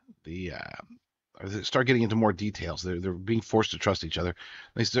asking or they start getting into more details. They're being forced to trust each other.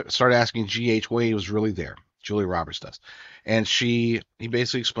 They start asking GH why he was really there. Julia Roberts does, and he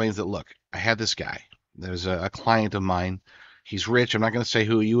basically explains that, look, I had this guy. There's a client of mine. He's rich. I'm not going to say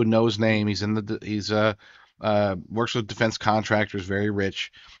who. You would know his name. He's works with defense contractors, very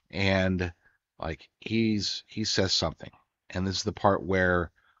rich, and like he says something, and this is the part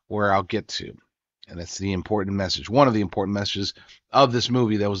where I'll get to, and that's the important message. One of the important messages of this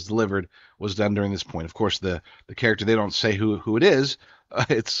movie that was delivered was done during this point. Of course, the character, they don't say who it is.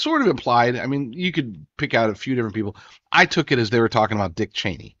 It's sort of implied. I mean, you could pick out a few different people. I took it as they were talking about Dick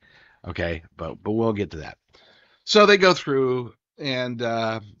Cheney. Okay, but we'll get to that. So they go through, and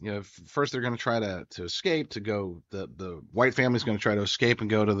first they're going to try to escape. To go, the white family's going to try to escape and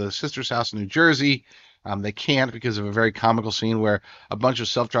go to the sister's house in New Jersey. They can't because of a very comical scene where a bunch of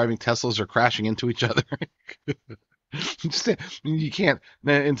self-driving Teslas are crashing into each other. You can't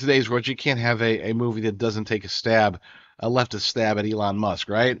in today's world. You can't have a movie that doesn't take a leftist stab at Elon Musk,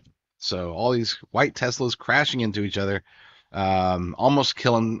 right? So all these white Teslas crashing into each other, almost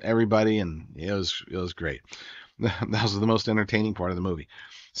killing everybody, and it was great. That was the most entertaining part of the movie.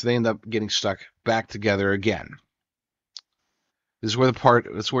 So they end up getting stuck back together again. This is where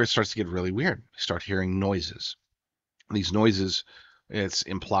it starts to get really weird. You start hearing noises. These noises, it's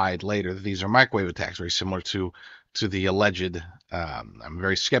implied later that these are microwave attacks, very similar to the alleged. I'm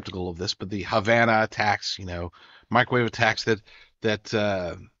very skeptical of this, but the Havana attacks, microwave attacks but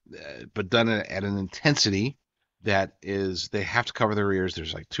done at an intensity that is they have to cover their ears.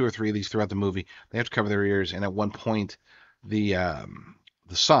 There's like two or three of these throughout the movie. They have to cover their ears, and at one point, the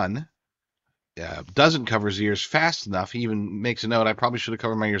son doesn't cover his ears fast enough. He even makes a note, I probably should have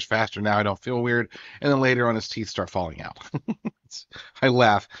covered my ears faster. Now I don't feel weird. And then later on, his teeth start falling out. I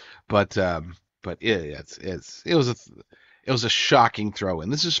laugh, but it was a shocking throw in.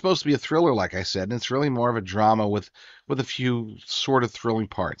 This is supposed to be a thriller, like I said, and it's really more of a drama with a few sort of thrilling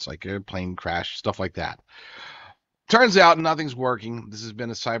parts, like a plane crash, stuff like that. Turns out nothing's working. This has been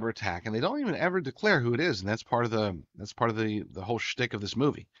a cyber attack, and they don't even ever declare who it is, and that's part of the whole shtick of this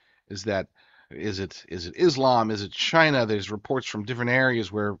movie. Is that is it Islam? Is it China? There's reports from different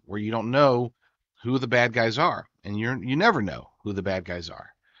areas where you don't know who the bad guys are, and you never know who the bad guys are.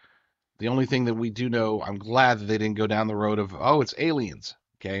 The only thing that we do know, I'm glad that they didn't go down the road of, oh, it's aliens.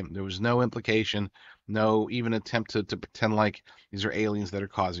 Okay, there was no implication, no even attempt to pretend like these are aliens that are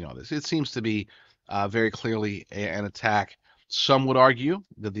causing all this. It seems to be very clearly an attack. Some would argue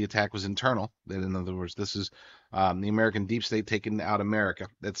that the attack was internal. That, in other words, this is the American deep state taking out America.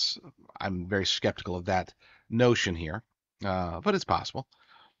 I'm very skeptical of that notion here, but it's possible.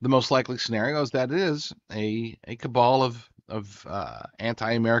 The most likely scenario is that it is a cabal of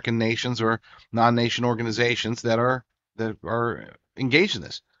anti-American nations or non-nation organizations that are engaged in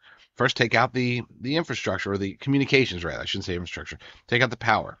this. First, take out the infrastructure, or the communications, rather. I shouldn't say infrastructure. Take out the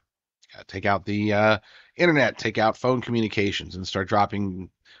power. Take out the internet. Take out phone communications, and start dropping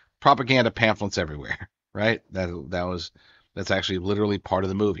propaganda pamphlets everywhere. Right? That's actually literally part of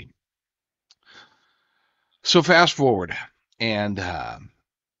the movie. So fast forward, and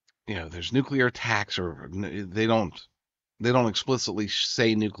there's nuclear attacks, or they don't explicitly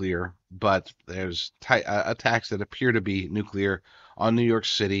say nuclear, but there's attacks that appear to be nuclear on New York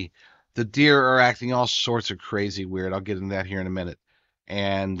City. The deer are acting all sorts of crazy weird. I'll get into that here in a minute.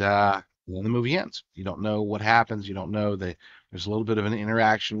 And then the movie ends. You don't know what happens. You don't know that there's a little bit of an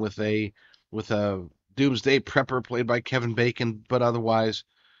interaction with a doomsday prepper played by Kevin Bacon, but otherwise,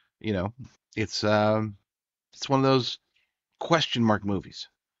 you know, it's it's one of those question mark movies.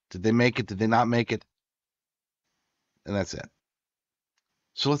 Did they make it? Did they not make it? And that's it.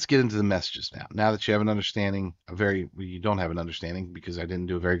 So let's get into the messages now. Now that you have an understanding, you don't have an understanding because I didn't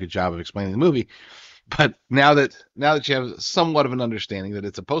do a very good job of explaining the movie. But now that you have somewhat of an understanding that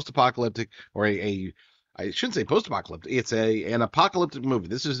it's a post-apocalyptic, or I shouldn't say post-apocalyptic, it's an apocalyptic movie.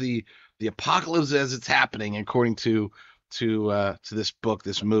 This is the apocalypse as it's happening, according to this book,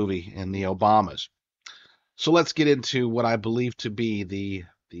 this movie, and the Obamas. So let's get into what I believe to be the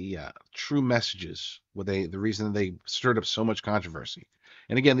true messages, the reason they stirred up so much controversy.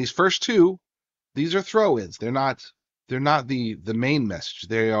 And again, these first two, these are throw-ins. They're not the main message.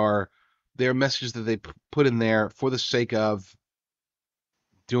 They're messages that they put in there for the sake of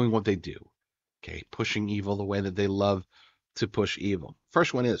doing what they do. Okay, pushing evil the way that they love to push evil.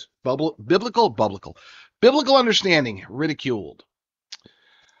 First one is biblical understanding ridiculed.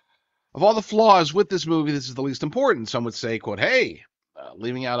 Of all the flaws with this movie, this is the least important. Some would say, quote, hey,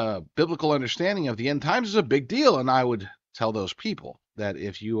 leaving out a biblical understanding of the end times is a big deal. And I would tell those people that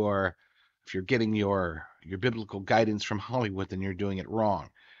if you're getting your biblical guidance from Hollywood, then you're doing it wrong.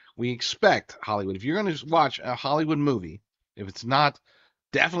 We expect Hollywood. If you're going to watch a Hollywood movie, if it's not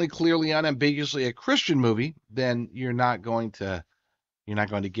definitely clearly unambiguously a Christian movie, then you're not going to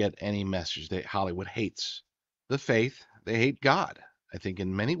get any message. Hollywood hates the faith. They hate God, I think,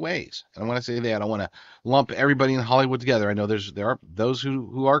 in many ways. And when I say that, I don't want to lump everybody in Hollywood together. I know there are those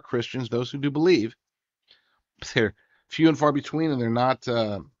who are Christians, those who do believe. But they're few and far between, and they're not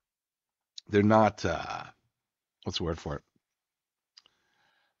what's the word for it?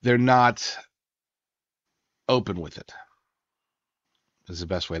 They're not open with it. Is the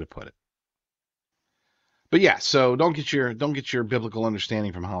best way to put it. But yeah, so don't get your biblical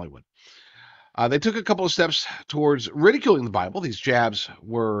understanding from Hollywood. They took a couple of steps towards ridiculing the Bible. These jabs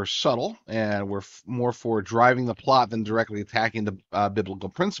were subtle and were more for driving the plot than directly attacking the biblical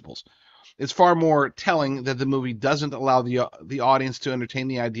principles. It's far more telling that the movie doesn't allow the audience to entertain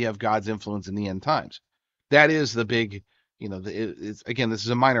the idea of God's influence in the end times. That is the big, again, this is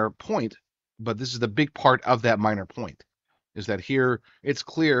a minor point, but this is the big part of that minor point, is that here it's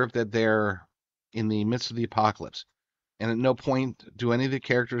clear that they're in the midst of the apocalypse, and at no point do any of the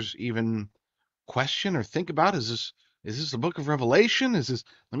characters even question or think about, is this the book of Revelation? Is this,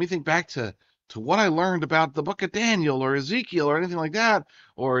 let me think back to what I learned about the book of Daniel or Ezekiel or anything like that,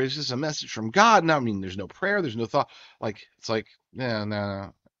 or is this a message from God? No, I mean, there's no prayer, there's no thought. Like, it's like, yeah,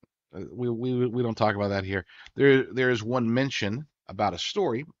 no, we don't talk about that here. There is one mention about a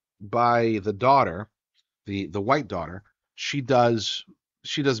story by the daughter, the white daughter. She does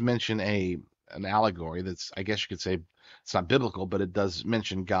mention an allegory that's, I guess you could say, it's not biblical, but it does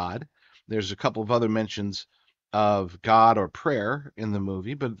mention God. There's a couple of other mentions of God or prayer in the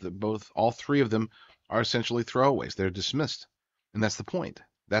movie, but all three of them are essentially throwaways. They're dismissed, and that's the point.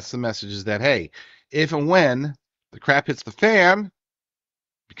 That's the message: is that, hey, if and when the crap hits the fan,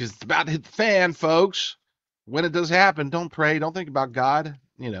 because it's about to hit the fan, folks. When it does happen, don't pray, don't think about God.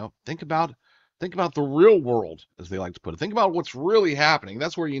 Think about the real world, as they like to put it. Think about what's really happening.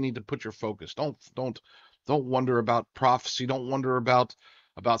 That's where you need to put your focus. Don't wonder about prophecy. Don't wonder about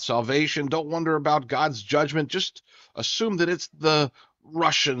salvation. Don't wonder about God's judgment. Just assume that it's the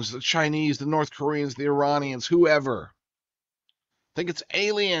Russians, the Chinese, the North Koreans, the Iranians, whoever. Think it's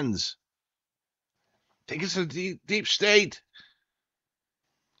aliens. Think it's a deep state.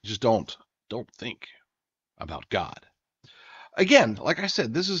 Just don't think about God. Again, like I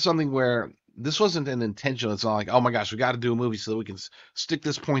said, this is something where this wasn't an intentional. It's not like, oh my gosh, we got to do a movie so that we can stick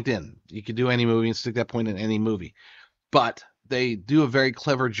this point in. You could do any movie and stick that point in any movie. But they do a very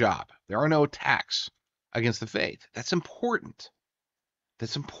clever job. There are no attacks against the faith. That's important.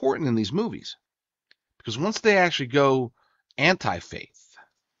 That's important in these movies, because once they actually go anti-faith,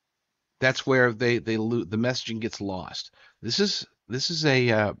 that's where the messaging gets lost. This is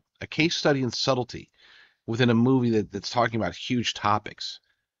a case study in subtlety within a movie that's talking about huge topics.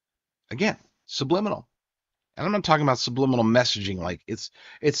 Again, subliminal. And I'm not talking about subliminal messaging, like it's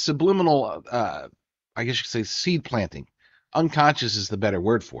subliminal, I guess you could say seed planting. Unconscious is the better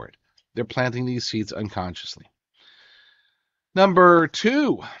word for it. They're planting these seeds unconsciously. Number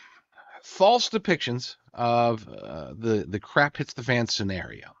 2, false depictions of the crap hits the fan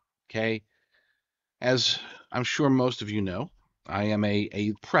scenario. Okay, as I'm sure most of you know, I am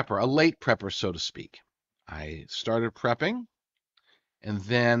a prepper, a late prepper, so to speak. I started prepping, and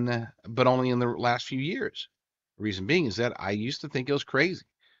then, but only in the last few years. The reason being is that I used to think it was crazy.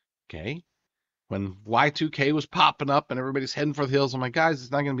 Okay, when Y2K was popping up and everybody's heading for the hills, I'm like, guys,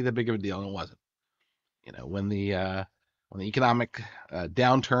 it's not going to be that big of a deal, and it wasn't. When the economic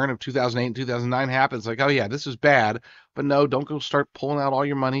downturn of 2008 and 2009 happens, like, oh yeah, this is bad, but no, don't go start pulling out all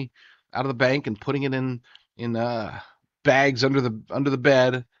your money out of the bank and putting it in bags under the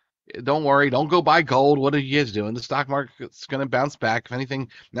bed. Don't worry, don't go buy gold. What are you guys doing? The stock market's going to bounce back. If anything,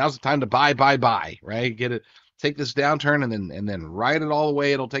 now's the time to buy, right? Get it, take this downturn and then ride it all the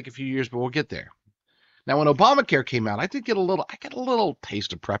way. It'll take a few years, but we'll get there. Now, when Obamacare came out, I got a little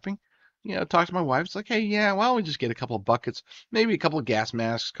taste of prepping. Talk to my wife. It's like, hey, yeah, why don't we just get a couple of buckets, maybe a couple of gas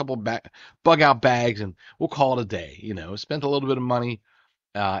masks, a couple of bug out bags, and we'll call it a day. Spent a little bit of money,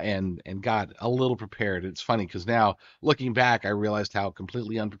 and got a little prepared. It's funny because now, looking back, I realized how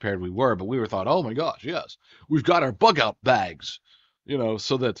completely unprepared we were. But we were thought, oh my gosh, yes, we've got our bug out bags,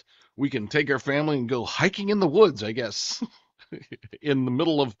 so that we can take our family and go hiking in the woods, I guess, in the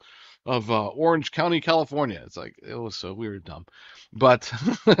middle of Orange County, California. It's like, it was so weird, dumb, but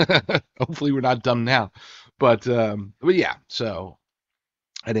hopefully we're not dumb now. But yeah, so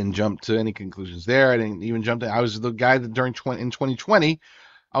I didn't jump to any conclusions there. I didn't even jump to. I was the guy that in 2020,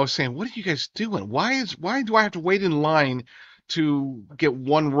 I was saying, what are you guys doing? Why do I have to wait in line to get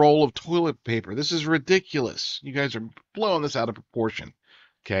one roll of toilet paper? This is ridiculous. You guys are blowing this out of proportion.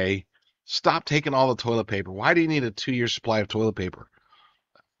 Okay, stop taking all the toilet paper. Why do you need a 2-year supply of toilet paper?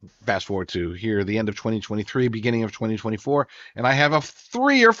 Fast forward to here, the end of 2023, beginning of 2024, and I have a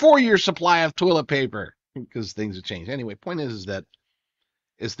 3 or 4-year supply of toilet paper because things have changed. Anyway, point is that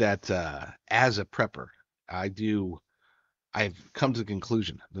as a prepper, I've come to the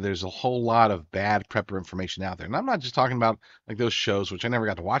conclusion that there's a whole lot of bad prepper information out there. And I'm not just talking about like those shows, which I never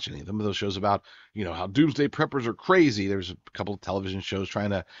got to watch any of them, but those shows about, how doomsday preppers are crazy. There's a couple of television shows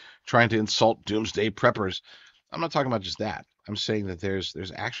trying to insult doomsday preppers. I'm not talking about just that. I'm saying that there's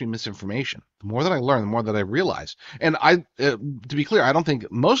actually misinformation. The more that I learn, the more that I realize. And to be clear, I don't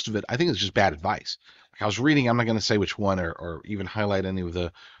think most of it. I think it's just bad advice. Like I was reading, I'm not going to say which one or even highlight any of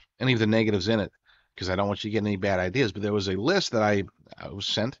the negatives in it because I don't want you to get any bad ideas. But there was a list that I was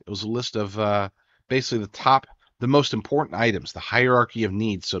sent. It was a list of basically the most important items, the hierarchy of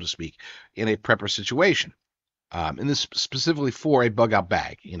needs, so to speak, in a prepper situation. And this specifically for a bug out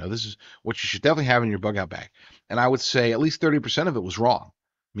bag. This is what you should definitely have in your bug out bag. And I would say at least 30% of it was wrong.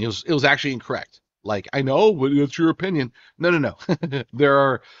 I mean, it was actually incorrect. Like, I know, but that's your opinion. No, no, no.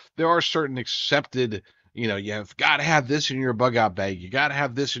 there are certain accepted, you've got to have this in your bug out bag. You got to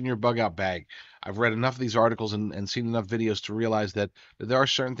have this in your bug out bag. I've read enough of these articles and seen enough videos to realize that there are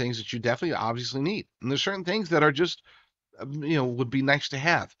certain things that you definitely obviously need. And there's certain things that are just would be nice to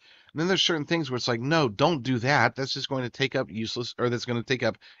have. And then there's certain things where it's like, no, don't do that. That's just going to take up useless, or that's going to take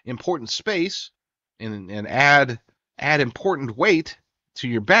up important space and add important weight to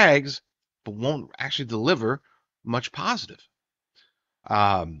your bags, but won't actually deliver much positive.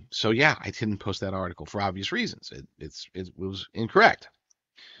 So yeah, I didn't post that article for obvious reasons. It was incorrect.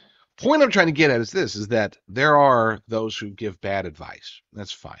 Point I'm trying to get at is this: is that there are those who give bad advice.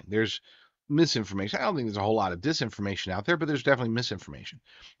 That's fine. There's misinformation. I don't think there's a whole lot of disinformation out there, but there's definitely misinformation.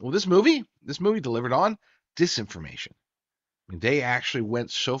 Well, this movie delivered on disinformation. I mean, they actually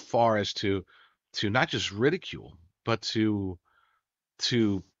went so far as to not just ridicule, but to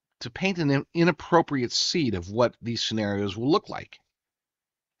to paint an inappropriate seed of what these scenarios will look like.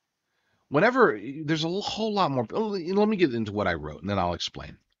 Whenever there's a whole lot more. Let me get into what I wrote, and then I'll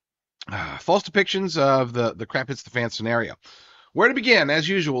explain. False depictions of the crap hits the fan scenario. Where to begin? As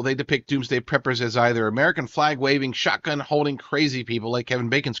usual, they depict doomsday preppers as either American flag waving, shotgun holding crazy people like Kevin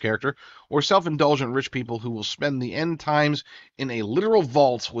Bacon's character, or self indulgent rich people who will spend the end times in a literal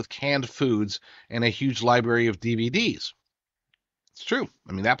vault with canned foods and a huge library of DVDs. It's true.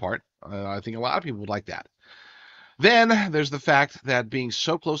 I mean, that part. I think a lot of people would like that. Then there's the fact that being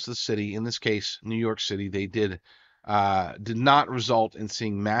so close to the city, in this case, New York City, they did not result in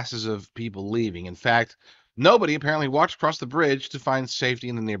seeing masses of people leaving. In fact, nobody apparently walked across the bridge to find safety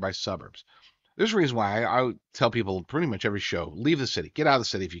in the nearby suburbs. There's a reason why I tell people pretty much every show, leave the city. Get out of the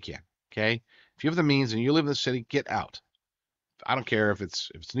city if you can. Okay? If you have the means and you live in the city, get out. I don't care if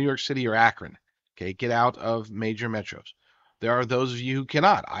it's New York City or Akron. Okay? Get out of major metros. There are those of you who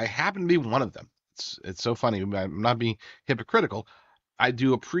cannot. I happen to be one of them. It's so funny. I'm not being hypocritical. I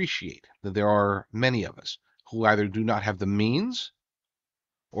do appreciate that there are many of us who either do not have the means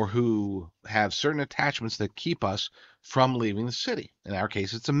or who have certain attachments that keep us from leaving the city. In our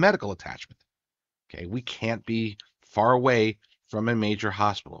case, it's a medical attachment. Okay, we can't be far away from a major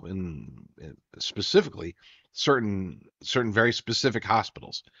hospital, and specifically certain very specific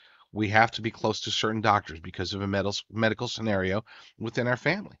hospitals. We have to be close to certain doctors because of a medical scenario within our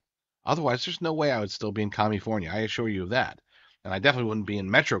family. Otherwise, there's no way I would still be in California. I assure you of that. And I definitely wouldn't be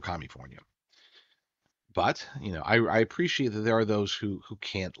in Metro California. But, I appreciate that there are those who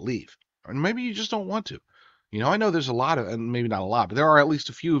can't leave. Or maybe you just don't want to. I know there's a lot of, and maybe not a lot, but there are at least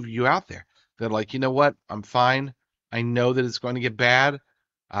a few of you out there that are like, you know what? I'm fine. I know that it's going to get bad,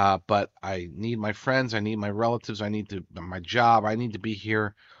 but I need my friends. I need my relatives. I need my job. I need to be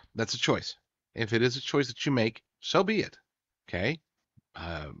here. That's a choice. If it is a choice that you make, so be it. Okay?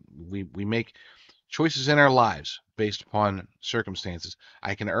 We make choices in our lives based upon circumstances.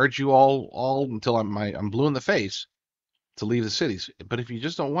 I can urge you all until I'm blue in the face to leave the cities. But if you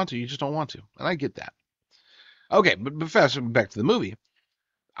just don't want to, you just don't want to. And I get that. Okay, but fast back to the movie.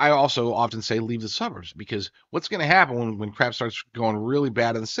 I also often say leave the suburbs because what's going to happen when crap starts going really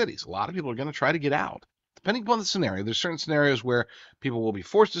bad in the cities? A lot of people are going to try to get out. Depending upon the scenario, there's certain scenarios where people will be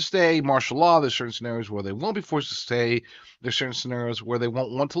forced to stay, martial law. There's certain scenarios where they won't be forced to stay. There's certain scenarios where they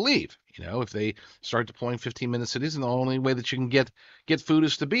won't want to leave. If they start deploying 15-minute cities, and the only way that you can get food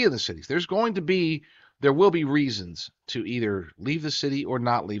is to be in the cities. There will be reasons to either leave the city or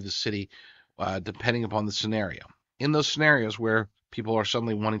not leave the city, depending upon the scenario. In those scenarios where people are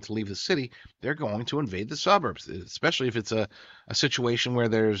suddenly wanting to leave the city, they're going to invade the suburbs, especially if it's a situation where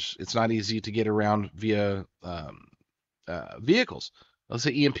it's not easy to get around via vehicles. Let's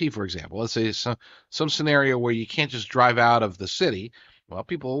say EMP, for example. Let's say some scenario where you can't just drive out of the city. Well,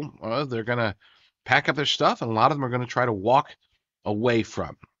 people, they're going to pack up their stuff, and a lot of them are going to try to walk away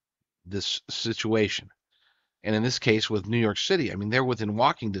from this situation. And in this case, with New York City, I mean, they're within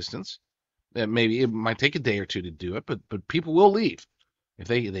walking distance. Maybe it might take a day or two to do it, but people will leave. If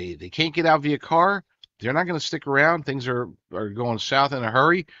they can't get out via car, they're not going to stick around. Things are going south in a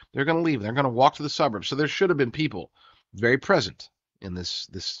hurry. They're going to leave. They're going to walk to the suburbs. So there should have been people very present in this.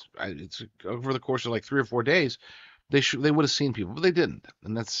 It's over the course of like 3 or 4 days. They would have seen people, but they didn't,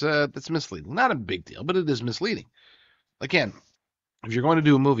 and that's misleading. Not a big deal, but it is misleading. Again, if you're going to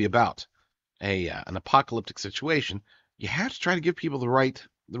do a movie about an apocalyptic situation, you have to try to give people the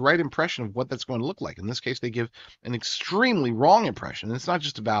right impression of what that's going to look like. In this case, they give an extremely wrong impression. And it's not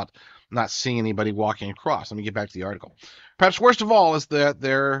just about not seeing anybody walking across. Let me get back to the article. Perhaps worst of all is that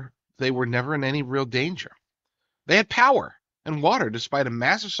they were never in any real danger. They had power and water despite a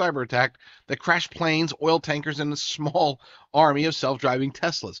massive cyber attack that crashed planes, oil tankers, and a small army of self-driving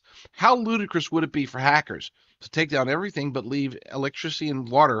Teslas. How ludicrous would it be for hackers to take down everything but leave electricity and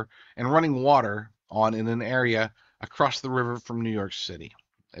water and running water on in an area across the river from New York City?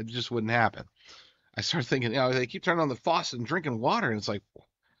 It just wouldn't happen. I started thinking, they keep turning on the faucet and drinking water, and it's like,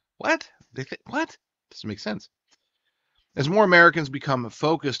 what? What? Doesn't make sense. As more Americans become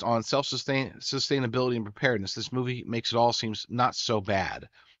focused on sustainability and preparedness, this movie makes it all seem not so bad.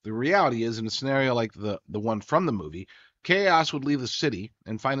 The reality is, in a scenario like the one from the movie, chaos would leave the city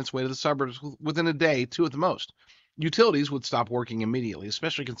and find its way to the suburbs within a day, two at the most. Utilities would stop working immediately,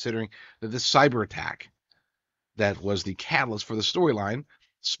 especially considering that this cyber attack that was the catalyst for the storyline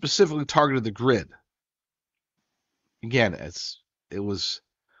specifically targeted the grid. Again, it was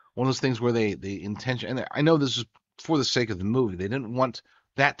one of those things where the intention, and I know this is for the sake of the movie. They didn't want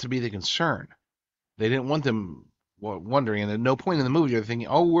that to be the concern. They didn't want them wondering, and at no point in the movie are they thinking,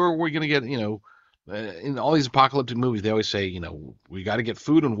 oh, we're going to get, in all these apocalyptic movies, they always say, we got to get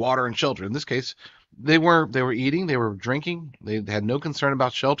food and water and shelter. In this case, they were eating, they were drinking, they had no concern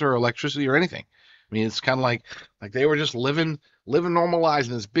about shelter or electricity or anything. I mean, it's kind of like they were just living normal lives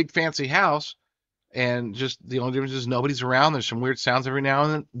in this big fancy house, and just the only difference is nobody's around. There's some weird sounds every now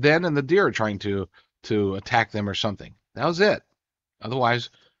and then, and the deer are trying to attack them or something. That was it. Otherwise,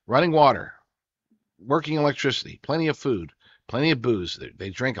 running water, working electricity, plenty of food, plenty of booze.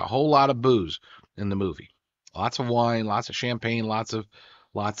 They drink a whole lot of booze in the movie. Lots of wine, lots of champagne, lots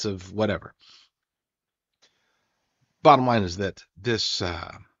of whatever. Bottom line is that this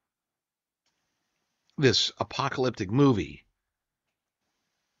apocalyptic movie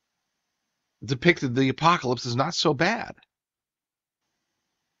depicted the apocalypse as not so bad.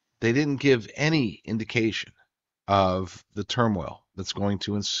 They didn't give any indication of the turmoil that's going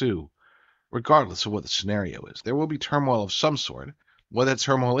to ensue, regardless of what the scenario is. There will be turmoil of some sort. What that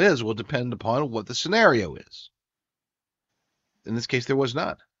turmoil is will depend upon what the scenario is. In this case, there was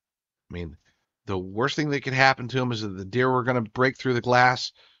none. I mean, the worst thing that could happen to them is that the deer were going to break through the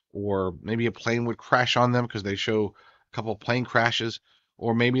glass, or maybe a plane would crash on them because they show a couple of plane crashes,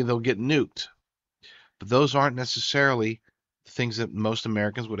 or maybe they'll get nuked. But those aren't necessarily things that most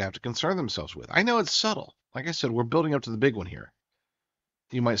Americans would have to concern themselves with. I know it's subtle. Like I said, we're building up to the big one here.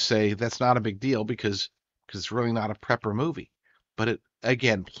 You might say that's not a big deal because it's really not a prepper movie. But it,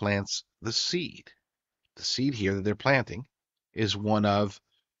 again, plants the seed. The seed here that they're planting is one of,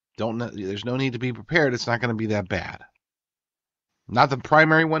 there's no need to be prepared. It's not going to be that bad. Not the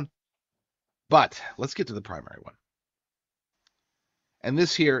primary one, but let's get to the primary one. And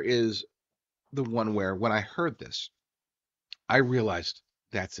this here is the one where, when I heard this, I realized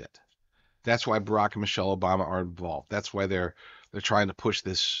that's it. That's why Barack and Michelle Obama are involved. That's why they're trying to push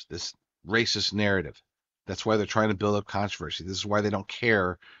this racist narrative. That's why they're trying to build up controversy. This is why they don't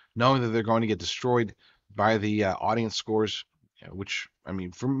care, knowing that they're going to get destroyed by the audience scores, which, I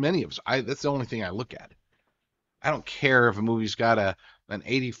mean, for many of us, that's the only thing I look at. I don't care if a movie's got an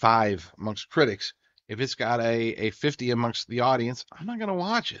 85 amongst critics. If it's got a 50 amongst the audience, I'm not going to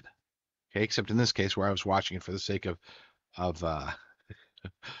watch it. Okay, except in this case where I was watching it for the sake of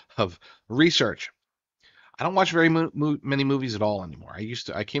of research. I don't watch very many movies at all anymore.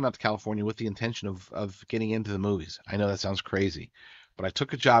 I came out to California with the intention of getting into the movies. I know that sounds crazy, but I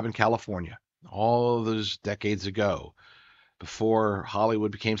took a job in California all those decades ago, before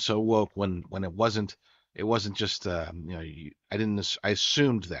Hollywood became so woke. When it wasn't just I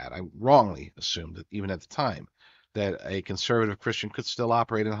assumed that, I wrongly assumed that, even at the time, that a conservative Christian could still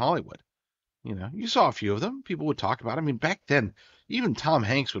operate in Hollywood. You saw a few of them. People would talk about it. I mean, back then, even Tom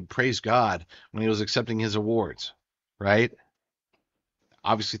Hanks would praise God when he was accepting his awards, right?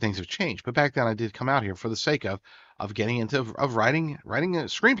 Obviously, things have changed, but back then I did come out here for the sake of getting into writing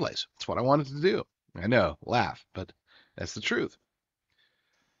screenplays. That's what I wanted to do. I know, laugh, but that's the truth.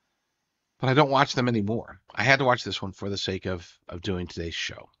 But I don't watch them anymore. I had to watch this one for the sake of doing today's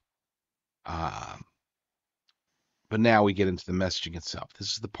show. But now we get into the messaging itself.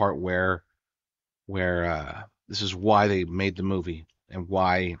 This is the part where this is why they made the movie and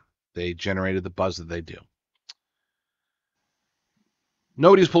why they generated the buzz that they do.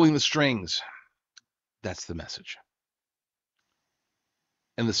 Nobody's pulling the strings. That's the message.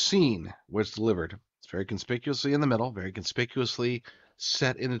 And the scene where it's delivered, very conspicuously in the middle, very conspicuously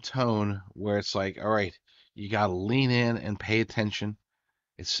set in a tone where it's like, all right, you got to lean in and pay attention.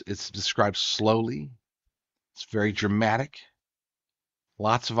 It's described slowly. It's very dramatic.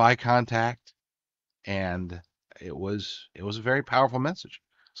 Lots of eye contact, and it was a very powerful message.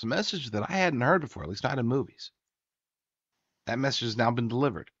 It's a message that I hadn't heard before, at least not in movies. That message has now been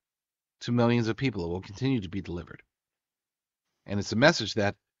delivered to millions of people. It will continue to be delivered. And it's a message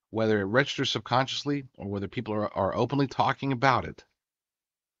that, whether it registers subconsciously or whether people are openly talking about it,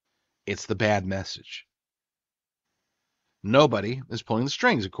 it's the bad message. Nobody is pulling the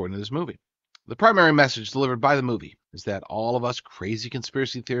strings, according to this movie. The primary message delivered by the movie is that all of us crazy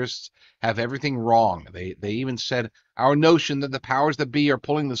conspiracy theorists have everything wrong. They even said our notion that the powers that be are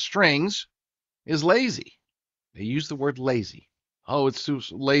pulling the strings is lazy. They use the word lazy. Oh, it's too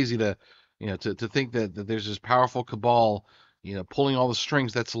lazy to, to think that there's this powerful cabal, pulling all the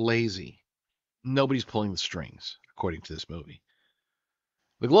strings. That's lazy. Nobody's pulling the strings, according to this movie.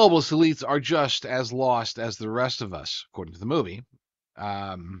 The globalist elites are just as lost as the rest of us, according to the movie.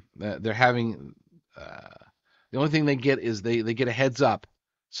 They're having the only thing they get is they get a heads up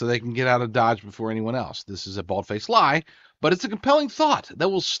so they can get out of Dodge before anyone else. This is a bald-faced lie, but it's a compelling thought that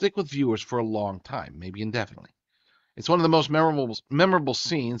will stick with viewers for a long time, maybe indefinitely. It's one of the most memorable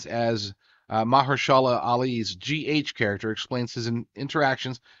scenes as Mahershala Ali's GH character explains his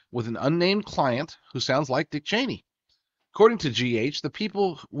interactions with an unnamed client who sounds like Dick Cheney. According to GH, the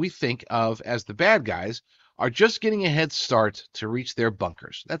people we think of as the bad guys are just getting a head start to reach their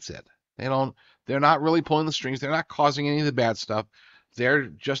bunkers. That's it. They're not really pulling the strings. They're not causing any of the bad stuff. They're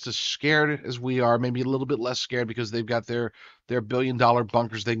just as scared as we are, maybe a little bit less scared because they've got their billion-dollar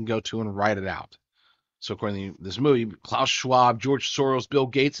bunkers they can go to and ride it out. So according to this movie, Klaus Schwab, George Soros, Bill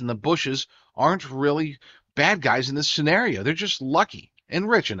Gates, and the Bushes aren't really bad guys in this scenario. They're just lucky and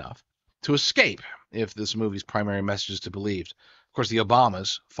rich enough to escape, if this movie's primary message is to be believed. Of course, the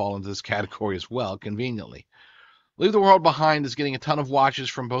Obamas fall into this category as well, conveniently. Leave the World Behind is getting a ton of watches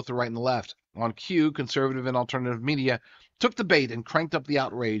from both the right and the left. On cue, conservative and alternative media took the bait and cranked up the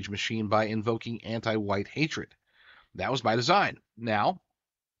outrage machine by invoking anti-white hatred. That was by design. Now,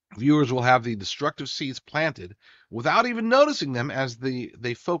 viewers will have the destructive seeds planted without even noticing them as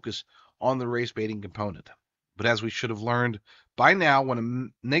they focus on the race-baiting component. But as we should have learned by now,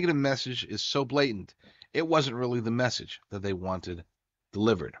 when a negative message is so blatant, it wasn't really the message that they wanted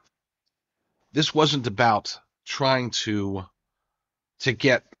delivered. This wasn't about trying to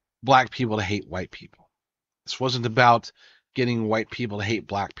get black people to hate white people. This wasn't about getting white people to hate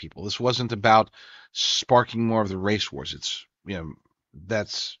black people. This wasn't about sparking more of the race wars. It's,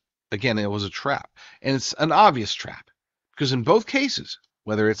 that's, again, it was a trap. And it's an obvious trap because in both cases,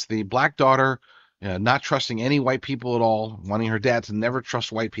 whether it's the black daughter not trusting any white people at all, wanting her dad to never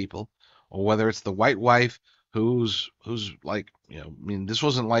trust white people, or whether it's the white wife who's like, this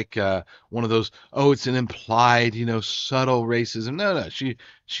wasn't like one of those, oh, it's an implied, subtle racism. No,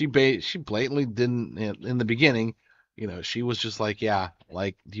 she blatantly didn't in the beginning. She was just like, yeah,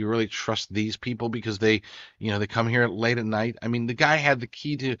 like, do you really trust these people because they come here late at night? I mean, the guy had the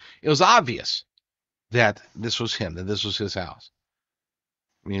key to. It was obvious that this was him, that this was his house.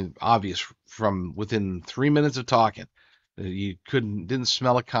 I mean, obvious from within 3 minutes of talking. You didn't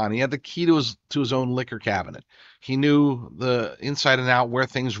smell a con. He had the key to his own liquor cabinet. He knew the inside and out where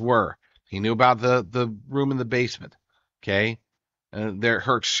things were. He knew about the room in the basement. Okay,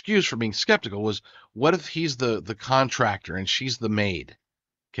 her excuse for being skeptical was, what if he's the contractor and she's the maid?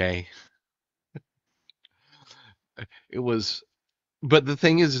 Okay, it was. But the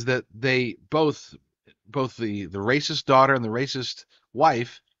thing is that they both the racist daughter and the racist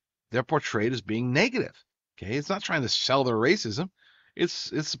wife, they're portrayed as being negative. Okay, it's not trying to sell their racism.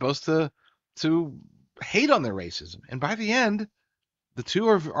 It's supposed to hate on their racism. And by the end, the two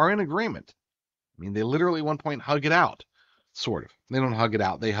are in agreement. I mean, they literally at one point hug it out, sort of. They don't hug it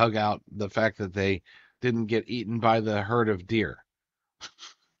out. They hug out the fact that they didn't get eaten by the herd of deer.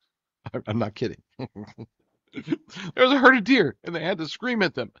 I'm not kidding. There was a herd of deer, and they had to scream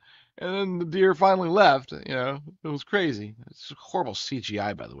at them. And then the deer finally left. It was crazy. It's horrible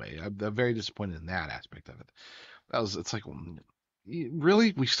CGI, by the way. I'm very disappointed in that aspect of it. It's like,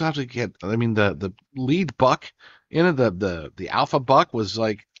 really? We still have to get. I mean, the lead buck in it, the alpha buck was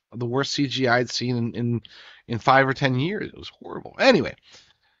like the worst CGI I'd seen in 5 or 10 years. It was horrible. Anyway,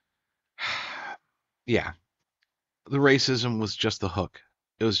 yeah, the racism was just the hook.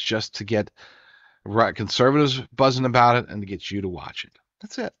 It was just to get conservatives buzzing about it and to get you to watch it.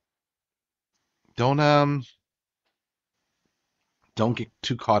 That's it. Don't get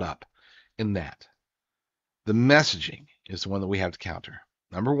too caught up in that. The messaging is the one that we have to counter.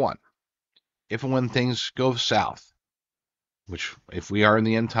 Number one, if and when things go south, which if we are in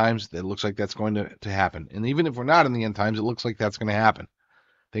the end times, it looks like that's going to happen. And even if we're not in the end times, it looks like that's going to happen.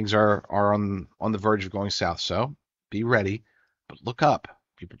 Things are on the verge of going south. So be ready, but look up,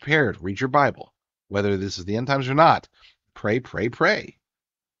 be prepared, read your Bible. Whether this is the end times or not, pray, pray, pray.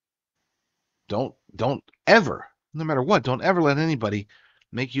 Don't ever, no matter what, don't ever let anybody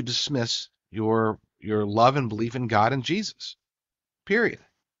make you dismiss your love and belief in God and Jesus. Period.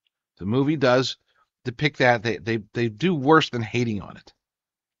 The movie does depict that. They do worse than hating on it.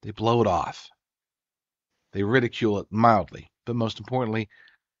 They blow it off. They ridicule it mildly. But most importantly,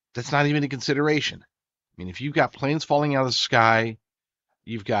 that's not even a consideration. I mean, if you've got planes falling out of the sky,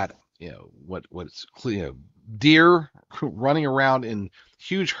 you've got what's deer running around in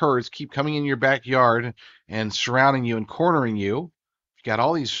huge herds, keep coming in your backyard and surrounding you and cornering you. You've got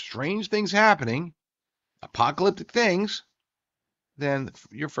all these strange things happening, apocalyptic things. Then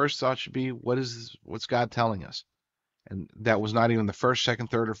your first thought should be, what's God telling us? And that was not even the first, second,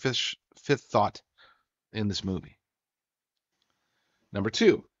 third, or fifth thought in this movie. Number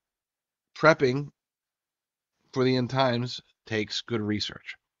two, prepping for the end times takes good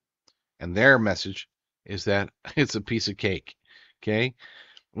research. And their message is that it's a piece of cake. Okay?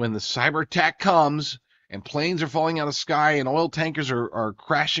 When the cyber attack comes and planes are falling out of the sky and oil tankers are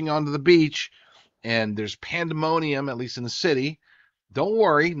crashing onto the beach and there's pandemonium, at least in the city, don't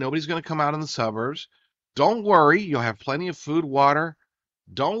worry. Nobody's going to come out in the suburbs. Don't worry. You'll have plenty of food, water.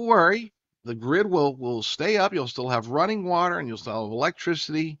 Don't worry. The grid will stay up. You'll still have running water and you'll still have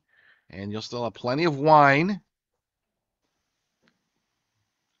electricity and you'll still have plenty of wine.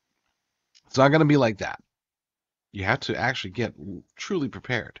 It's not going to be like that. You have to actually get truly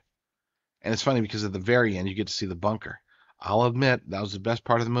prepared. And it's funny because at the very end, you get to see the bunker. I'll admit, that was the best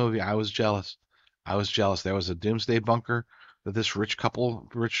part of the movie. I was jealous. I was jealous. There was a doomsday bunker that this rich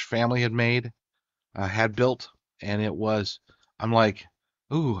family had built. And I'm like,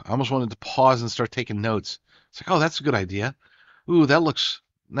 ooh, I almost wanted to pause and start taking notes. It's like, oh, that's a good idea. Ooh,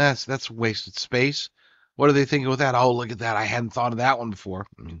 that's wasted space. What are they thinking with that? Oh, look at that. I hadn't thought of that one before.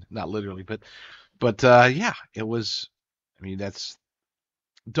 I mean, not literally, but yeah, it was. I mean,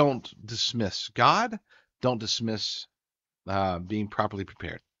 don't dismiss God. Don't dismiss being properly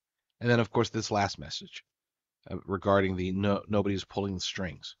prepared. And then, of course, this last message regarding nobody's pulling the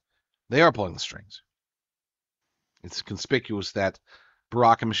strings. They are pulling the strings. It's conspicuous that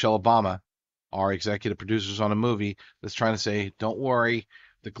Barack and Michelle Obama are executive producers on a movie that's trying to say, don't worry,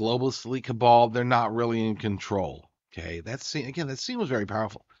 the globalist elite cabal, they're not really in control. Okay, that scene was very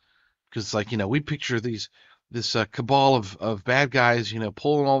powerful. Because it's like, we picture this cabal of bad guys,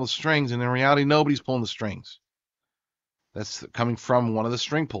 pulling all the strings, and in reality, nobody's pulling the strings. That's coming from one of the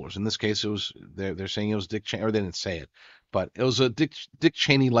string pullers. In this case, it was they're saying it was Dick Cheney, or they didn't say it, but it was a Dick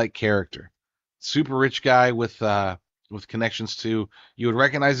Cheney-like character, super rich guy with connections to, you would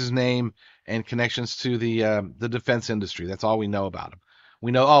recognize his name, and connections to the defense industry. That's all we know about him.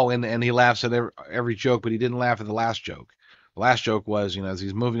 We know, and he laughs at every joke, but he didn't laugh at the last joke. The last joke was, as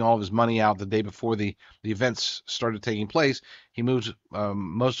he's moving all of his money out the day before the events started taking place, he moved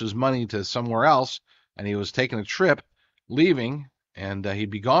most of his money to somewhere else, and he was taking a trip, leaving, and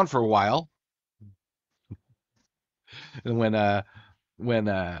he'd be gone for a while. And when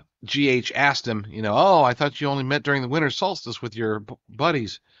GH asked him, oh, I thought you only met during the winter solstice with your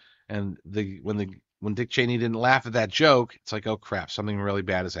buddies, and when Dick Cheney didn't laugh at that joke, it's like, oh crap, something really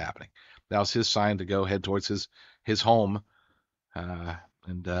bad is happening. That was his sign to go head towards his home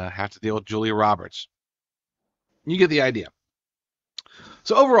and have to deal with Julia Roberts. You get the idea.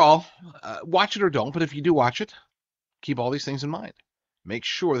 So overall, watch it or don't, but if you do watch it, keep all these things in mind. Make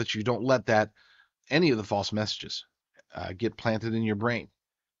sure that you don't let any of the false messages get planted in your brain.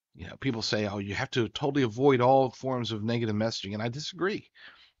 People say, oh, you have to totally avoid all forms of negative messaging, and I disagree.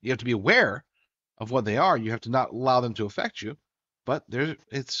 You have to be aware of what they are. You have to not allow them to affect you, but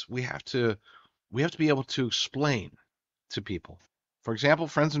we have to be able to explain to people. For example,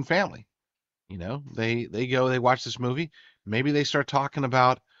 friends and family. They watch this movie. Maybe they start talking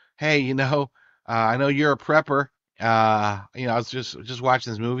about, hey, I know you're a prepper. I was just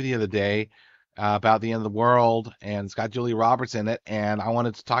watching this movie the other day about the end of the world, and it's got Julia Roberts in it, and I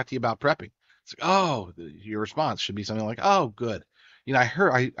wanted to talk to you about prepping. It's like, oh, your response should be something like, oh, good.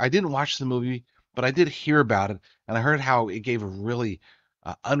 I didn't watch the movie, but I did hear about it, and I heard how it gave a really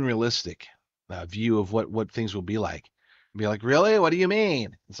unrealistic view of what things will be like. Be like, really? What do you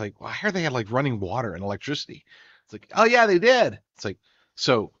mean? It's like, well, I heard they had like running water and electricity. It's like, oh yeah, they did. It's like,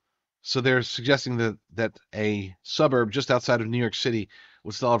 so they're suggesting that a suburb just outside of New York City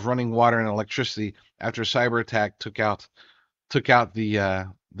would still have running water and electricity after a cyber attack took out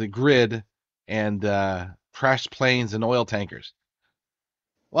the grid and crashed planes and oil tankers.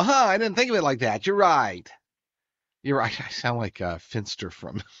 Well, I didn't think of it like that. You're right. You're right. I sound like Finster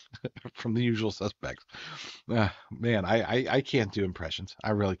from from The Usual Suspects. Man, I can't do impressions.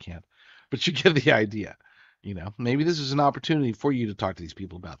 I really can't. But you get the idea. Maybe this is an opportunity for you to talk to these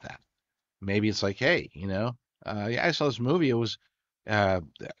people about that. Maybe it's like, hey, yeah, I saw this movie. It was uh,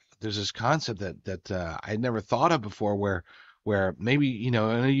 there's this concept that I'd never thought of before, where maybe I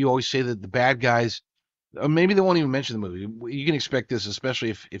know you always say that the bad guys. Maybe they won't even mention the movie. You can expect this,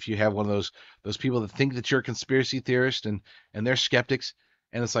 especially if you have one of those people that think that you're a conspiracy theorist and they're skeptics,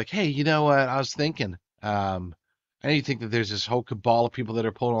 and it's like, hey, you know what? I was thinking. I know you think that there's this whole cabal of people that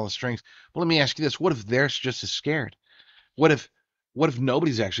are pulling all the strings. Well, let me ask you this: what if they're just as scared? What if what if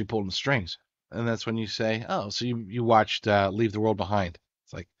nobody's actually pulling the strings? And that's when you say, oh, so you watched Leave the World Behind.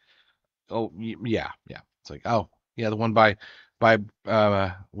 It's like, oh, yeah, yeah. It's like, oh, yeah, the one by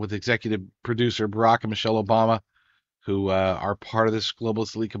with executive producer Barack and Michelle Obama, who are part of this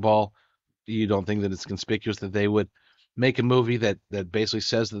globalist elite cabal. You don't think that it's conspicuous that they would make a movie that basically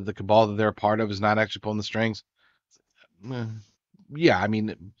says that the cabal that they're a part of is not actually pulling the strings? Eh, yeah, I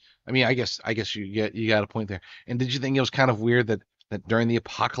mean, I guess you got a point there. And did you think it was kind of weird that during the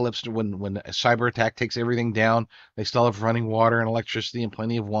apocalypse, when a cyber attack takes everything down, they still have running water and electricity and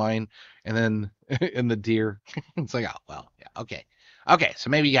plenty of wine, and then and the deer? It's like, oh well, yeah, okay. So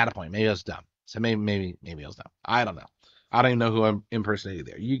maybe you got a point. Maybe I was dumb. So maybe I was dumb. I don't know. I don't even know who I'm impersonating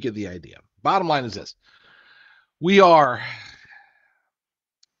there. You get the idea. Bottom line is this: we are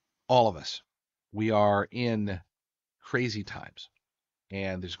all of us. We are in crazy times.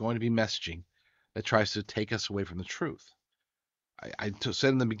 And there's going to be messaging that tries to take us away from the truth. I said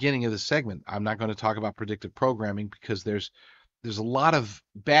in the beginning of this segment, I'm not going to talk about predictive programming because there's a lot of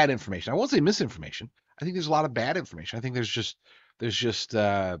bad information. I won't say misinformation. I think there's a lot of bad information. I think there's just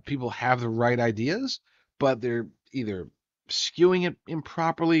people have the right ideas, but they're either skewing it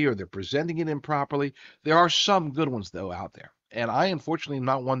improperly or they're presenting it improperly. There are some good ones though out there, and I unfortunately am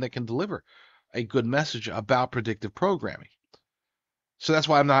not one that can deliver a good message about predictive programming. So that's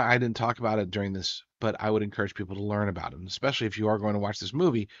why I didn't talk about it during this, but I would encourage people to learn about it, and especially if you are going to watch this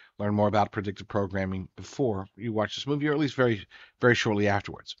movie, learn more about predictive programming before you watch this movie, or at least very, very shortly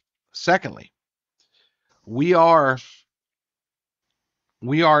afterwards. Secondly, we are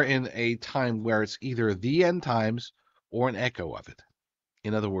we are in a time where it's either the end times or an echo of it.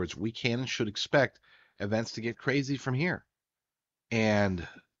 In other words, we can and should expect events to get crazy from here, and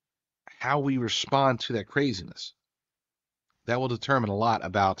how we respond to that craziness, that will determine a lot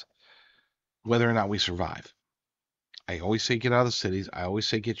about whether or not we survive. I always say get out of the cities. I always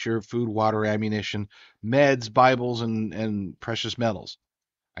say get your food, water, ammunition, meds, Bibles, and precious metals.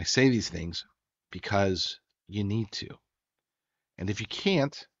 I say these things because you need to. And if you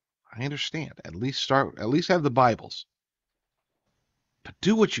can't, I understand. At least have the Bibles. But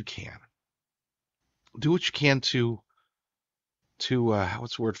do what you can. Do what you can to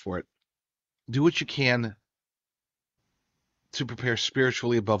what's the word for it? Do what you can to prepare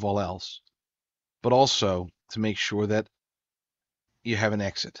spiritually above all else, but also to make sure that you have an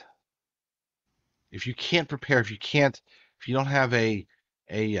exit. If you can't prepare, if you don't have a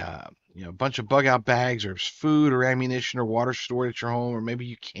bunch of bug out bags or food or ammunition or water stored at your home, or maybe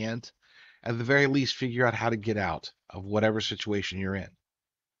you can't, at the very least figure out how to get out of whatever situation you're in.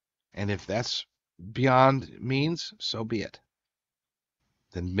 And if that's beyond means, so be it.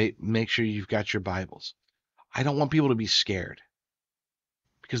 Then make sure you've got your Bibles. I don't want people to be scared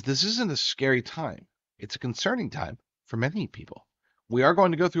because this isn't a scary time. It's a concerning time for many people. We are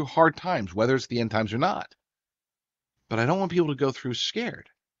going to go through hard times, whether it's the end times or not. But I don't want people to go through scared.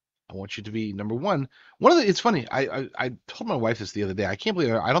 I want you to be number one. It's funny. I told my wife this the other day. I can't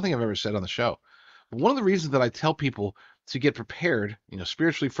believe I don't think I've ever said on the show. But one of the reasons that I tell people to get prepared,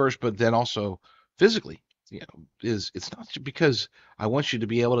 spiritually first, but then also physically, is it's not because I want you to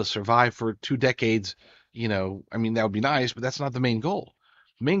be able to survive for 2 decades. I mean that would be nice, but that's not the main goal.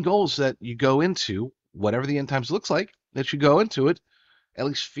 The main goal is that you go into whatever the end times looks like. That you go into it at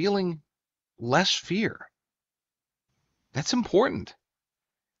least feeling less fear. That's important.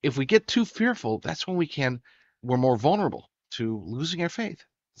 If we get too fearful, that's when we're more vulnerable to losing our faith.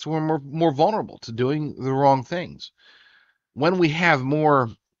 That's when we're more vulnerable to doing the wrong things. When we have more,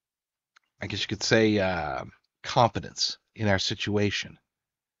 I guess you could say, confidence in our situation,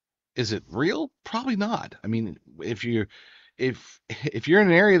 is it real? Probably not. I mean, if you're in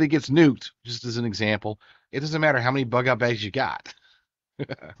an area that gets nuked, just as an example, it doesn't matter how many bug out bags you got,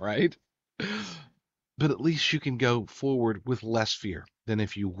 right? But at least you can go forward with less fear than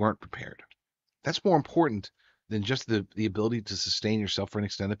if you weren't prepared. That's more important than just the ability to sustain yourself for an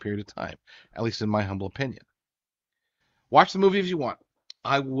extended period of time, at least in my humble opinion. Watch the movie if you want.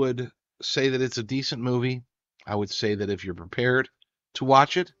 I would say that it's a decent movie. I would say that if you're prepared to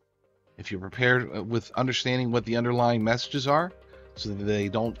watch it, if you're prepared with understanding what the underlying messages are, so that they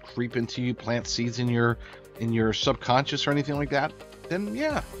don't creep into you, plant seeds in your subconscious or anything like that, then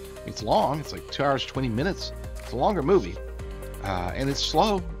yeah, it's long. It's like 2 hours, 20 minutes. It's a longer movie. And it's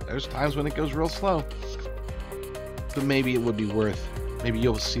slow. There's times when it goes real slow. But maybe it would be worth, maybe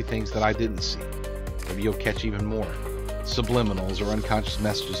you'll see things that I didn't see. Maybe you'll catch even more subliminals or unconscious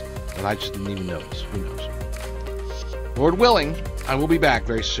messages that I just didn't even notice. Who knows? Lord willing, I will be back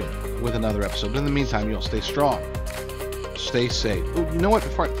very soon with another episode. But in the meantime, you'll stay strong. Stay safe. Oh, you know what?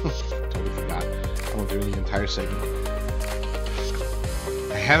 Before I totally forgot. I went through the entire segment.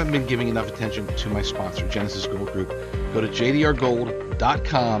 I haven't been giving enough attention to my sponsor, Genesis Gold Group. Go to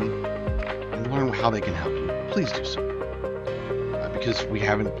jdrgold.com and learn how they can help you. Please do so. Because we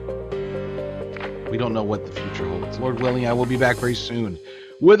don't know what the future holds. Lord willing, I will be back very soon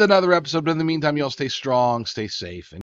with another episode. But in the meantime, y'all stay strong, stay safe, and